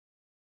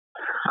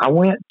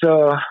went.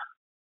 I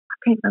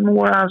can't remember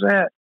where I was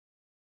at.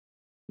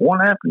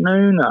 One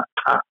afternoon,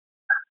 I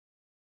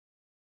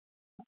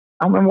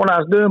don't remember what I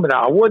was doing, but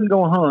I wasn't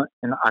going to hunt.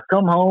 And I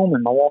come home,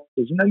 and my wife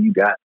says, "You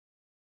got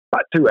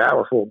about 2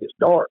 hours before it gets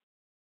dark.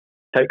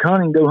 Take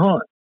honey and go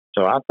hunt."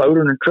 So I throwed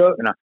her in the truck,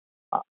 and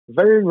I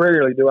very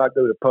rarely do I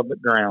go to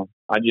public ground.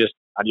 I just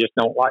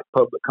don't like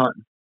public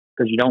hunting.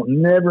 Because you don't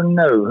never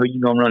know who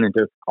you're going to run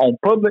into. On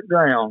public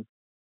ground,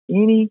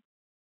 any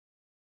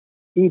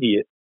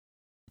idiot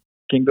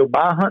can go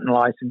buy a hunting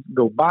license,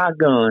 go buy a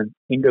gun,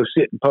 and go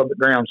sit in public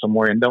ground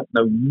somewhere and don't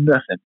know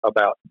nothing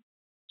about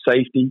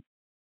safety.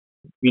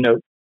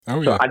 Oh,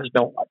 so yeah.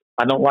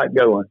 I don't like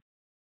going.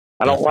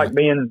 I don't like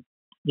being,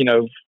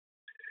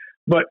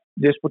 but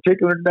this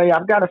particular day,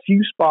 I've got a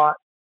few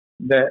spots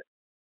that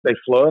they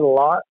flood a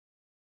lot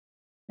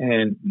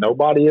and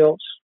nobody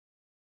else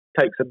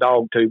takes a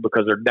dog to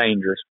because they're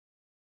dangerous.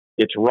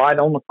 It's right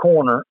on the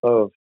corner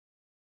of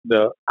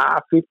the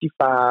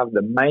I-55,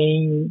 the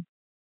main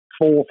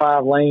 4 or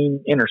 5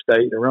 lane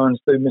interstate that runs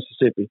through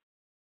Mississippi,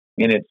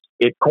 and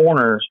it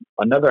corners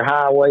another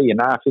highway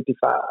and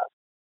I-55,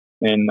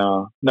 and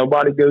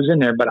nobody goes in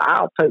there. But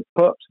I'll take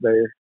pups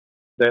there.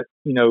 That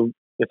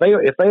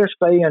if they're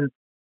staying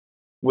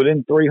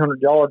within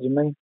 300 yards of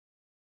me,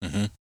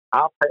 mm-hmm.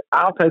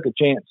 I'll take a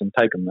chance and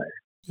take them there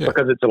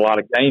because it's a lot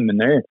of game in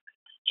there.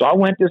 So I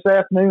went this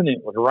afternoon.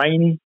 It was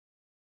rainy.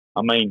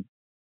 I mean,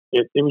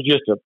 it was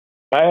just a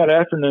bad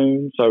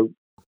afternoon. So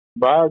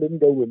Briar didn't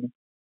go with me,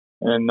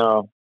 and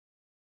I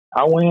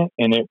went,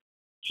 and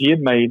she had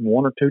made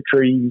 1 or 2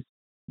 trees.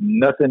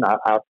 Nothing.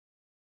 I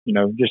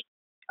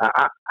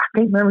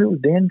can't remember if it was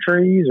den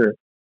trees or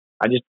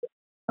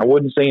I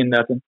wasn't seeing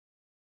nothing.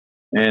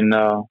 And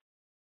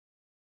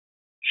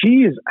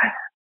she is.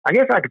 I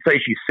guess I could say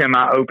she's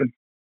semi-open.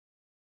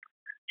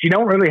 She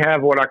don't really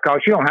have what I call.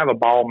 She don't have a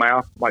ball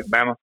mouth like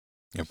Bama.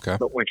 Okay.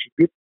 But when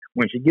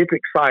she gets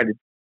excited,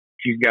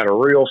 she's got a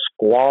real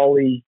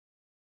squally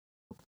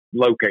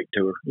locate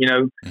to her.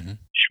 Mm-hmm.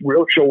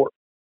 Real short.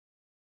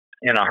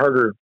 And I heard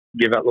her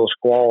give that little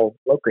squall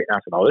locate. And I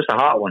said, "Oh, this is a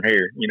hot one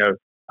here."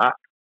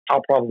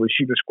 I'll probably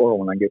shoot a squirrel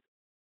when I get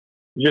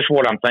there. Just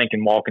what I'm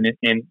thinking walking it.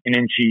 And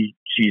then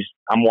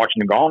I'm watching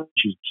the gong.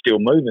 She's still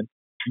moving.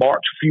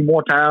 Barks a few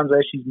more times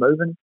as she's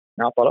moving.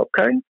 And I thought,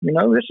 okay,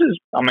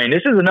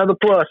 this is another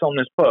plus on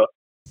this pup.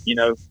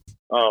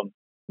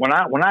 When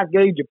I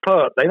gauge a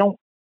pup, they don't,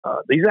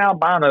 these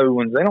albino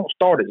ones, they don't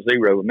start at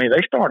 0 with me.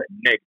 They start at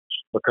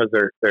negatives because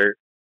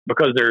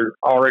they're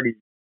already,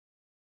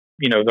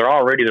 they're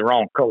already the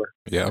wrong color.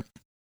 Yeah.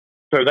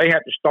 So they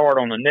have to start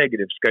on the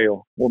negative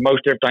scale, where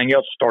most everything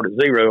else start at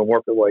 0 and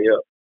work their way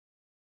up.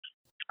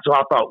 So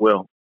I thought,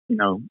 well,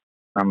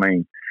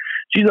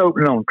 she's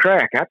opening on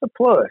track at the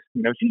plus.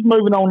 She's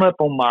moving on up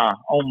on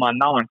my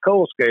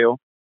non-coal scale.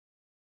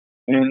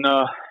 And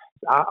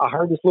I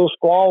heard this little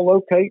squall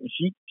locate, and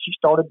she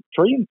started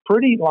treeing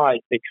pretty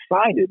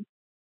excited.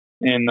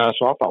 And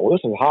so I thought, well,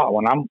 this is a hot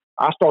one.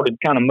 I started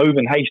kind of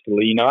moving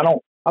hastily. I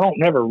don't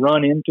never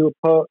run into a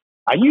pup.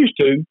 I used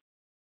to.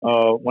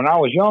 When I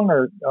was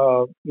younger,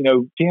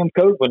 Tim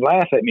Cope would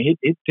laugh at me.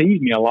 He'd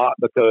tease me a lot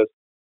because,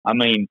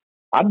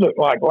 I'd look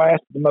like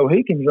Last of the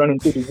Mohicans running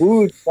through the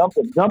woods,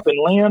 jumping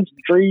limbs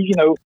and trees.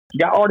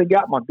 Already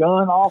got my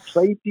gun off,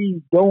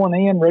 safety, going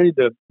in, ready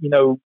to,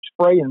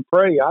 spray and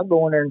pray. I'd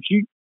go in there and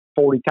shoot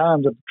 40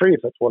 times at the tree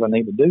if that's what I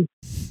need to do.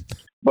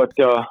 But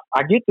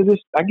I get to this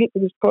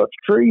pup's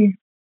tree,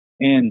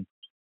 and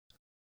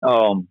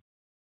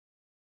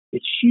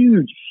it's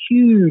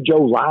huge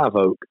old live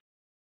oak.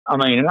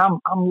 And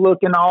I'm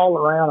looking all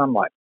around. I'm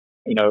like,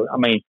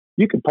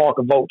 you can park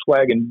a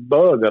Volkswagen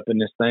Bug up in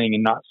this thing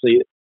and not see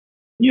it.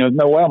 There's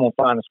no way I'm gonna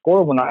find a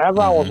squirrel. And as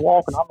I was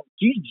walking,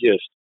 she's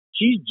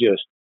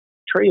just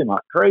treeing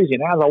like crazy.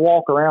 And as I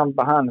walk around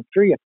behind the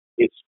tree,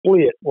 it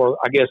split. Or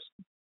I guess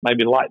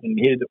maybe lightning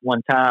hit it at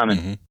one time,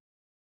 and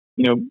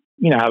you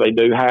know how they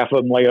do. Half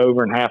of them lay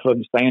over and half of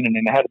them standing,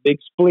 and it had a big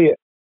split.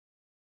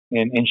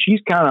 And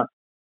she's kind of,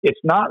 she's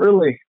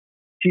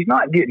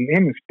not getting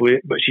in the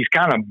split, but she's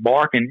kind of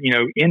barking,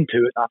 into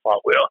it. And I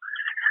thought, well,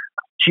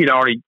 she'd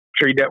already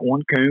treed that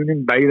one coon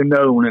and bait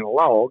another one in a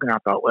log. And I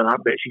thought, well, I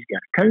bet she's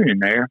got a coon in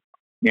there.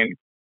 And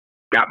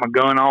got my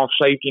gun off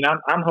safety. And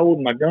I'm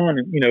holding my gun,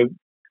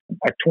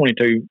 a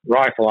 22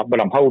 rifle,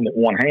 but I'm holding it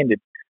one-handed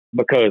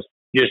because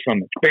just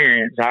from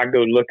experience, I go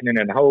looking in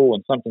that hole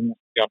and something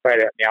jump out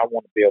at me. I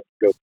want to be able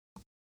to go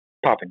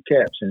popping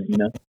caps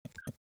in it,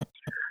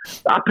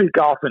 I pick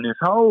off in this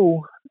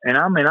hole, and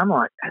I'm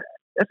like,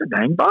 that's a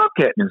dang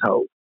bobcat in this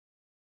hole.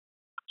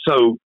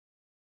 So,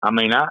 I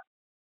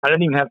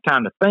didn't even have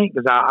time to think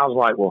because I was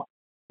like, well,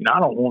 I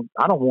don't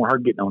want her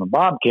getting on a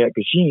bobcat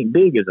because she ain't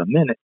big as a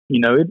minute.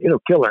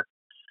 It'll kill her.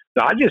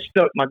 So I just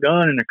stuck my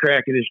gun in the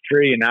crack of this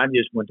tree, and I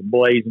just went to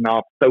blazing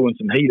off, throwing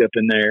some heat up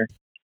in there.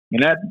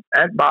 And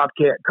that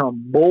bobcat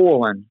come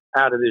boiling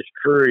out of this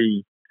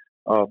tree.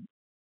 And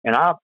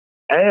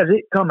as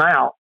it come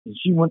out, and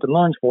she went to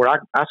lunge for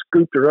it, I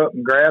scooped her up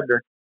and grabbed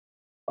her,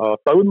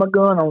 throwed my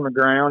gun on the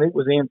ground. It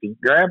was empty.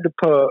 Grabbed the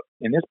pup,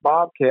 and this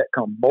bobcat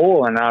come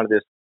boiling out of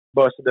this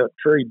busted up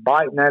tree,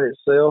 biting at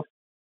itself.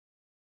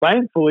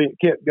 Thankfully, it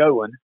kept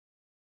going.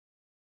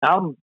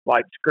 I'm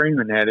like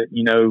screaming at it,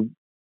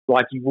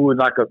 like you would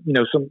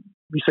you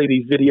see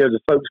these videos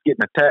of folks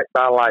getting attacked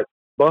by like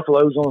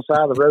buffaloes on the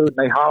side of the road and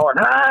they hollering,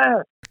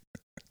 ah!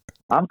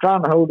 I'm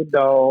trying to hold the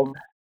dog,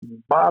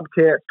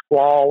 bobcat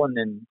squalling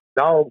and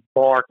dog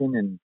barking,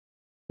 and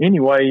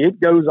anyway, it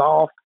goes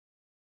off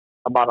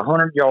about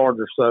 100 yards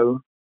or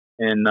so,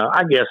 and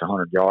I guess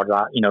 100 yards.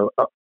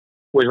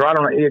 Was right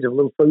on the edge of a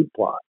little food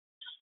plot,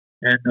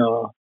 and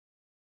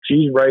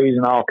she's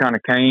raising all kind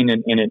of cane,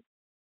 and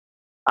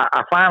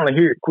I finally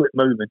hear it quit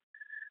moving.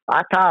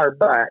 I tie her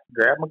back,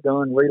 grab my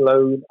gun,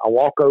 reload. I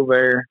walk over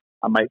there.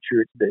 I make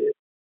sure it's dead.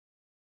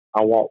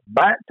 I walk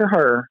back to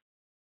her,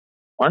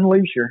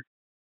 unleash her,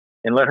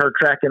 and let her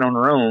track it on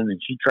her own. And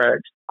she tracks.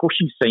 Of course,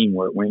 she's seen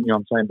where it went. You know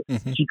what I'm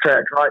saying? But she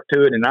tracks right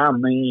to it. And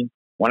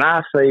when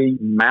I say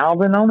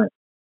mouthing on it,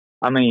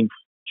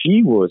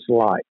 she was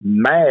like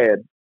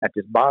mad at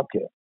this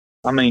bobcat.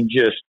 I can't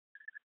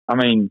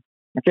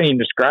even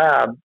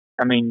describe.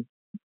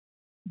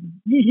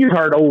 You've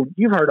heard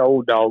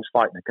old dogs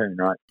fighting a coon,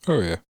 right? Oh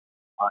yeah.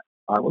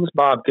 Well, this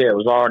bobcat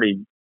was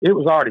already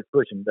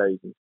pushing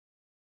daisies,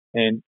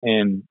 and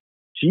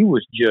she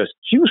was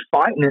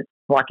fighting it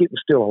like it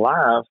was still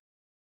alive.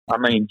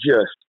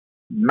 Just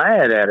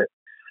mad at it,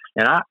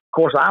 and of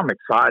course I'm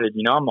excited.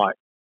 I'm like,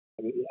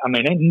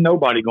 ain't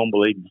nobody gonna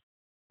believe me,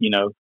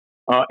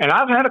 And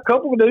I've had a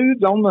couple of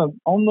dudes on the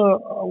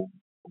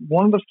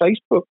one of the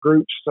Facebook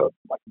groups,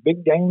 like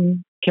Big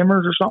Game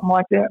Kimmers or something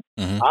like that.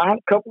 I had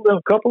a couple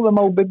of them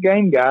old big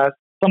game guys.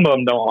 Some of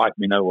them don't like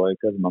me no way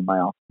because of my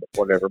mouth, but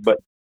whatever. But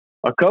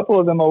a couple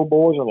of them old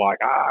boys are like,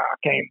 I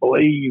can't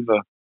believe,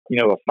 a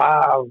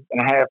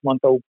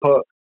 5.5-month-old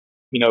pup,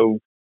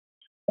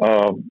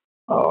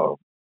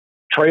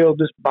 trailed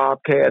this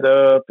bobcat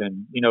up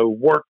and,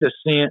 worked the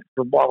scent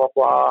for blah, blah,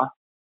 blah.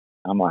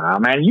 I'm like,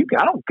 man,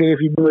 I don't care if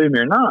you believe me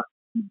or not.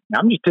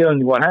 I'm just telling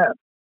you what happened.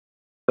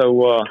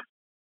 So,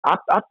 I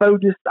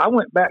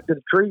went back to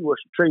the tree where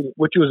she treated,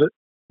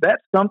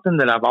 that's something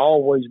that I've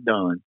always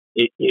done.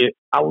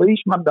 I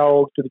leash my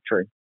dogs to the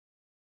tree.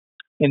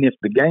 And if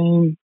the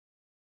game,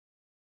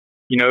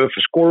 if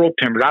a squirrel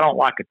timbers, I don't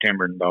like a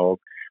timbering dog,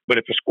 but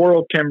if a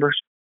squirrel timbers,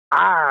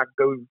 I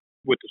go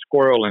with the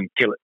squirrel and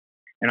kill it.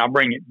 And I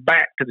bring it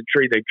back to the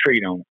tree they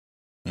treat on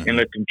it and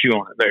let them chew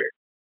on it there.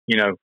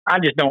 I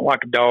just don't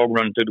like a dog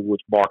running through the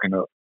woods barking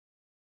up.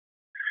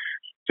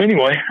 So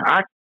anyway,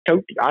 I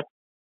take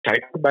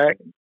her back,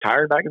 tie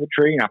her back to the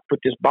tree, and I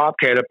put this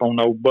bobcat up on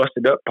the old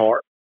busted up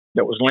part.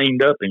 that was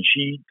leaned up, and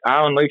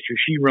I unleashed her.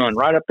 She run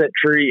right up that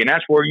tree, and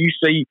that's where you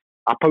see.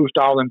 I post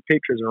all them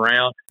pictures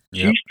around.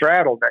 Yep. She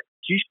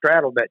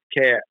straddled that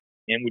cat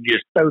and would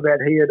just throw that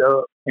head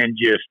up and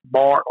just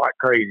bark like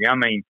crazy. I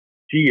mean,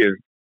 she is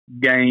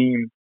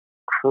game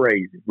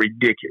crazy,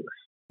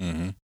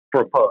 ridiculous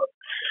for a pup.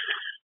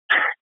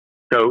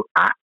 So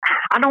I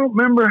don't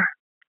remember.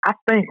 I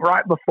think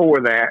right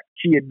before that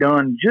she had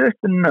done just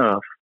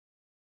enough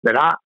that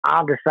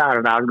I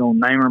decided I was going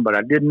to name her, but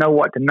I didn't know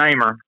what to name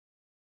her.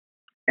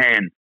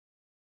 And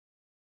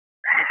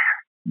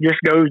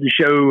just goes to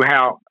show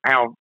how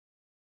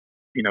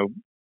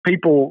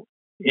people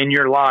in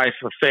your life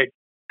affect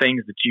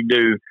things that you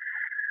do.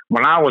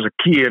 When I was a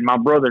kid, my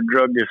brother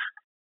drugged us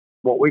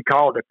what we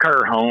called a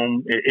cur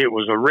home. It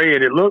was a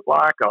red. It looked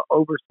like an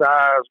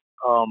oversized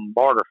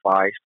barter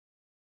feist,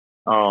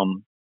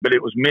 but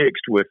it was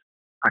mixed with,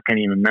 I can't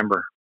even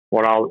remember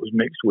what all it was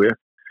mixed with.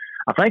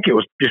 I think it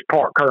was just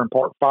part cur and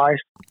part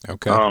feist.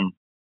 Okay.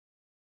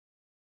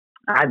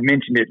 I'd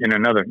mentioned it in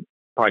another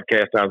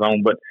podcast I was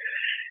on, but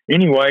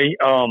anyway,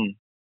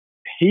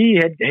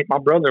 my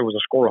brother was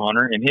a squirrel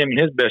hunter, and him and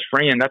his best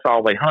friend, that's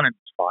all they hunted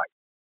was fight.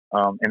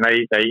 And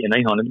they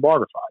hunted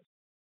barter fight.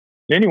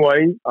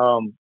 Anyway,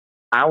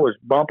 I was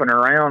bumping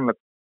around.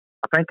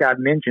 I think I'd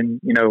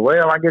mentioned,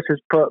 well, I guess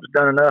his pup's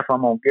done enough.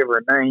 I'm gonna give her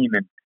a name.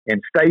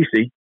 And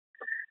Stacy,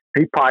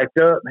 he piped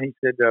up and he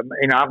said,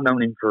 I've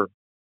known him for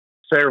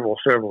several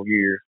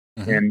years,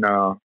 and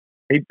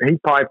he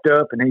piped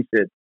up and he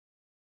said,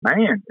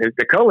 "Man,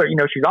 the color,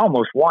 she's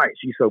almost white.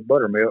 She's so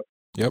buttermilk."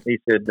 Yep. He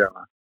said,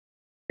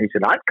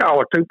 "I'd call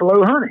her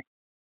Tupelo honey."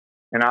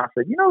 And I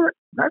said,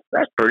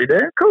 that's pretty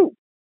damn cool.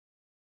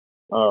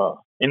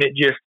 And it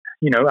just,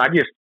 I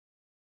just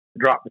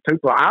dropped the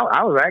Tupelo.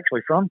 I was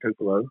actually from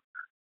Tupelo,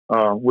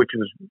 which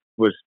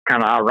was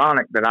kind of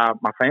ironic that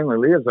my family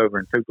lives over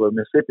in Tupelo,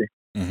 Mississippi.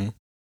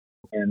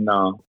 And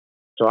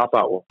so I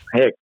thought, well,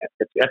 heck,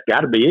 that's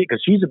got to be it,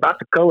 because she's about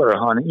the color of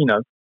honey,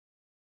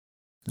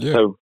 Yeah.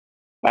 So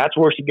that's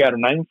where she got her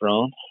name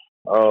from.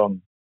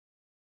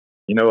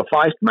 A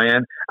feist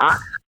man. I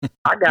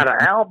got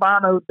an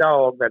albino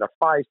dog that a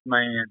feist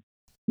man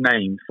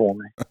named for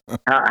me.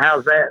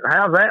 How's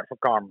that for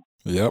karma?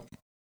 Yep.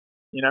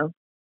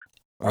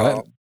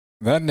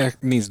 That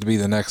needs to be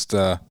the next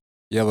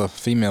yellow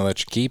female that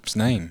she keeps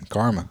name,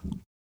 Karma.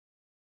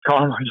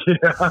 Karma,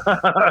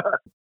 yeah.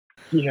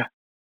 Yeah.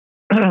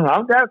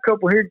 I've got a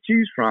couple here to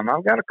choose from.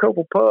 I've got a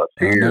couple pups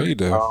here. I know you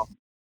do.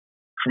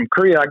 From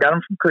Chris. I got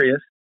them from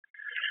Chris.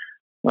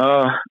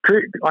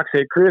 Chris, like I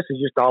said, Chris has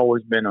just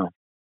always been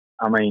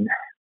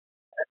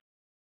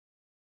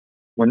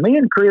when me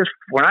and Chris,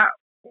 when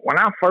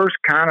I first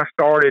kind of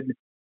started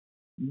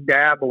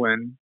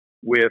dabbling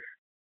with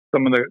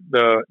some of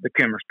the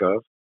Kimmer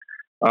stuff,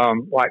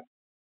 like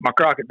my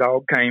Crockett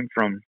dog came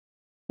from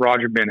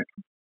Roger Bennett.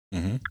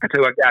 That's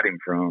who I got him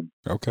from.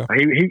 Okay.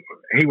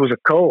 He was a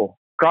cull.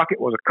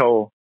 Crockett was a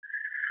cull.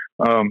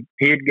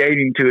 He had gave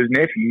him to his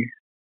nephew.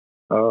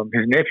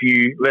 His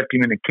nephew left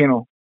him in a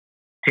kennel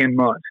 10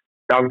 months.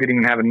 Dog didn't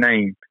even have a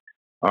name.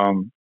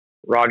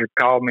 Roger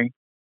called me.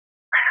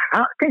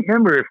 I can't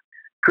remember if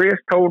Chris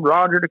told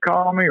Roger to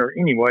call me, or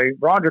anyway,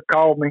 Roger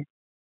called me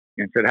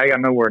and said, "Hey, I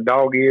know where a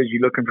dog is. You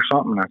looking for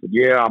something?" And I said,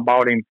 "Yeah, I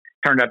bought him.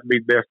 Turned out to be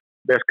the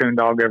best coon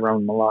dog ever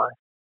owned in my life."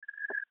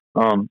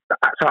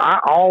 So I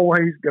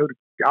always go,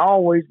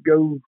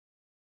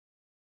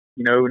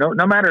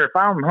 no matter if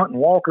I'm hunting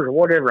walkers or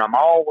whatever, I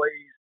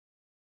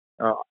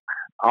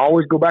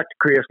always go back to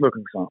Chris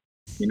looking for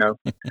something,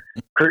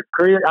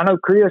 Chris, I know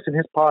Chris in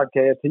his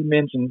podcast, he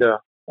mentioned a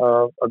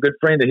good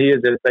friend of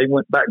his that they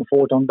went back and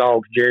forth on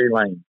dogs, Jerry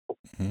Lane.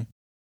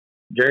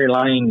 Jerry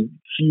Lane,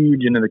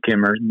 huge into the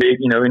Kimmers, big,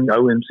 in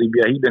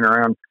OMCBA. He's been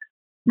around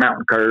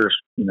mountain curs,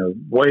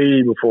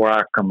 way before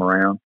I come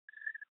around.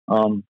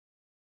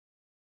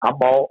 I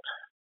bought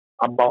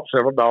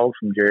several dogs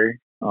from Jerry.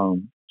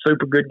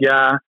 Super good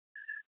guy.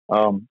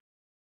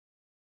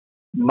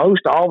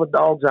 Most all the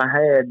dogs I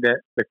had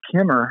that the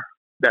Kimmer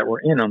that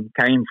were in them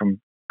came from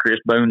Chris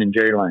Boone and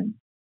Jerry Lane.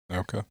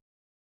 Okay.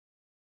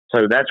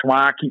 So that's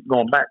why I keep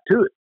going back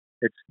to it.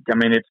 It's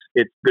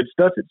good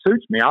stuff. It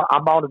suits me. I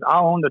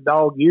owned a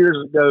dog years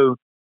ago.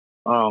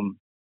 The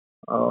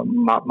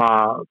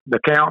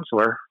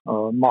counselor,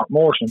 Mark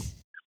Morrison,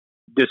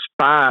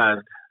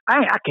 despised.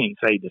 I can't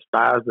say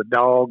despised the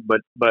dog,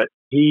 but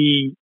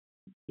he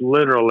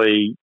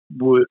literally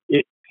would.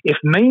 If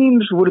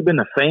memes would have been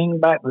a thing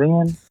back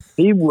then,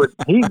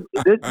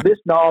 this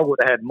dog would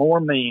have had more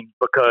memes,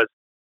 because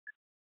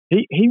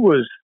he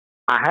was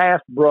a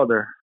half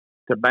brother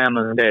to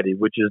Bama's daddy,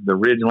 which is the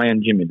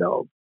Ridgeland Jimmy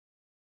dog.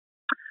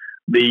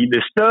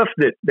 The stuff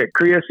that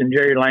Chris and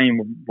Jerry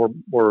Lane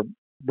were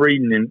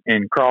breeding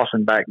and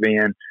crossing back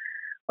then.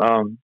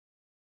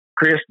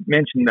 Chris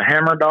mentioned the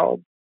Hammer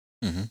dog.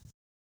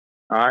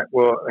 All right.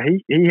 Well,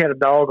 he had a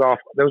dog off.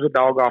 There was a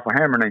dog off a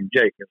Hammer named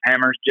Jake.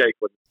 Hammer's Jake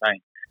was his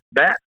name.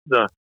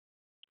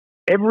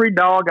 Every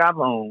dog I've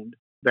owned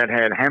that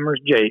had Hammer's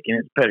Jake in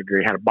its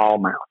pedigree had a ball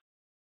mouth.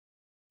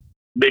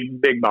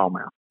 Big ball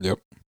mouth. Yep.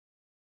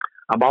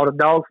 I bought a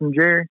dog from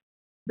Jerry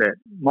that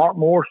Mark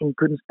Morrison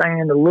couldn't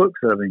stand the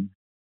looks of him.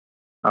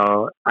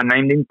 I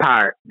named him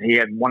Pirate. He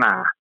had one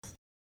eye.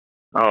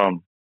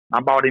 I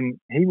bought him.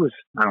 He was,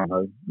 I don't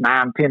know,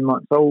 9, 10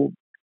 months old.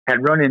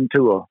 Had run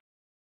into a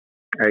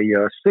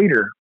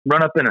cedar,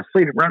 run up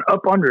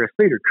under a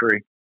cedar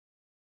tree,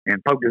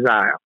 and poked his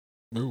eye out.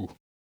 Ooh.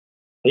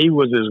 He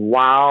was as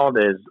wild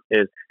as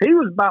he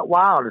was about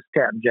wild as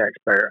Captain Jack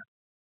Sparrow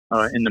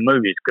in the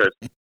movies. Because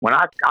when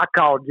I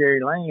called Jerry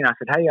Lane, I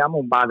said, "Hey, I'm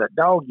gonna buy that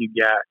dog you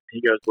got."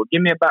 He goes, "Well,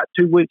 give me about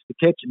 2 weeks to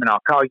catch him, and I'll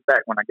call you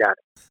back when I got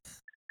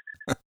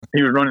it."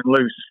 He was running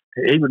loose.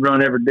 He would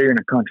run every deer in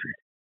the country.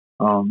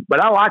 But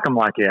I like them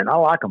like that. I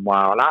like them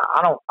wild.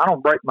 I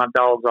don't break my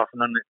dogs off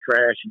none of that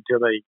trash until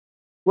they.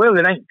 Well,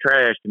 it ain't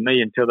trash to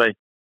me until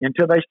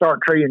they start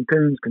treeing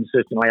coons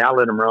consistently. I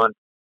let them run.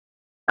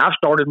 I've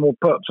started more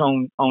pups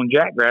on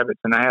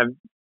jackrabbits than I have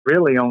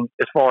really on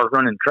as far as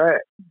running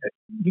track.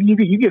 You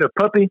get a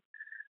puppy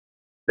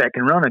that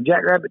can run a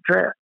jackrabbit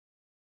track.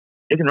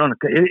 It can run.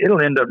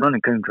 It'll end up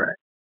running coon track.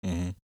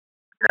 Mm-hmm.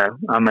 Yeah,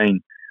 I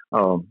mean,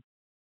 so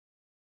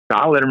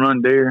I let them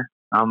run deer.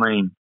 I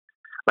mean,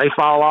 they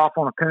fall off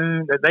on a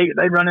coon.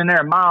 They run in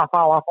there a mile,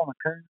 fall off on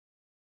a coon.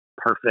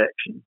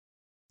 Perfection.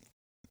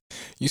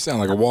 You sound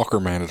like a Walker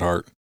man at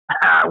heart.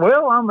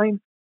 Well, I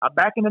mean,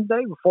 back in the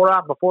day before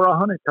I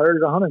hunted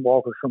turds, I hunted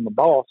walkers from the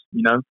boss.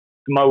 You know,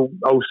 some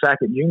old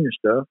Sackett Junior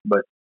stuff.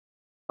 But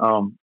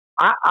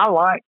I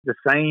like the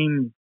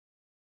same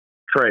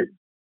trait.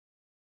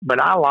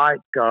 But I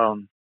like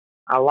the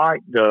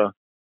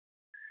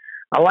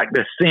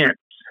sense.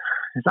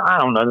 I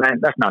don't know.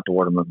 That's not the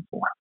word I'm looking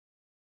for.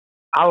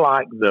 I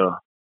like the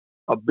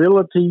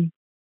ability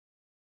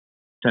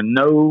to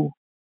know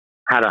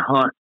how to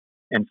hunt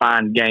and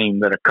find game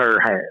that a cur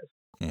has.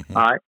 Mm-hmm.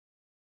 All right.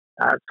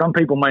 Some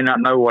people may not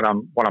know what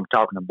I'm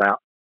talking about,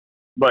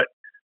 but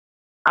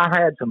I've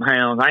had some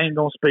hounds. I ain't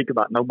gonna speak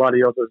about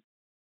nobody else's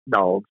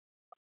dogs.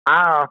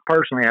 I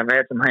personally have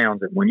had some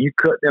hounds that when you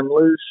cut them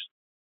loose,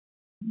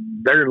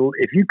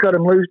 if you cut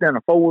them loose down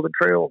a 4-wheeler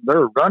trail,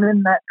 they're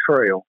running that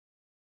trail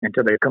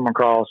until they come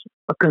across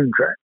a coon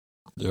track.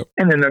 Yep.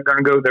 And then they're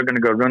gonna go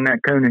run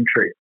that coon and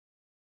tree it.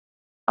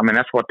 I mean,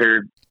 that's what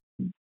they're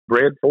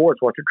bred for.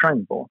 It's what you're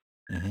trained for.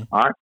 Mm-hmm.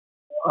 All right.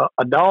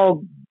 A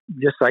dog,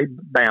 just say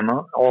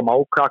Bama or my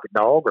old Crockett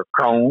dog or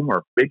Chrome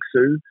or Big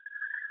Sue,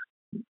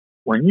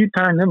 when you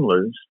turn them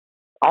loose,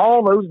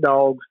 all those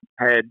dogs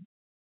had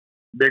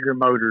bigger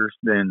motors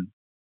than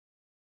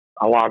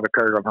a lot of the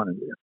curs I've hunted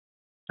with.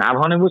 I've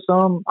hunted with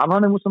some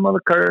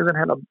other curs that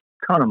had a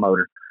ton of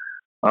motor.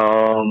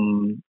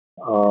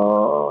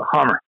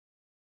 Hummer,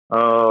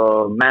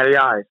 Matty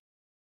Ice,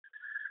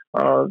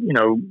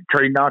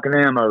 Tree Knocking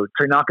Ammo,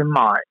 Tree Knocking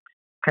Mike,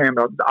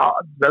 Campbell,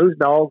 those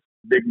dogs,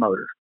 big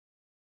motors.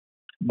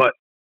 But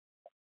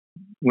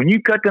when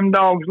you cut them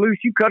dogs loose,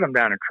 you cut them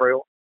down a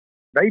trail,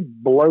 they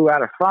blow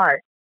out of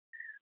sight,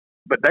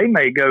 but they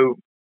may go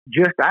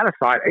just out of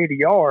sight 80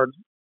 yards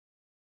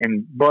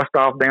and bust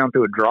off down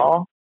through a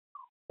draw,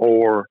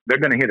 or they're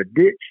going to hit a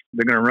ditch.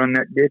 They're going to run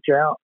that ditch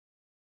out.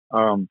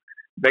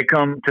 They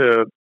come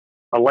to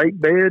a lake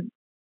bed.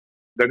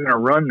 They're going to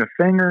run the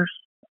fingers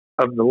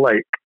of the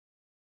lake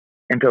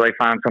until they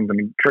find something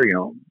to tree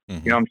on.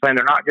 Mm-hmm. You know what I'm saying?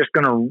 They're not just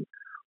going to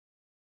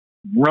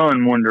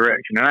run one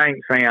direction. And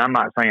I'm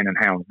not saying that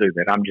hounds do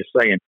that. I'm just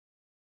saying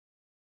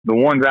the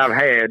ones I've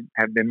had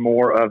have been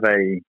more of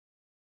a,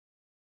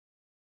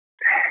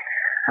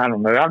 I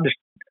don't know.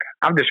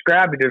 I've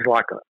described it as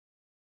like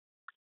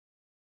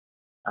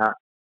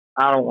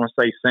I don't want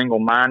to say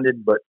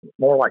single-minded, but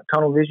more like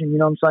tunnel vision. You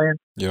know what I'm saying?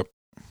 Yep.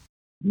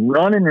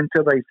 Running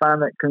until they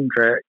find that coon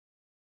track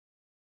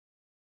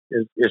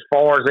is as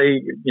far as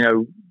they,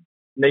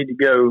 need to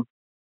go.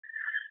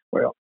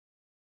 Well,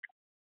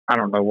 I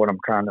don't know what I'm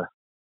trying to.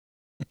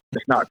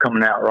 It's not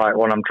coming out right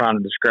what I'm trying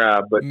to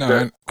describe, but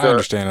no, I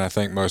understand. And I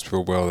think most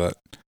people will that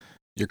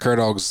your cur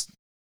dogs,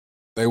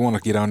 they want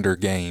to get under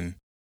game.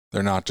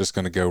 They're not just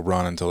going to go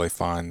run until they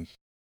find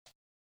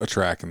a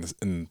track,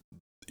 and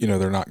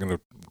they're not going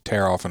to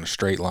tear off in a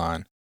straight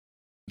line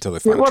until they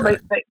find a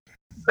track.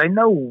 They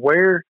know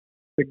where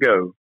to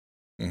go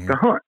to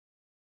hunt.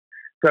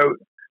 So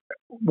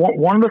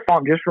one of the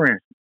farms, just for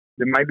instance,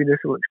 maybe this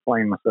will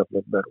explain myself a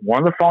little better. One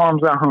of the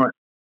farms I hunt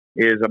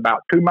is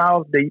about 2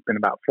 miles deep and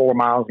about 4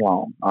 miles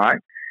long. All right,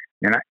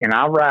 and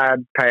I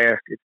ride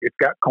past. It's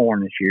got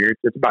corn this year.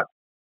 It's about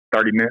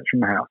 30 minutes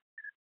from the house.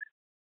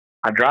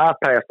 I drive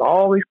past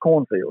all these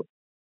cornfields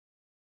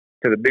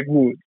to the big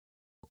woods.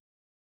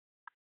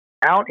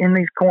 Out in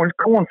these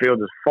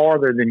cornfields is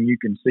farther than you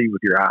can see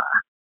with your eye.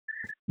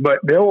 But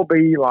there will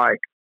be like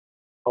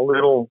a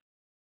little,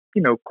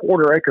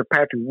 1/4 acre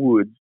patch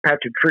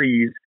of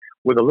trees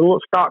with a little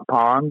stock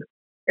pond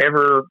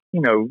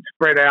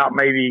spread out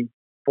maybe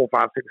 400,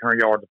 500, 600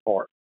 yards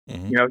apart.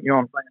 Mm-hmm. You know what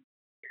I'm saying?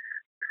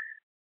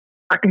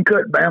 I can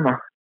cut Bama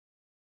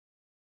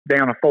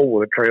down a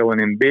 4-wheeler trail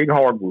and in big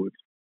hardwoods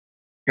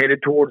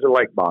headed towards the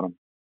lake bottom.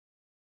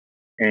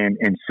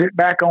 and sit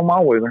back on my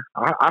wheeler.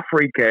 I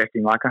free cast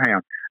him like a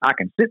hound. I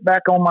can sit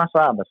back on my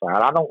side by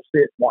side. I don't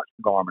sit and watch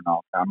Garmin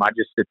all the time. I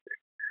just sit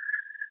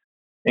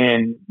there.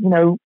 And,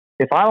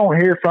 if I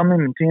don't hear from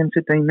him in 10,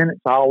 15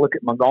 minutes, I'll look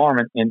at my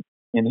Garmin and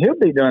he'll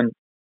be done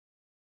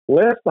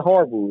left the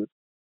hardwoods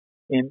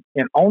and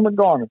on the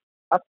Garmin.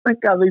 I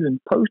think I've even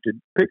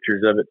posted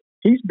pictures of it.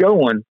 He's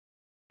out in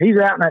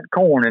that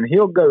corn and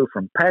he'll go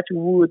from patch of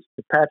woods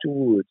to patch of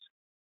woods,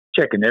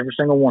 checking every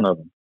single one of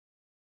them.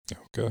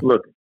 Okay.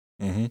 Look,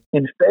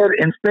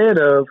 instead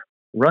of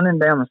running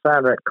down the side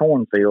of that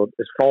cornfield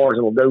as far as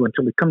it'll go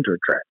until we come to a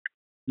track.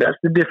 That's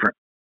the difference.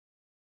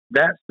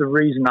 That's the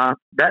reason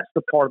that's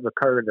the part of the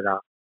curve that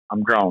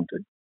I'm drawn to.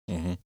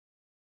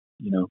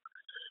 Mm-hmm.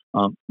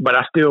 But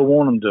I still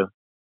want them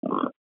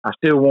I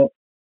still want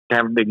to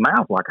have a big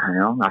mouth like a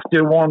hound. I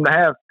still want them to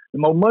have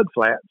the old mud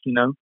flats,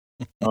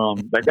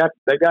 They got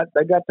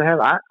to have,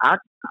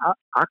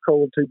 I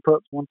culled 2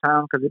 pups one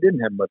time because they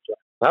didn't have mud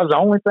flats. That was the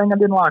only thing I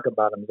didn't like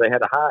about them is they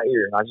had a high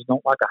ear, and I just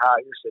don't like a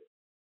high ear sit.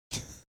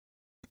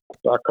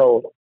 So I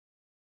culled them.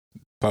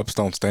 Pups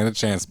don't stand a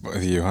chance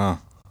with you, huh?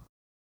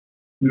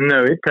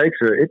 No, it takes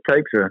a,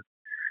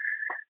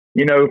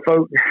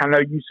 folks, I know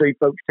you see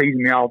folks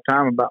teasing me all the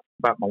time about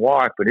my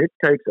wife, but it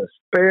takes a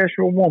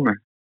special woman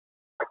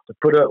to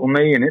put up with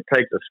me, and it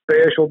takes a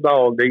special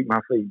dog to eat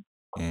my feed.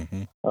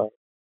 Mm-hmm. I'm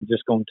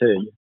just going to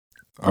tell you.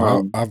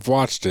 I've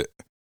watched it.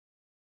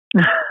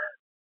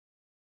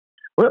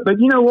 Well, but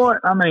you know what?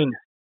 I mean,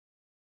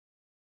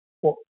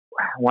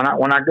 when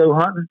I go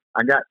hunting,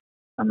 I got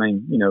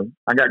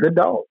good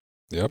dogs.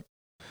 Yep.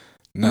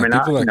 Now,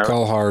 people that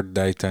call hard,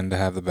 they tend to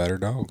have the better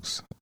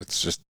dogs. It's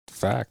just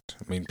fact.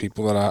 I mean,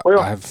 people that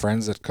I have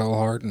friends that call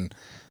hard, and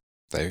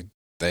they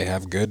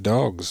have good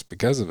dogs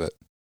because of it.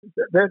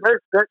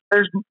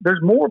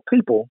 There's more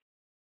people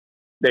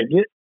that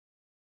get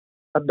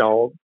a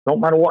dog.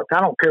 Don't matter what. I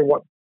don't care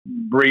what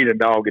breed of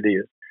dog it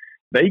is.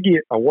 They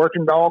get a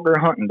working dog or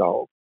a hunting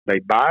dog. They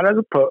buy it as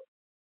a pup.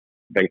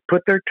 They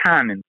put their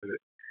time into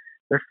it.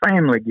 Their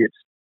family gets,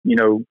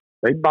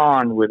 they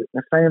bond with it.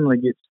 Their family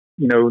gets,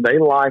 they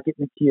like it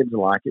and the kids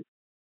like it.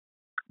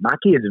 My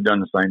kids have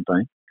done the same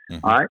thing.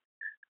 Mm-hmm. All right.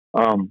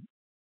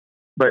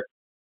 But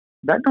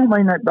that don't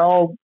mean that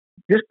dog,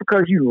 just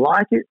because you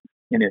like it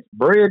and it's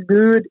bred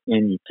good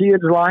and your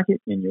kids like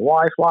it and your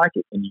wife like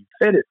it and you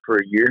fed it for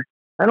a year,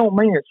 that don't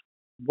mean it's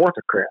worth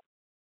a crap.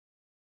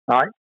 All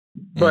right.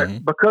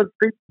 But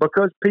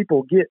because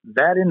people get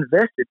that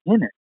invested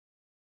in it,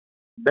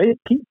 they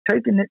keep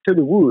taking it to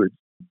the woods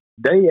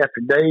day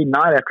after day,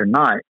 night after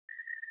night,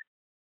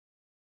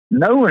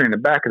 knowing in the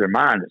back of their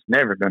mind it's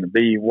never going to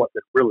be what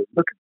they're really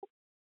looking for.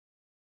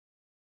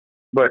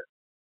 But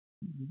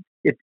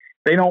if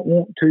they don't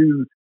want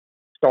to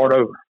start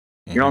over,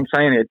 you know what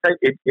I'm saying?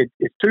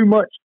 It's too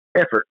much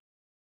effort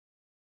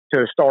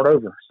to start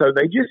over. So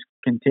they just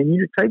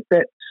continue to take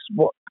that.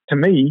 To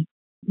me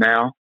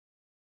now,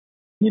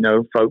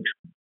 folks,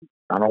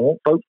 I don't want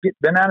folks to get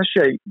bent out of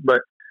shape,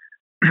 but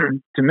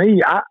to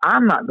me,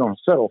 I'm not going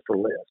to settle for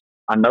less.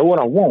 I know what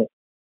I want,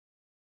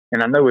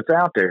 and I know it's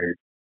out there.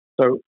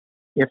 So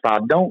if I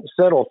don't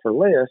settle for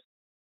less,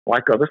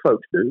 like other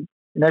folks do,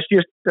 and that's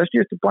just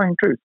the plain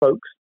truth,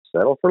 folks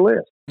settle for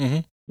less.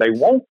 Mm-hmm. They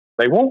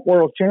want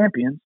world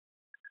champions,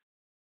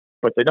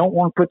 but they don't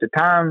want to put the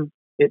time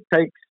it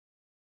takes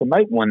to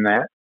make one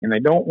that, and they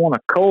don't want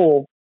to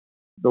cull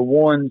the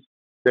ones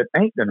that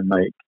ain't going to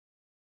make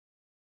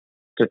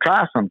to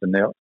try something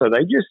else. So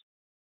they just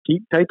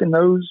keep taking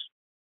those,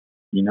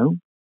 the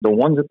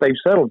ones that they've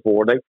settled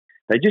for.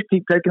 They just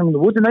keep taking them to the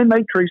woods, and they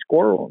may tree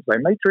squirrels. They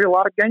may tree a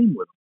lot of game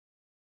with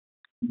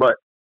them. But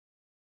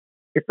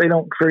if they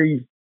don't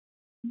tree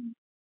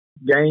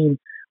game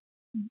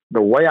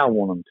the way I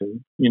want them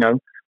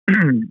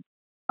to,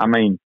 I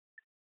mean,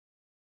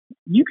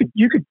 you could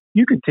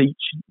teach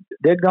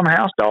deadgum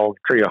house dog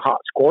to tree a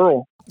hot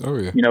squirrel. Oh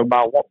yeah.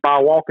 By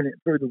walking it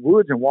through the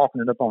woods and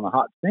walking it up on a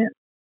hot scent.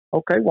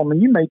 Okay, well, I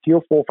mean, you may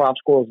kill 4 or 5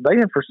 squirrels a day,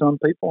 and for some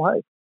people,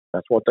 hey,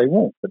 that's what they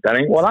want. But that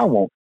ain't what I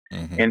want.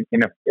 Mm-hmm. And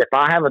if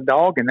I have a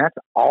dog and that's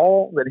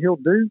all that he'll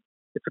do,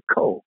 it's a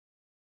cull.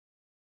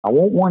 I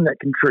want one that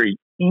can treat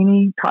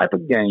any type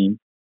of game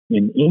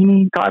in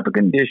any type of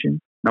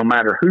condition, no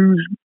matter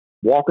who's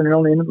walking it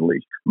on the end of the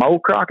leash. My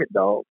old Crockett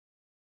dog,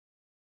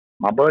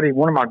 my buddy,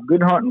 one of my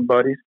good hunting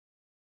buddies,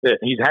 that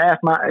he's half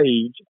my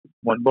age.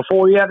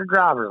 Before he had a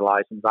driver's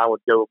license, I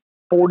would go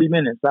 40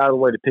 minutes out of the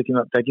way to pick him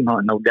up, take him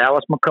hunting. No,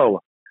 Dallas McCullough.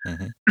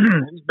 Mm-hmm.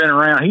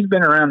 He's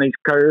been around these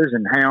curs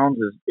and hounds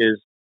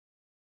is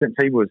since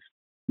he was,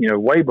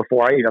 way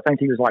before age. I think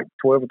he was like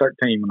 12 or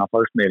 13 when I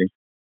first met him.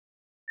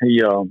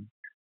 He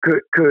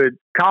could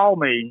call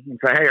me and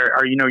say, "Hey,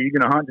 are you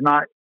going to hunt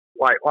tonight?"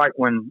 Like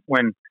when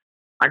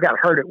I got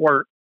hurt at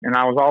work and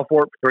I was off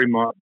work for 3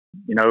 months,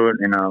 and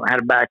I had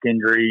a back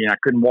injury and I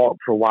couldn't walk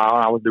for a while.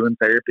 I was doing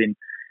therapy, and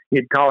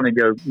he'd call and he'd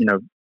go,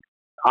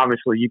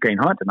 obviously you can't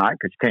hunt tonight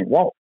because you can't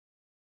walk.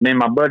 And then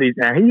my buddies,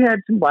 and he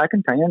had some black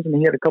and tans and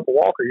he had a couple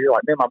walkers. You're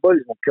like, man, my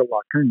buddy's going to kill a lot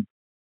of coons.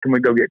 Can we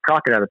go get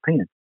Crockett out of the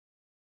pen?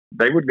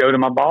 They would go to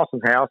my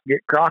boss's house, get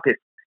Crockett,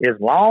 as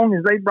long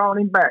as they brought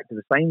him back to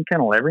the same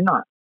kennel every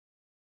night,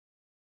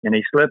 and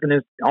he slept in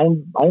his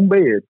own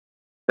bed,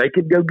 they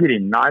could go get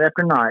him night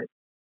after night.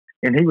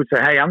 And he would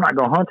say, hey, I'm not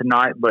going to hunt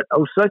tonight, but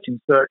such and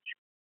such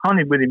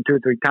hunted with him 2 or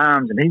 3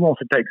 times, and he wants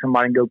to take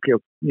somebody and go kill,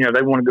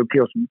 they want to go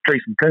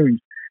tree some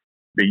coons.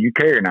 Do you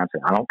care? And I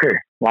said, I don't care.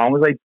 As long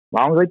as they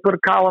put a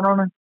collar on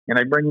him and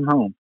they bring him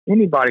home.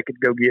 Anybody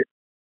could go get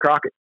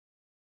Crockett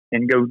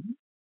and go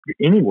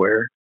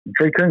anywhere and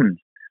tree coons.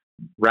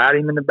 Ride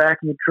him in the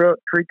back of your truck,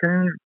 tree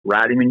coons.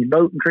 Ride him in your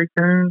boat and tree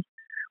coons.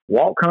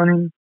 Walk hunt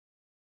him.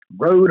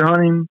 Road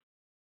hunt him.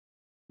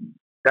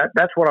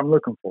 That's what I'm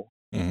looking for.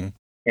 Mm-hmm.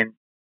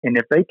 And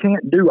if they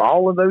can't do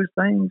all of those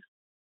things,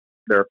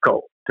 they're a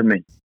cult to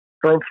me.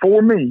 So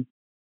for me,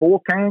 4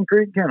 Canyon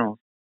Creek Kennels,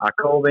 I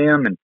call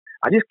them, and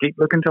I just keep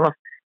looking till I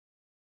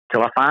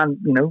find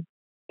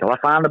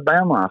a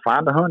Bama, I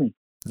find a honey.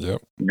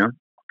 Yep.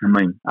 I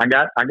mean, I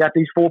got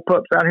these 4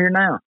 pups out here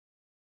now.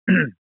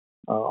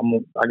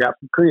 I got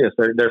from Chris.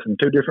 They're from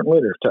 2 different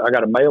litters. I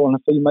got a male and a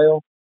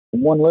female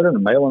from one litter, and a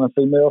male and a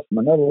female from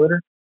another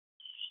litter.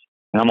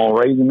 And I'm gonna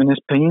raise them in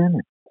this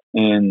pen,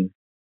 and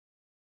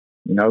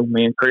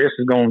me and Chris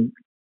is gonna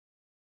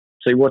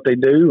see what they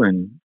do,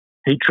 and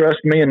he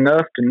trusts me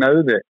enough to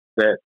know that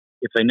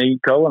if they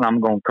need culling,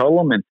 I'm gonna cull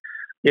them, and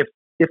if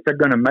they're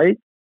gonna mate,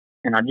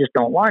 and I just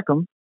don't like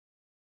them,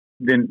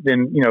 then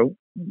I'm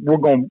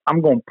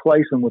gonna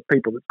place them with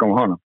people that's gonna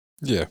hunt them.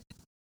 Yeah.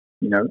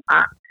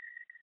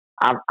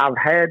 I've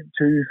had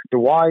to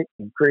Dwight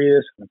and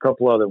Chris and a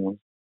couple other ones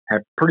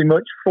have pretty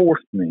much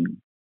forced me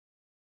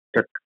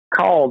to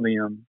call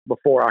them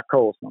before I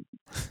cull something,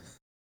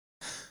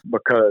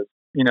 because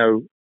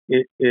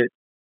it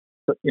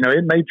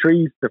may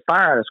trees to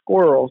fire the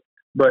squirrels,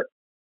 but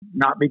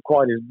not be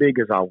quite as big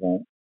as I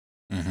want.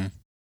 Mm-hmm.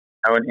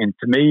 And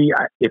to me,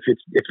 if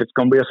it's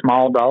going to be a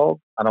small dog,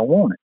 I don't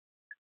want it.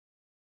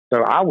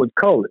 So I would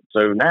cull it.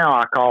 So now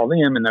I call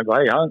them and they go,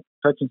 hey,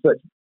 such and such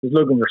is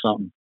looking for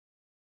something.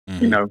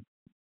 Mm-hmm.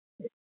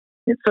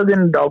 And so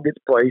then the dog gets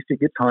placed, it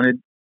gets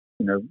hunted.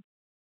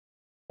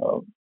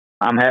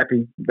 I'm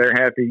happy, they're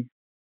happy.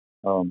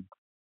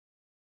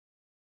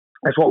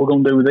 That's what we're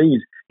going to do with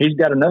these. He's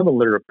got another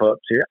litter of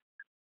pups here.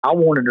 I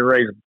wanted to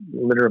raise a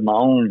litter of my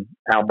own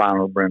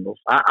albino brindles.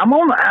 I'm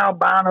on the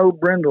albino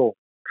brindle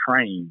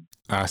train.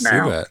 I see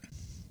that.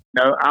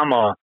 No,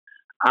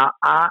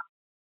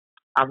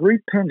 I've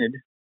repented,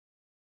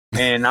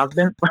 and I've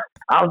been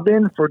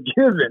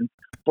forgiven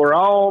for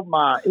all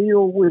my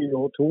ill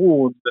will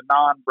towards the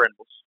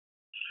non-brindles.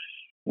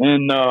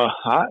 And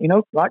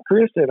like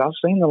Chris said, I've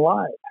seen the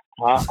light.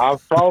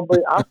 I've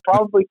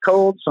probably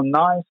culled some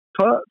nice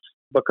pups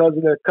because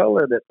of their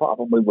color that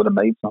probably would have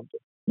made something,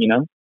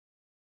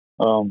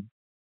 So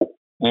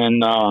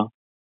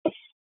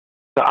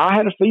I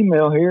had a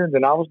female here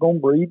that I was going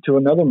to breed to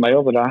another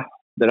male that I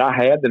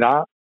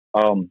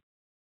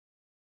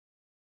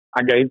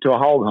gave to a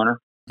hog hunter.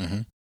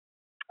 Mm-hmm.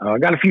 I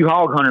got a few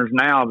hog hunters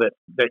now that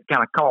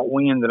kind of caught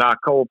wind that I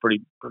culled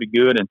pretty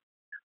good, and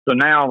so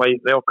now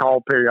they'll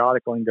call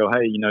periodically and go,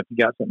 hey, if you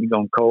got something you're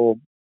gonna cull,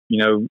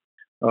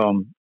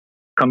 come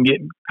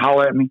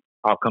holler at me.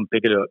 I'll come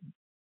pick it up.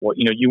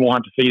 You won't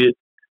have to feed it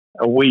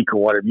a week or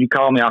whatever. You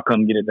call me, I'll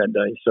come get it that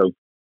day. So,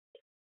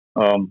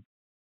 I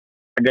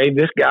gave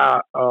this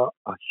guy a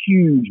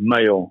huge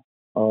male.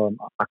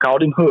 I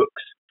called him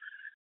Hooks.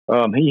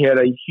 He had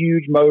a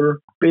huge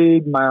motor,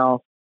 big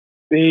mouth,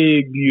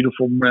 big,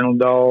 beautiful brindle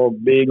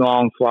dog, big,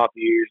 long,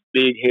 floppy ears,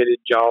 big headed,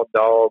 jawed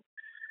dog.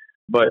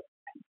 But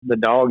the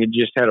dog had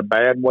just had a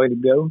bad way to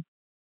go.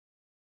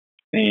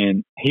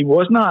 And he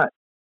was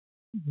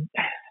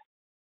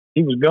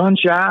gun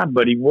shy,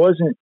 but he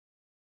wasn't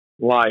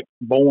like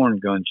born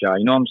gun shy.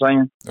 You know what I'm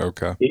saying?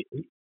 Okay.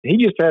 He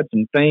just had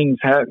some things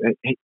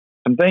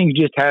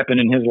just happen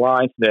in his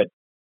life that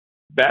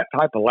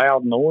type of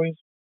loud noise,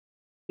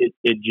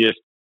 it just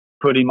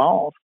put him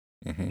off.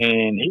 Mm-hmm.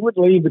 And he would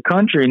leave the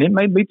country, and it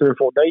may be 3 or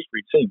 4 days for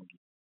he'd see me.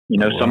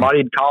 Wow.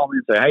 Somebody'd call me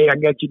and say, hey, I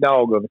got your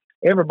dog over.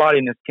 Everybody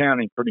in this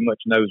county pretty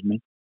much knows me,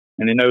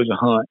 and they knows a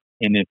hunt.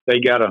 And if they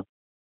got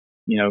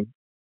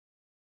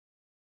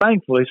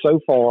thankfully so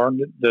far,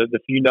 the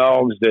few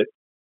dogs that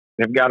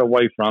have got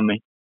away from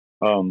me,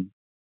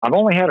 I've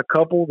only had a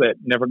couple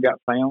that never got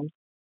found.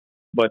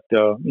 But,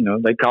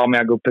 they call me,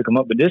 I go pick them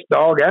up. But this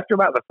dog, after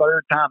about the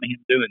 3rd time of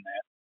him doing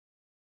that,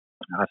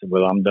 I said,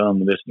 well, I'm done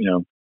with this,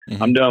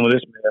 Mm-hmm. I'm done with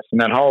this mess.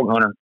 And that hog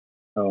hunter,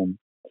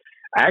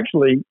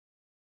 actually,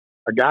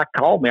 a guy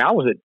called me. I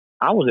was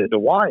at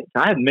Dwight.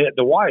 I hadn't met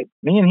Dwight.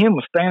 Me and him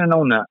was standing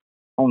on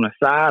the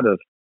side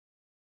of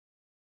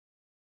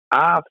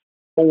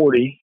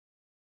I-40,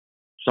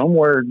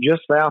 somewhere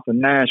just south of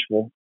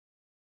Nashville,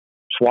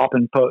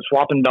 swapping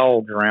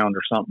dogs around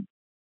or something.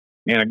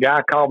 And a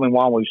guy called me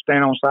while we were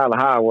standing on the side of the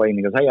highway, and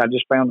he goes, hey, I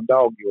just found a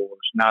dog of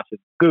yours. And I said,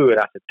 good.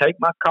 I said, take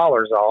my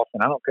collars off,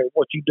 and I don't care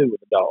what you do with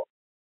the dog.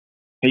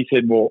 He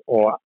said, well,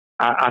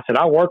 I said,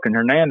 I work in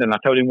Hernando, and I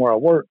told him where I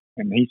work.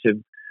 And I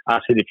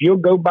said, if you'll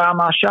go by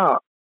my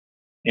shop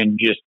and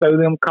just throw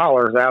them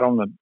collars out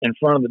in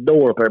front of the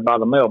door up there by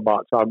the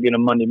mailbox, I'll get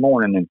them Monday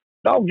morning. And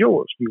Dog's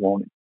yours if you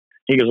want it.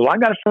 He goes, well, I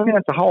got a friend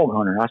that's a hog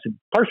hunter. I said,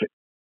 perfect.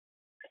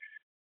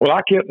 Well,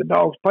 I kept the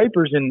dog's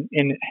papers, and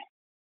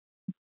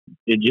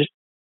it just,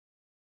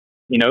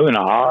 in an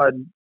odd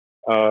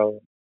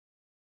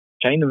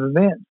chain of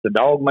events, the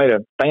dog made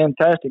a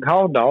fantastic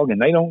hog dog,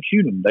 and they don't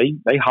shoot them.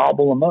 They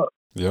hobble them up,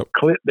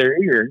 clip their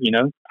ear,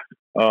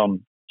 So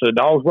the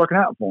dog's working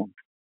out for them.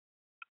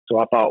 So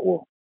I thought,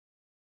 well,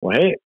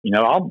 heck,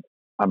 I'll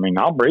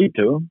breed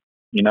to him,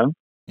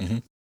 Mm-hmm.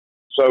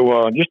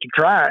 So just to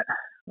try it,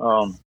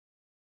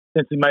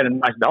 since he made a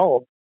nice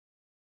dog.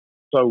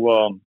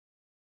 So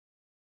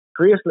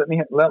Chris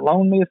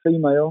loaned me a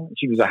female.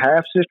 She was a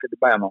half sister to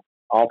Bama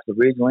off the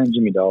Ridgeland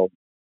Jimmy dog.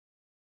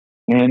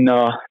 And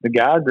the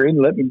guy agreed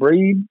to let me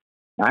breed.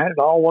 I had it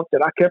all worked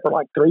out. I kept her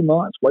like 3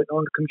 months, waiting on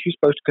her to come. She's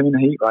supposed to come in the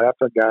heat right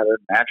after I got her.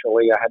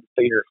 Naturally, I had to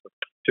feed her for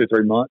 2 or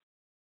 3 months.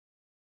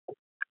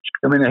 She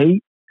come in the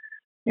heat,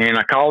 and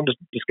I called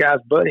this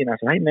guy's buddy, and I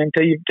said, "Hey man,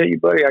 tell you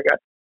buddy, I got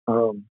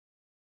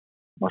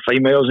my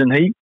females in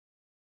heat."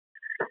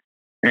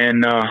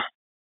 And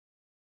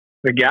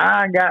the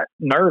guy got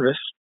nervous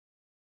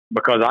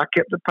because I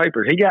kept the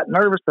papers. He got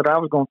nervous that I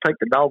was going to take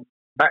the dog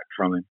back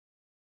from him.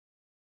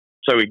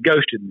 So he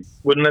ghosted me,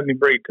 wouldn't let me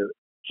breed to it.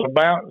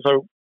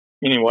 So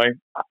anyway,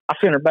 I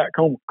sent her back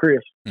home with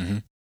Chris. Mm-hmm.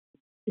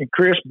 And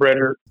Chris bred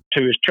her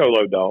to his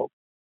Cholo dog,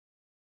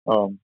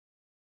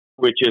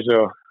 which is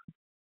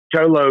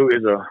Cholo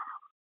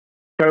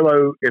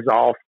is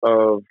off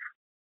of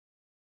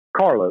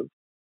Carlos,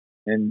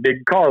 and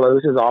Big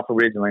Carlos is off of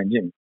Ridgeland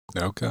Jimmy.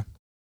 Okay.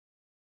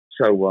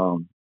 So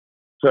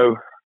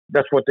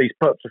that's what these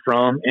pups are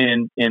from,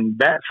 and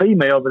that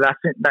female that I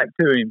sent back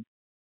to him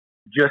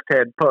just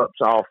had pups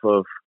off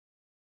of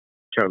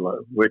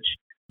Cholo, which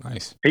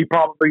nice. He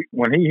probably,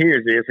 when he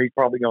hears this, he's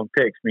probably going to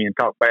text me and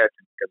talk bad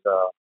to me because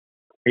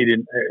he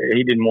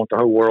didn't want the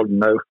whole world to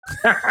know.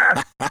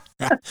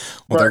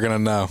 Well, they're gonna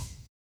know.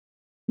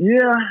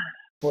 Yeah.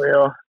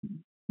 Well,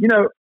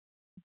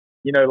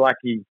 like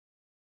it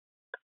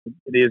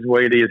is the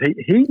way it is.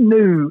 He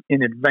knew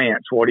in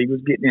advance what he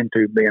was getting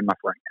into being my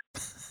friend.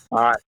 All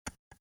right.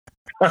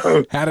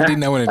 So, how did he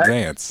know in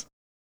advance?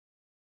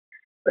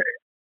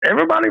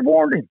 Everybody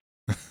warned him.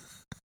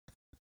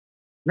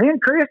 Me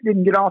and Chris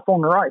didn't get off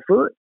on the right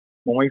foot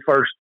when we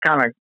first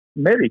kind of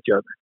met each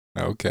other.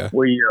 Okay.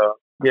 We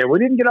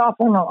didn't get off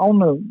on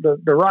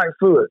the right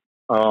foot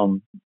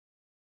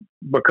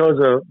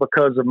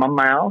because of my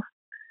mouth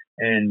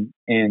and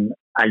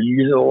I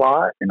use it a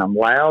lot and I'm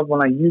loud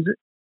when I use it.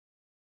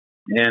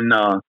 And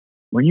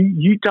when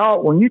you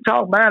talk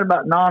bad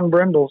about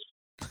non-brindles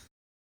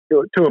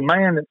to a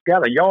man that's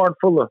got a yard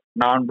full of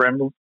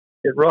non-brindles,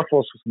 it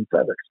ruffles some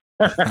feathers.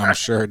 I'm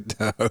sure it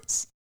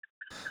does.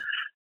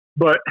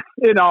 But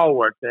it all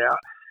worked out.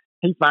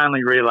 He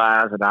finally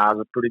realized that I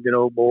was a pretty good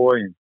old boy,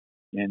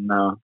 and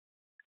now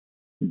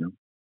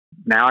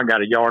I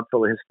got a yard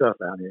full of his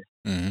stuff out here.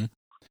 Mm-hmm.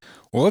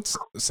 Well,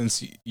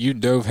 since you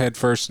dove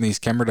headfirst in these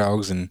Kemmer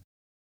dogs, and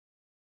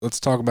let's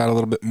talk about a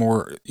little bit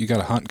more. You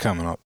got a hunt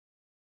coming up.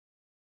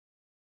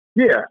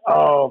 Yeah,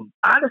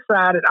 I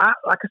decided.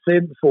 Like I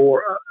said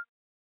before,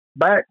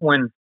 back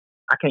when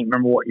I can't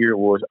remember what year it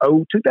was.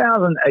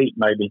 2008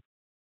 maybe.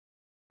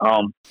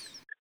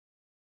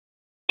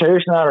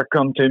 Terry Snyder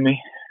come to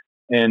me,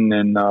 and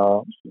then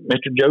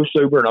Mr. Joe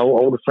Suber, an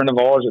older friend of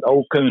ours, an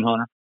old coon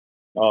hunter,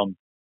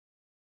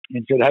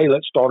 and said, "Hey,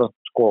 let's start a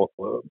squirrel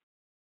club."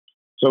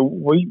 So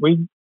we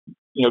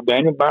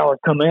Daniel Ballard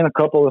come in, a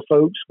couple of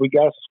folks. We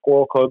got a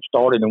squirrel club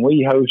started, and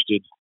we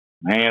hosted,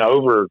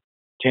 over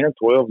 10 or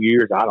 12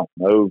 years. I don't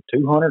know,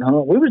 200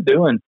 hunts. We was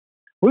doing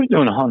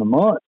a hunt a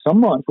month.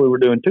 Some months we were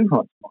doing 2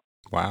 hunts a month.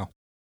 Wow.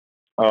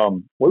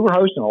 We were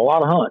hosting a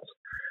lot of hunts.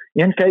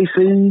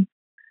 NKC,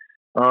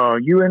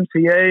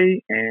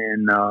 UMCA,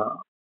 and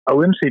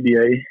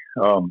OMCBA.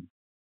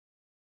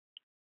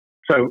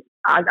 So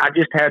I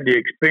just had the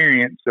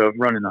experience of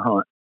running a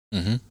hunt.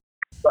 Mm-hmm.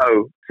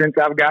 So since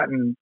I've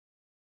gotten,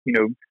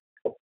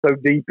 so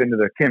deep into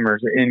the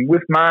Kemmers, and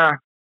with my,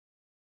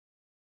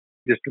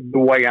 just the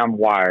way I'm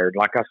wired,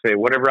 like I said,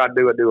 whatever I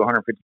do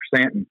 150%.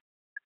 And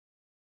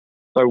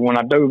so when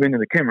I dove into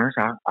the Kemmers,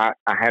 I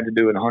had to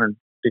do it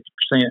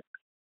 150%.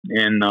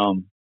 And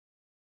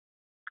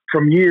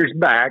from years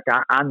back,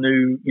 I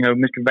knew,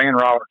 Mr. Van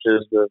Roberts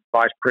is the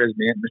vice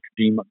president, Mr.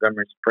 G.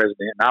 Montgomery is the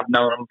president, and I've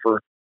known him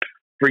for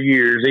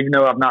years. Even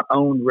though I've not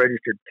owned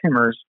registered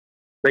Kemmers,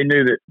 they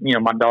knew that,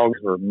 my dogs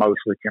were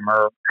mostly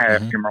Kemmer,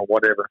 half Kemmer,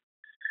 whatever.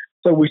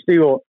 So we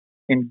still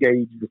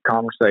engaged with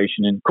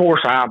conversation. And of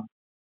course,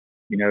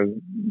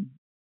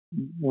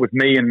 with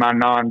me and my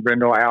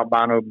non-brindle,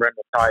 albino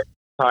brindle type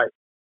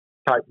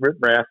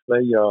riprap,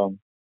 they,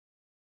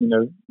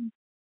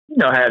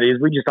 how it is.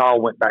 We just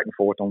all went back and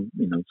forth on,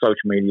 social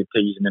media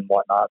teasing and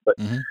whatnot. But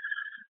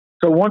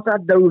so once I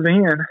dove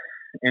in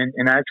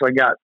and actually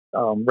got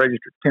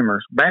registered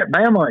Kemmers,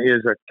 Bama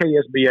is a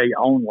KSBA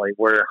only,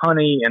 where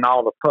Honey and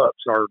all the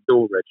pups are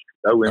dual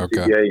registered.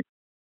 OMCBA, okay.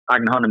 I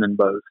can hunt them in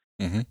both.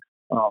 Mm-hmm.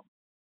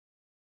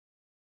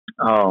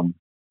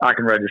 I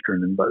can register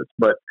them in both.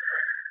 But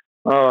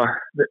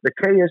The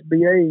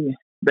KSBA,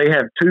 they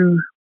have two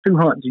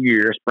hunts a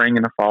year, spring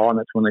and the fall, and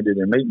that's when they do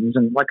their meetings.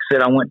 And like I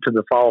said, I went to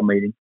the fall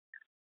meeting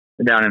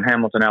down in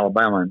Hamilton,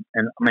 Alabama,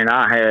 and I mean,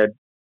 I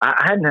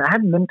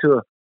hadn't been to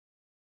a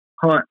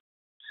hunt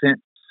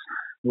since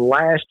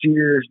last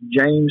year's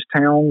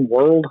Jamestown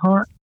World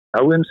Hunt,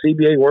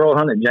 OMCBA World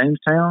Hunt at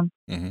Jamestown.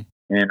 Mm-hmm.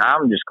 And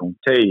I'm just going to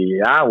tell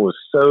you, I was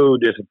so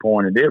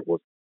disappointed. It was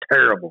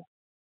terrible.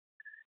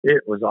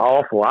 It was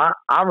awful.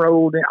 I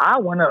rolled in. I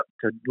went up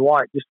to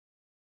Dwight, just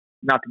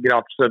not to get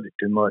off the subject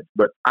too much,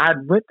 but I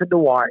went to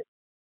Dwight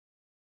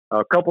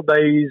a couple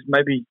days,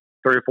 maybe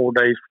 3 or 4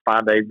 days,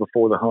 5 days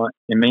before the hunt.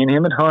 And me and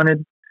him had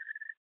hunted.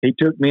 He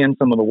took me in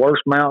some of the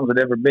worst mountains I'd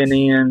ever been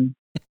in.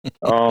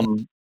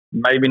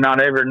 Maybe not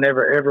ever,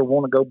 never, ever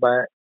want to go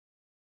back.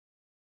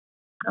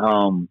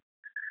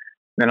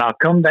 Then I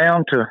come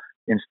down to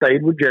and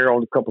stayed with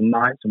Gerald a couple of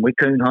nights, and we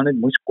coon hunted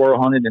and we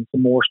squirrel hunted and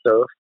some more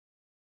stuff.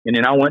 And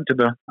then I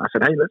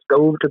said, hey, let's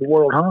go over to the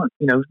World Hunt,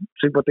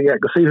 see what they got,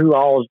 go see who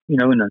all's, in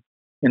the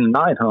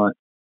night hunt.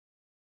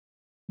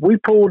 We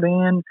pulled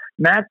in.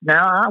 Now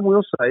I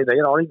will say they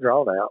had already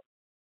drawn out.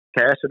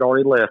 Cass had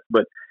already left,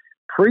 but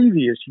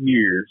previous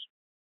years,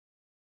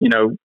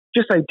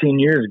 just say 10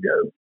 years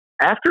ago,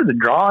 after the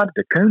draw at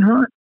the coon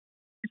hunt,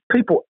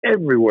 people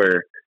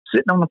everywhere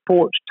sitting on the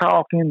porch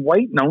talking,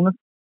 waiting on the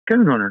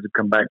coon hunters to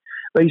come back.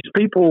 These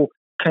people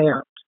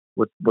camped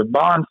with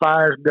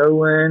bonfires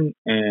going,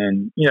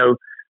 and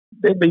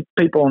there'd be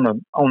people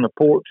on the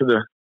porch of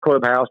the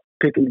clubhouse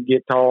picking the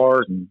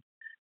guitars, and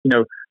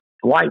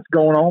lights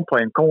going on,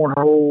 playing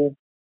cornhole.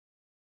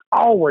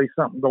 Always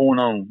something going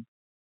on.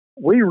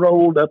 We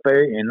rolled up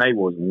there, and there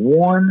was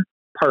one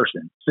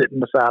person sitting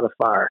beside a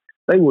fire.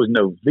 There was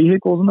no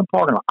vehicles in the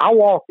parking lot. I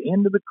walked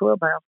into the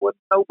clubhouse with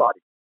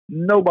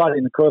nobody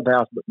in the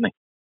clubhouse but me.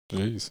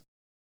 Jeez.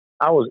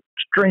 I was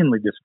extremely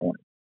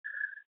disappointed.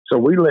 So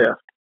we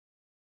left.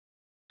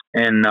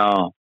 And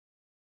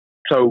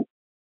so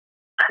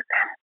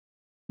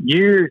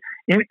years,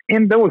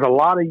 and there was a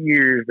lot of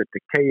years that the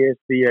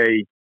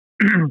KSBA,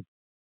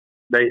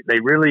 they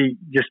really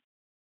just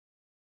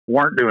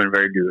weren't doing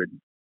very good.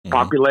 Mm-hmm.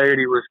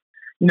 Popularity was,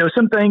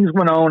 some things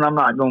went on. I'm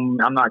not going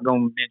to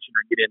mention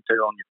or get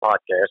into on your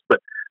podcast, but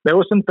there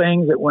were some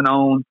things that went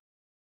on,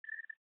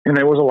 and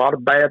there was a lot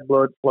of bad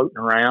blood floating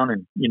around.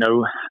 And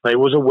there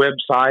was a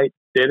website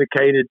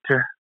dedicated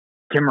to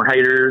timber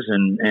haters,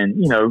 and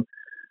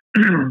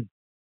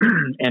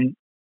and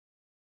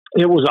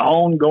it was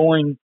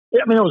ongoing.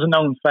 I mean, it was a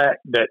known fact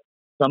that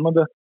some of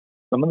the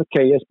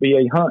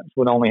KSBA hunts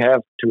would only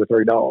have 2 or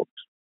 3 dogs.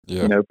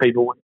 Yeah.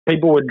 People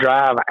would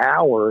drive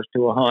hours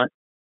to a hunt,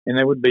 and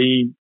there would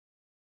be,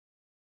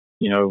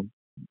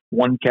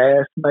 one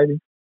cast maybe.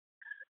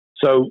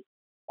 So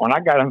when I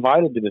got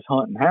invited to this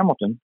hunt in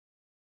Hamilton,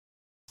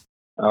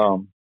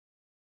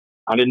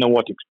 I didn't know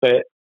what to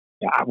expect.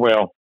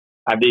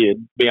 I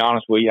did. Be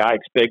honest with you, I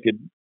expected,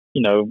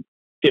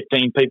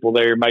 15 people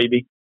there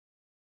maybe.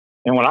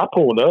 And when I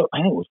pulled up,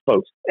 man, it was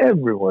folks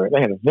everywhere.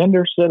 They had a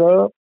vendor set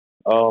up.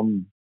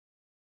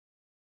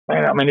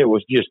 It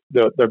was just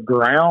the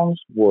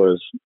grounds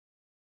was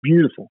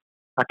beautiful.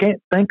 I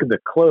can't think of the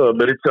club,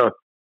 but it's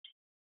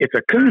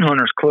a coon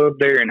hunters club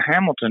there in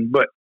Hamilton.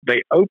 But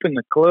they open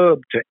the club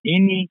to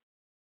any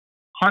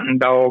hunting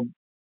dog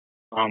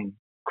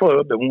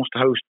club that wants to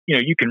host.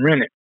 You can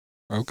rent it.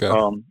 Okay.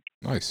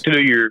 Nice. To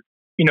do your.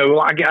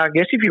 I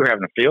guess if you were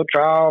having a field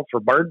trial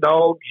for bird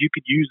dogs, you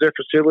could use their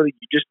facility.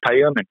 You just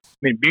pay them.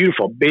 And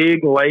beautiful,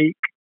 big lake,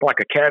 like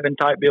a cabin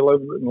type deal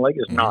over in the lake.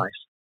 Is nice.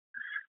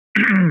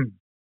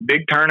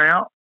 Big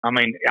turnout. I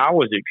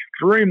was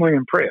extremely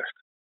impressed.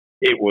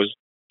 It was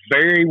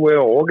very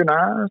well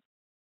organized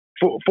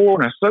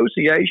for an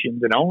association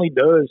that only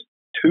does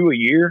 2 a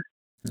year.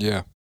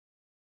 Yeah.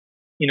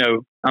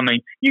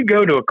 You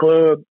go to a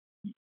club.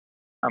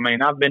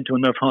 I've been to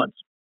enough hunts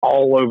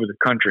all over the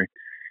country.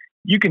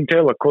 You can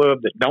tell a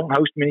club that don't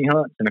host many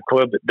hunts and a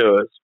club that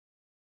does.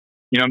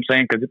 You know what I'm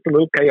saying? Because it's a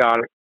little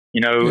chaotic.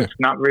 It's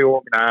not very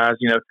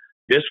organized.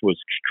 This was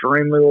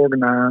extremely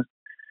organized.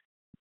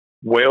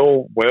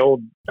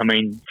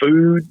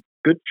 Food,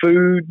 good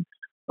food.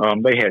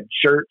 They had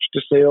shirts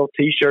to sell,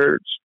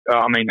 T-shirts.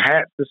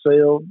 Hats to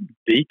sell,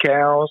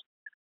 decals.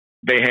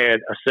 They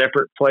had a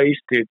separate place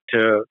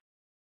to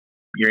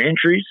your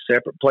entries,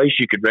 separate place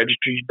you could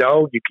register your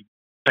dog. You could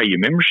pay your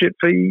membership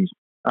fees.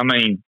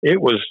 It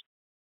was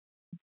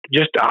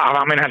just,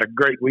 I had a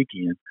great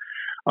weekend.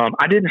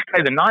 I didn't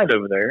stay the night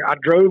over there. I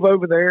drove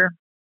over there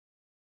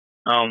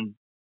on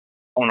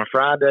a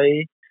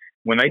Friday.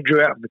 When they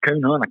drew out for the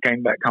coon hunt, I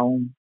came back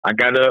home. I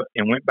got up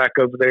and went back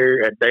over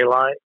there at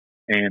daylight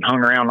and hung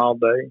around all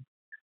day.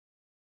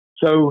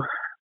 So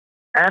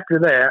after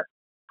that,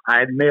 I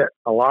had met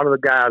a lot of the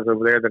guys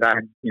over there that I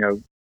had,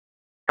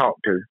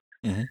 talked to.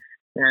 Mm-hmm.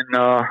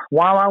 And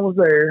while I was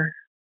there,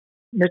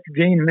 Mr.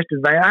 Gene and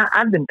Mr. Van,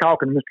 I've been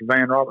talking to Mr.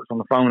 Van Roberts on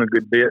the phone a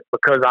good bit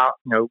because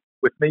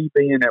with me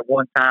being at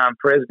one time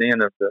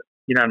president of the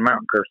United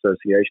Mountain Cur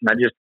Association, I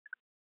just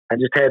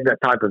had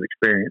that type of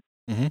experience.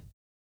 Mm-hmm.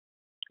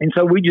 And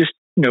so we just,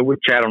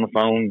 we'd chat on the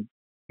phone,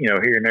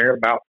 here and there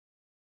about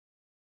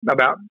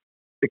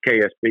the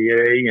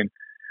KSBA and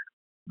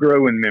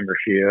growing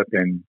membership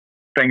and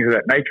things of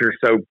that nature.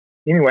 So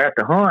anyway, at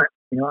the hunt,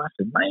 I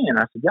said,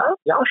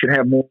 y'all should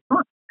have more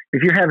fun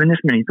if you're having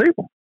this many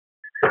people.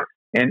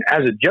 And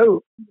as a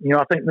joke,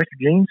 I think Mr.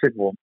 Jean said,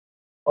 well,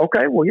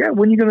 okay, well, yeah,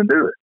 when are you going to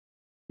do it?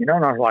 And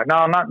I was like,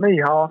 no, not me,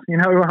 Hoss.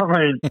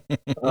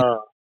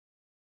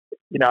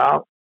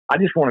 I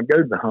just want to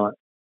go to the hunt.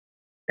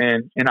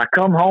 And I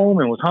come home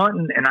and was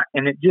hunting,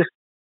 and it just,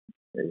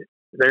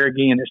 there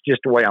again, it's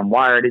just the way I'm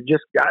wired. It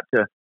just got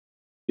to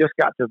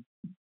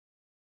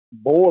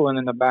boiling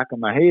in the back of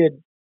my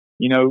head.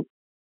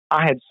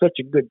 I had such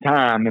a good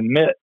time and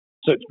met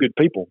such good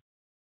people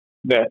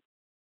that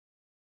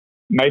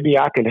maybe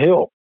I could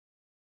help.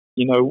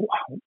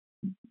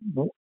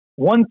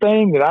 One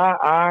thing that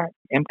I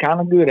am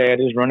kind of good at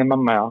is running my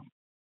mouth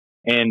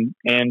and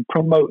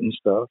promoting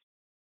stuff.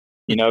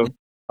 I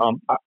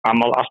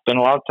spend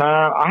a lot of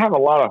time. I have a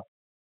lot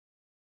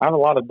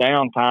of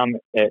downtime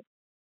at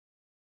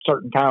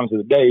certain times of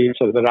the day,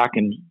 so that I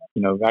can,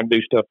 I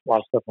do a lot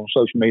of stuff on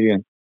social media,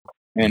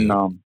 and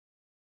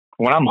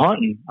when I'm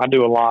hunting, I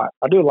do a lot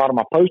of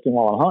my posting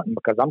while I'm hunting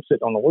because I'm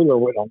sitting on the wheeler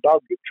waiting on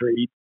dog to get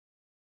treed.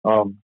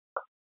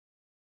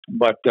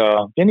 But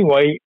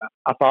anyway,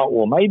 I thought,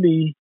 well,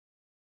 maybe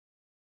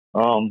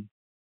I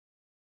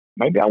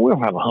will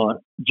have a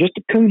hunt, just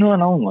a coon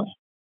hunt only.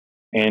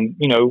 And,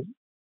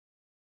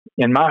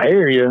 in my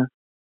area,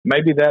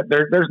 maybe that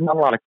there's not a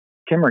lot of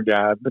Kimmer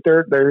guys, but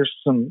there's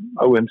some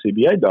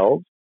OMCBA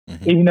dogs.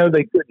 Mm-hmm. Even though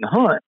they couldn't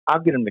hunt, I'll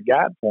get them to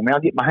guide for me.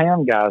 I'll get my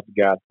hound guys to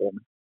guide for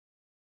me.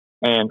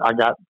 And I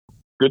got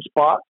good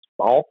spots,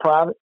 all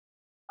private.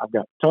 I've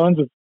got tons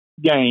of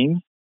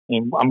game,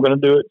 and I'm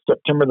going to do it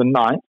September the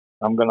 9th.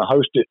 I'm going to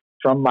host it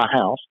from my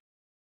house.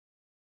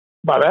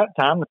 By that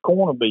time, the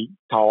corn will be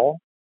tall.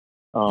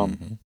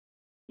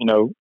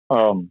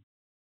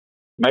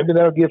 Maybe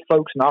that'll give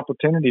folks an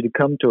opportunity to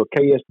come to a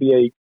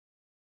KSBA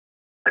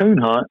coon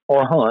hunt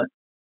or hunt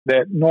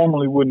that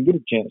normally wouldn't get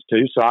a chance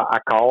to. So I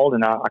called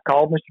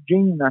Mr.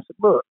 Jean and I said,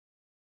 look,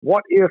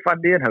 what if I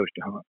did host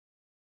a hunt?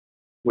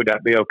 Would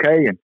that be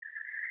okay? And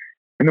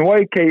the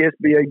way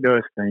KSBA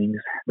does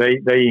things,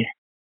 they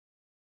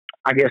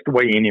I guess the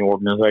way any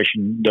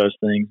organization does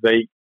things,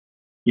 I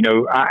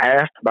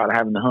asked about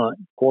having the hunt.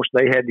 Of course,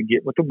 they had to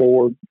get with the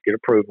board, get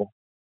approval.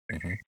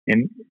 Mm-hmm.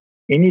 And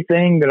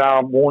anything that I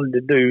wanted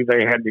to do,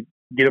 they had to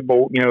get a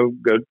board,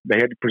 they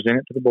had to present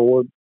it to the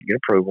board, get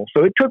approval.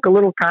 So it took a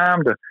little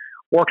time to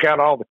work out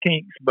all the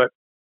kinks, but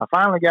I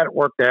finally got it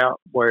worked out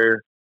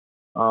where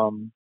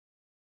I'm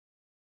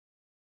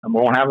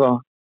going to have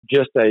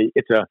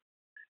it's a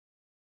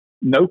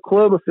no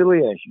club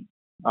affiliation.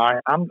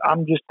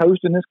 I'm just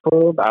hosting this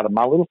club out of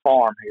my little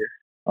farm here.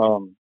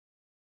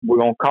 We're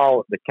going to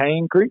call it the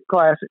Cane Creek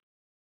Classic.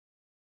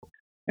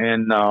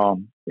 And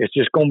it's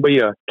just going to be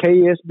a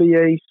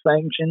KSBA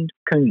sanctioned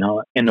coon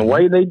hunt. And the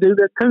way they do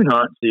their coon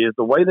hunts is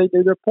the way they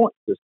do their point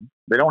system.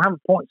 They don't have a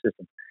point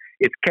system.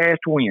 It's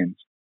cast wins.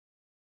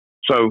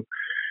 So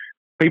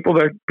people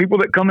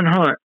that come and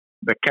hunt,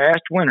 the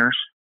cast winners,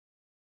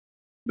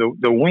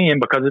 the win,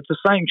 because it's a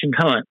sanctioned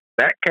hunt,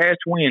 that cast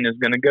win is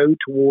going to go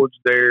towards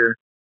their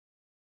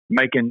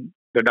making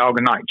the Dog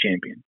and Night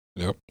champion.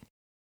 Yep.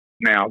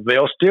 Now,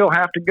 they'll still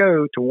have to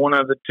go to one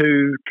of the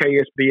two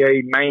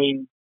KSBA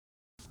main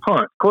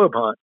club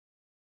hunt,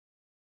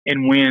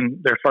 and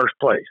win their first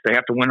place. They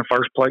have to win the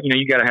first place.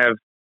 You got to have,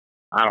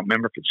 I don't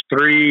remember if it's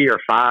 3 or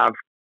 5. I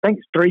think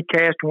it's 3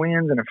 cast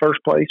wins and a first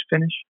place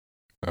finish.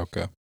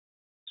 Okay.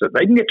 So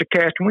they can get to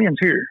cast wins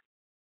here.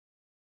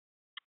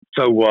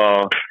 So,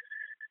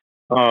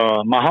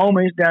 my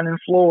homies down in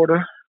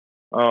Florida,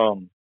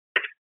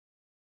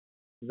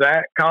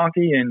 Zach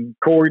Conkey and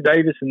Corey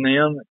Davis and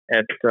them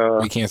at,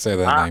 we can't say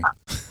that name.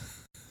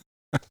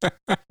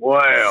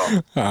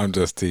 Well, I'm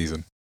just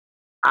teasing.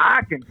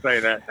 I can say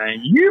that name.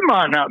 You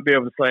might not be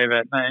able to say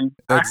that name.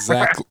 That's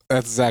Zach.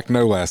 That's Zach.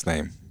 No last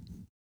name.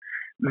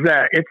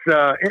 Zach.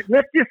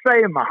 Let's just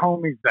say my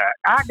homie Zach.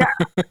 I got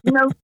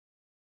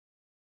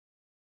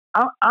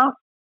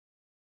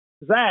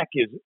Zach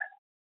is,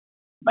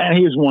 man,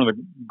 he was one of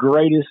the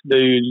greatest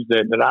dudes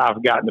that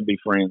I've gotten to be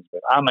friends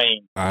with. I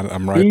mean,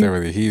 I'm right there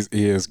with you.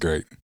 He is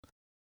great.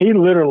 He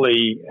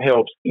literally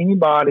helps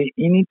anybody,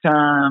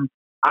 anytime.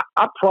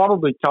 I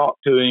probably talk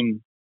to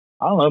him,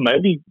 I don't know,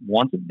 maybe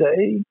once a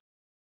day,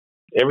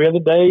 every other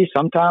day,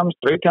 sometimes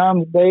 3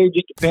 times a day.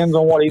 Just depends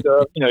on what he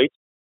does,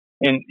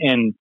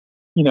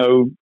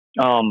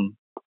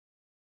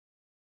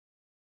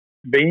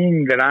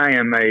 being that I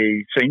am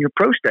a senior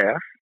pro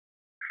staff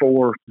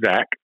for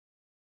Zach,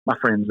 my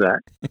friend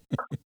Zach,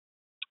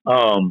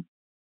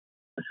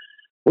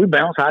 we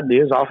bounce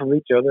ideas off of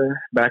each other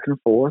back and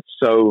forth.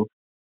 So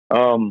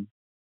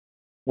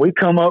we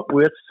come up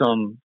with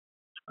some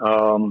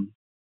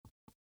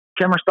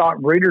Stock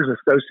Breeders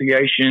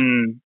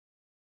Association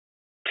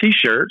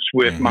T-shirts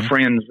with my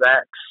friend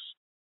Zach's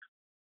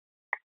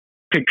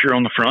picture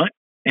on the front,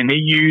 and he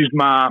used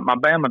my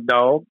Bama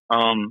dog.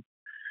 I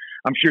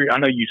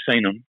know you've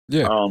seen him.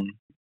 Yeah.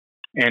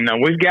 And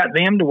we've got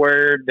them to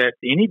where that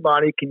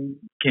anybody can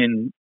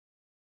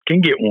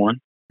get one.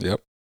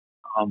 Yep.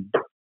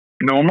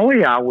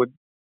 Normally, I would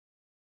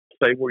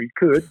say where you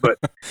could, but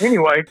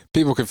anyway,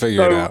 people can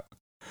figure it out.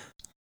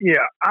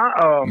 Yeah,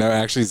 no,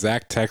 actually,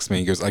 Zach texts me.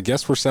 He goes, "I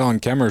guess we're selling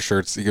Kemmer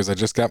shirts." He goes, "I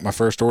just got my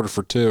first order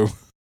for 2."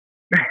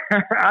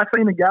 I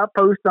seen a guy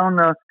post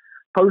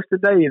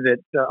today that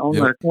on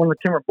one of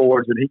the Kemmer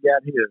boards that he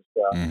got his.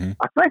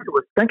 I think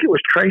it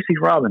was Tracy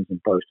Robinson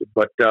posted,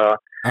 but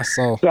I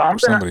saw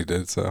somebody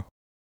did so.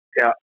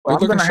 Yeah, well,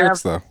 I'm gonna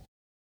shirts though.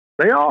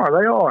 They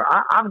are.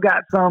 I've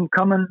got some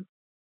coming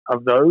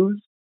of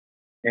those,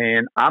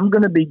 and I'm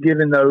going to be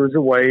giving those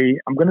away.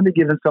 I'm going to be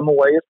giving some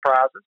away as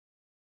prizes.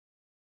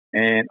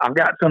 And I've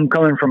got some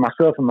coming from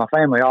myself and my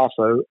family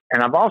also.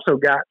 And I've also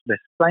got the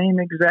same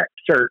exact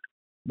shirt,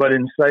 but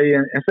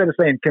instead of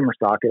saying Kimmer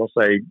Stock, it'll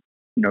say,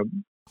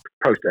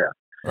 Pro Staff.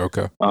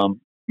 Okay.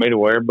 Made to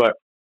wear. But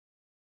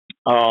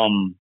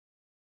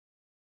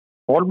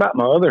what about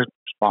my other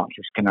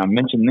sponsors? Can I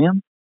mention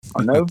them?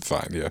 Or no? That's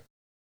fine, yeah.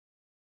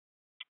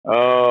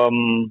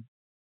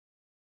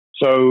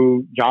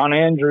 So John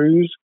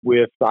Andrews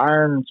with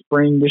Iron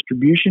Spring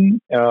Distribution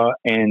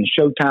and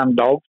Showtime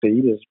Dog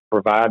Feed is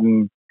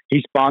providing.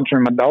 He's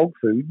sponsoring my dog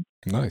food.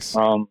 Nice.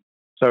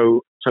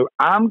 So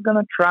I'm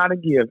gonna try to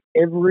give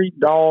every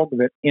dog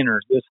that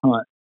enters this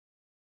hunt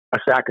a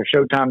sack of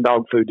Showtime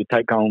dog food to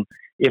take home.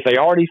 If they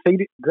already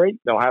feed it, great.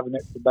 They'll have an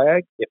extra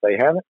bag. If they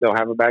haven't, they'll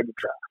have a bag to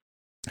try.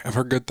 I've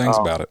heard good things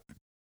about it.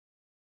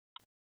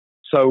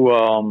 So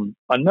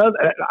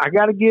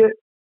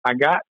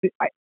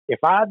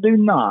if I do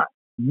not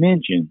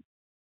mention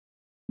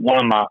one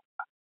of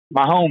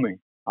my homie,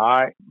 all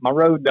right, my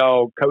road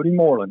dog, Cody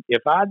Moreland.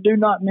 If I do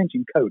not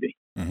mention Cody,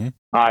 all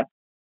right,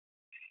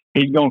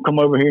 he's going to come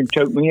over here and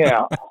choke me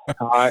out.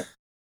 All right.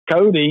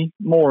 Cody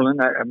Moreland,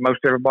 most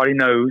everybody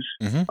knows,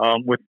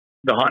 with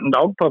the Hunting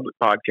Dog Public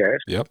podcast.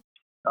 Yep.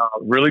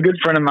 Really good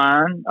friend of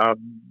mine.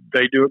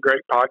 They do a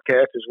great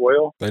podcast as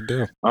well. They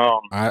do.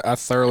 I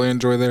thoroughly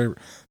enjoy their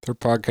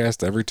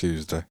podcast every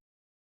Tuesday.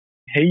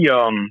 He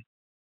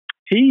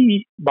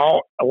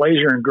bought a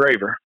laser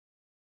engraver,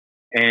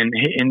 and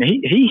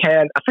he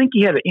had, I think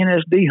he had an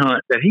NSD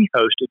hunt that he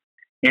hosted,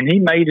 and he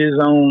made his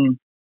own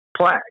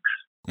plaques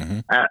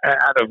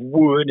out of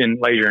wood and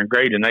laser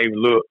engraved, and they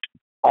looked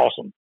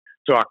awesome.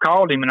 So I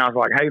called him and I was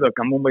like, "Hey, look,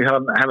 I'm going to be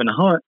having a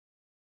hunt.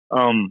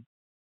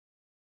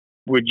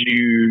 Would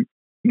you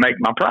make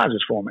my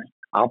prizes for me?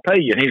 I'll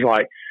pay you." And he's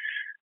like,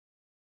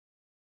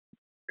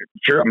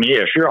 "Sure." I mean,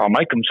 yeah, sure, I'll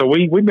make them. So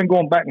we've been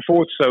going back and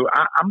forth. So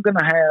I'm going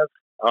to have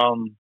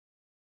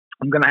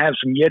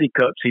some Yeti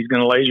cups. He's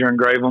going to laser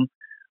engrave them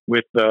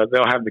with,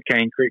 they'll have the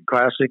Cane Creek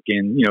Classic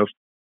and,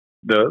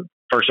 the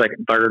first,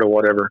 second, third or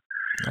whatever.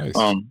 Nice.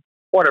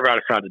 Whatever I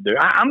decide to do.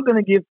 I'm going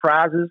to give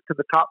prizes to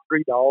the top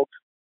 3 dogs,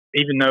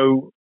 even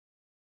though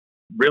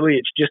really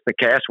it's just the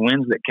cast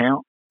wins that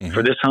count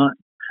for this hunt.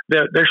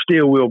 There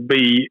still will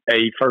be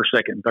a first,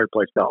 second, and third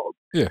place dog.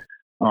 Yeah.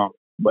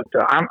 But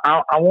I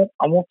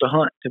want the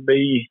hunt to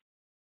be,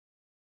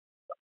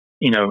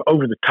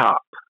 over the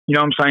top. You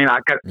know what I'm saying?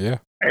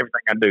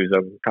 Everything I do is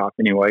over the top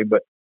anyway.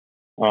 But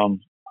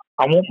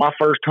I want my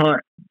first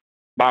hunt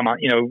by my,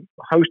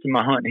 hosting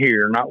my hunt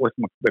here, not with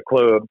the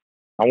club.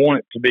 I want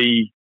it to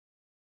be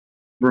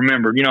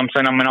remembered. You know what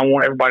I'm saying? I mean, I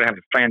want everybody to have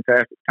a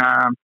fantastic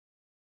time.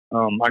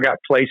 I got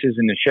places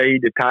in the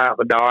shade to tie out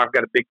the dog. I've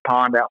got a big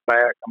pond out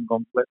back. I'm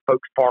going to let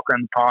folks park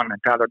in the pond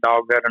and tie their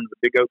dogs out under the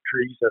big oak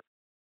trees. So,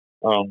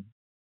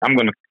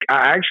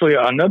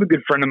 another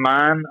good friend of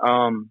mine,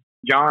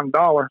 John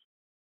Dollar,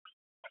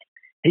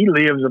 he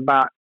lives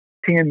about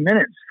 10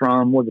 minutes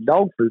from where the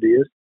dog food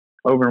is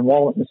over in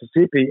Walnut,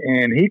 Mississippi.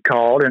 And he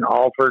called and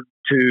offered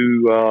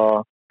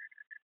to,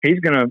 he's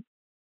going to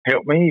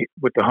help me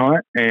with the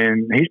hunt,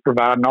 and he's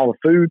providing all the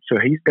food. So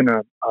he's going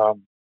to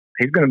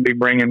be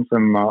bringing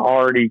some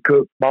already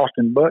cooked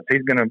Boston butts.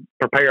 He's going to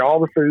prepare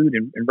all the food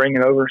and bring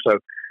it over. So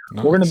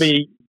We're going to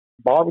be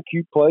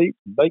barbecue plates,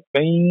 baked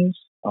beans.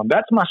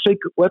 That's my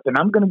secret weapon.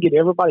 I'm going to get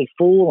everybody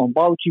full on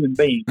barbecue and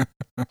beans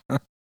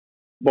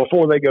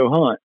before they go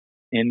hunt,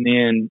 and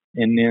then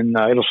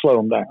it'll slow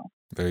them down.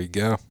 There you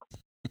go.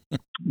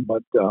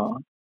 But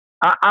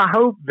I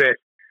hope that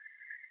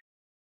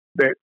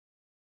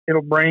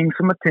it'll bring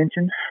some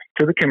attention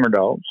to the Kimmer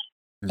dogs.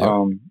 Yep.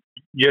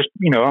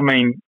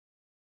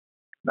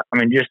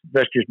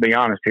 Let's just be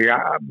honest here.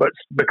 But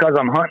because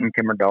I'm hunting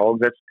Kimmer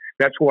dogs,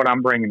 that's what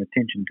I'm bringing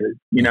attention to.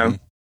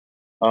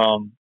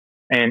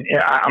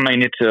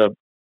 It's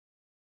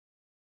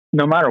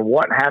no matter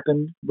what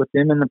happened with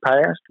them in the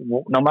past,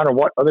 no matter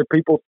what other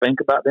people think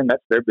about them,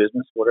 that's their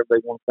business. Whatever they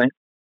want to think.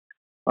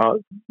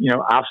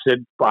 I've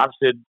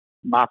said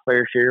my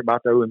fair share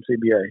about the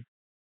OMCBA,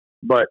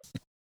 but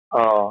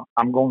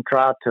I'm going to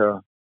try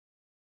to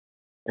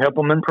help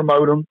them and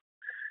promote them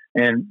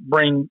and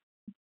bring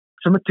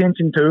some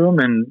attention to them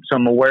and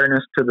some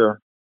awareness to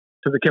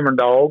the Kimmer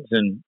dogs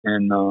and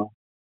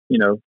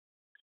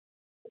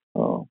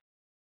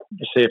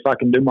just see if I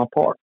can do my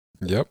part.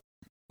 Yep.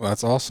 Well,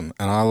 that's awesome.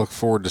 And I look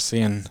forward to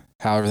seeing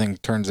how everything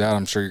turns out,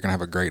 I'm sure you're gonna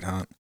have a great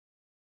hunt.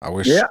 I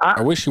wish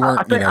you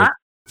weren't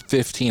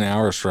 15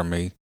 hours from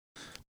me.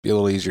 Be a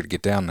little easier to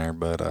get down there,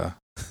 but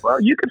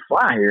well, you could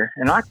fly here,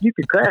 and you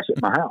could crash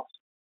at my house.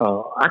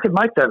 I could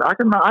make that. I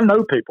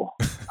know people.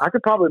 I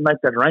could probably make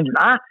that arrangement.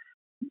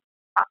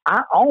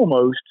 I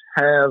almost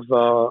have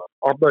our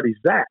buddy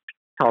Zach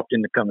talked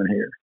into coming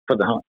here for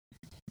the hunt.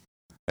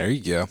 There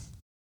you go.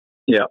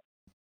 Yeah.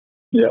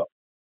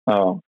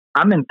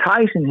 I'm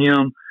enticing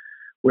him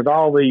with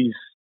all these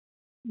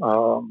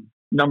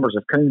numbers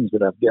of coons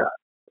that I've got.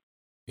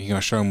 You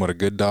gonna show him what a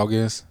good dog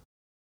is?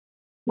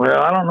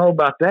 Well, I don't know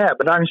about that,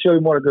 but I can show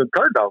him what a good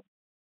cur dog.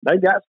 He's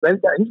got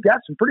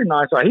some pretty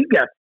nice.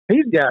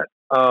 He's got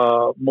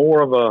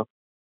more of a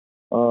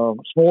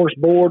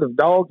smorgasbord of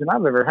dogs than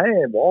I've ever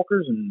had.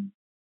 Walkers and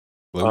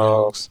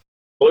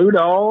blue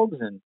dogs,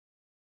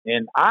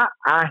 and I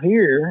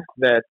hear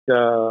that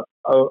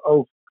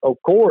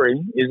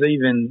Corey is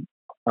even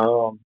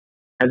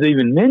has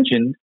even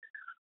mentioned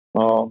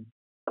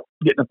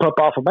getting a pup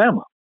off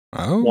Alabama.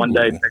 Oh, one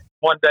day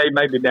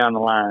maybe down the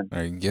line.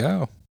 There you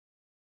go.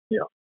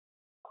 Yeah.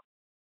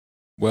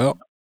 Well,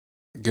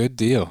 good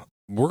deal.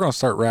 We're gonna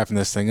start wrapping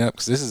this thing up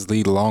because this is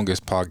the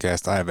longest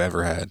podcast I have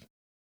ever had.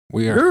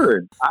 We are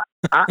good.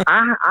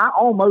 I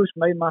almost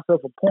made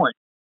myself a point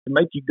to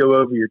make you go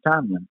over your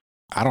time limit.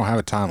 I don't have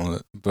a time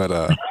limit,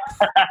 but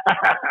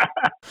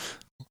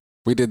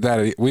we did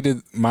that. We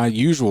did my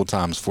usual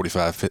time's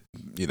 45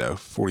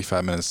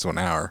 minutes to an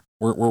hour.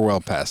 We're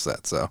well past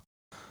that, so.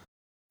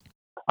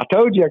 I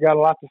told you I got a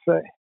lot to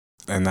say.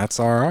 And that's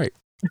all right.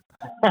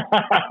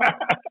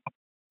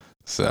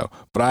 So,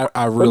 but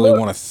I really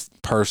want to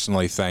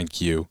personally thank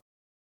you.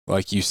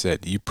 Like you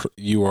said,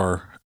 you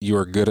are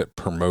good at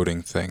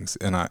promoting things,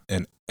 and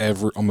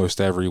almost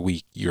every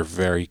week you're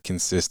very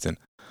consistent.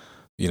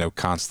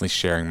 Constantly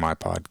sharing my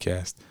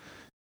podcast.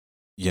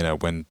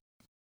 When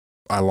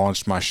I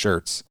launched my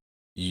shirts,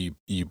 you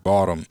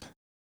bought them,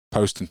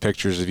 posting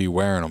pictures of you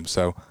wearing them.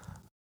 So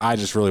I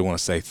just really want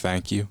to say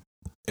thank you.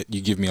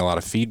 You give me a lot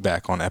of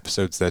feedback on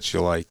episodes that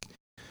you like,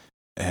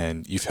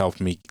 and you've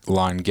helped me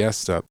line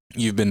guests up.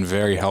 You've been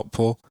very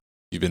helpful.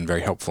 You've been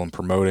very helpful in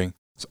promoting.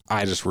 So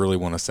I just really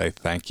want to say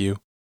thank you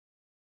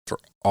for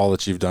all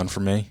that you've done for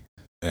me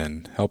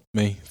and helped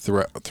me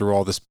through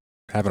all this,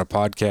 having a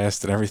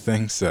podcast and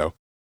everything. So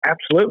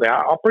absolutely,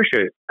 I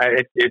appreciate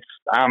it.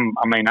 I'm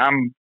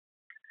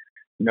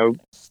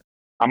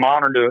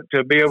honored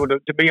to be able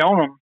to be on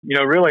them.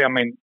 Really,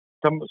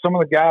 some of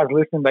the guys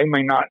listening, they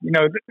may not,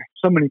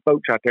 so many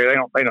folks out there, they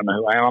don't know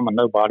who I am. I'm a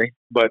nobody,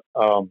 but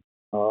I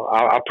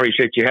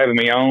appreciate you having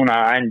me on.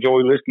 I enjoy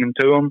listening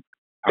to them.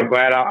 I'm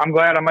glad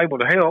I'm able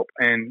to help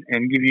and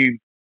give you.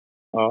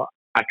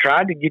 I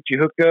tried to get you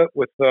hooked up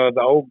with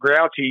the old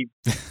grouchy,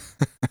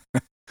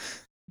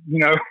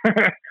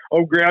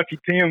 old grouchy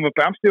Tim. But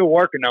I'm still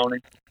working on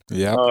him.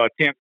 Yeah.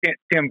 Tim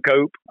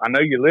Cope. I know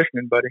you're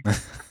listening, buddy.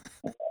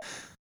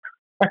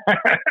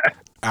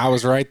 I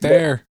was right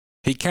there.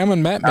 He came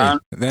and met me.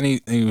 Then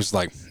he was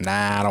like,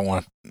 "Nah, I don't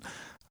want.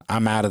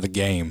 I'm out of the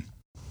game."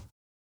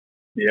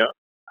 Yeah.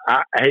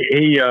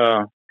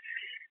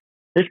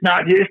 It's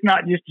not just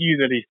you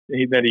that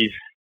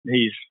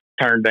he's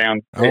turned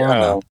down.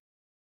 Oh,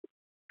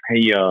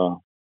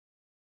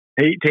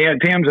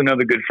 Tim's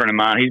another good friend of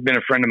mine. He's been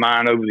a friend of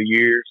mine over the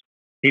years.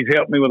 He's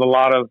helped me with a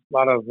lot of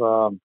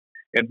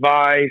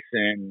advice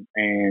and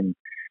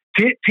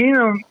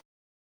Tim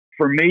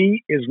for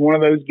me is one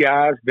of those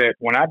guys that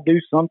when I do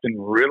something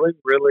really,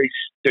 really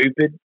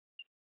stupid,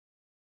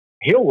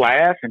 he'll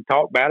laugh and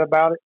talk bad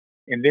about it.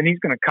 And then he's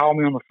going to call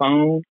me on the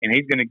phone and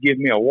he's going to give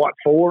me a what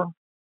for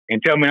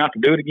and tell me not to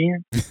do it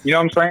again. You know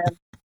what I'm saying?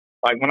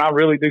 Like when I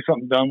really do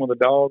something dumb with a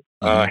dog,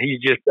 he's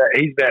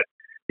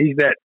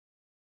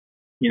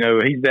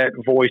that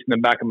voice in the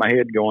back of my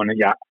head going,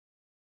 yeah,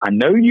 I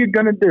know you're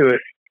going to do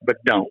it,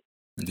 but don't.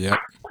 Yeah.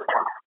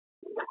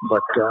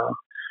 But,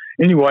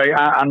 anyway,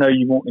 I know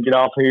you want to get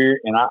off here,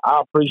 and I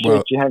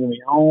appreciate you having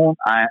me on.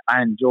 I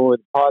enjoy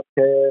the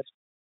podcast,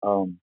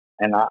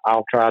 and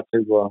I'll try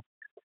to.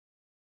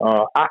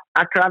 I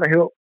try to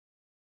help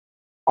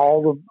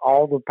all the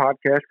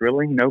podcasts.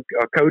 Really,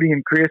 Cody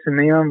and Chris and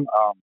them.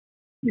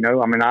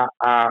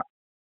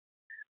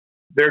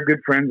 They're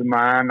good friends of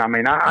mine. I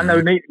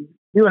know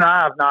you and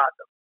I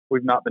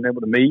we've not been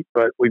able to meet,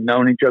 but we've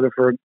known each other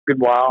for a good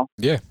while.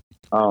 Yeah.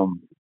 I'm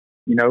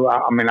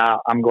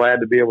glad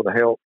to be able to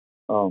help.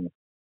 Look,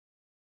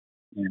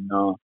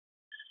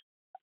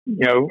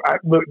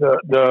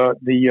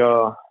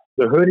 the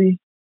hoodie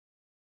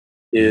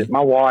is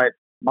my wife.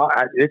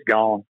 It's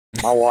gone.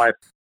 My wife,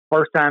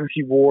 first time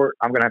she wore it,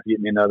 I'm gonna have to get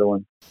me another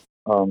one.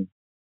 Well,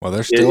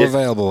 they're still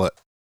available at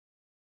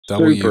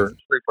super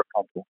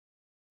comfortable.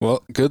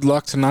 Well, good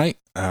luck tonight.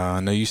 I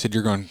know you said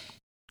you're going to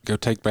go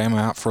take Bama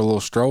out for a little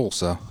stroll,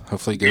 so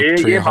hopefully go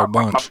tree a whole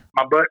bunch.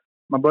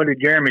 My buddy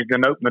Jeremy's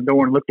gonna open the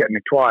door and look at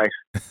me twice.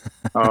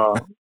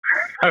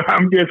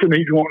 I'm guessing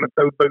he's wanting to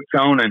throw boots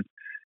on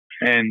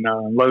and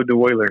load the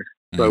wheelers.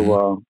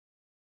 So,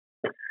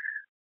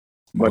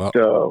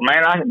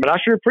 man, I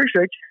sure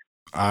appreciate you.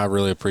 I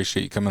really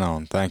appreciate you coming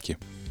on. Thank you.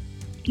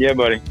 Yeah,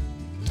 buddy.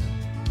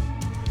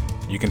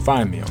 You can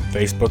find me on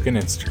Facebook and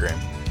Instagram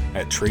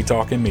at Tree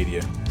Talking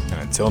Media.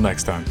 And until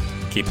next time,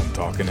 keep 'em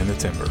talking in the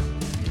timber.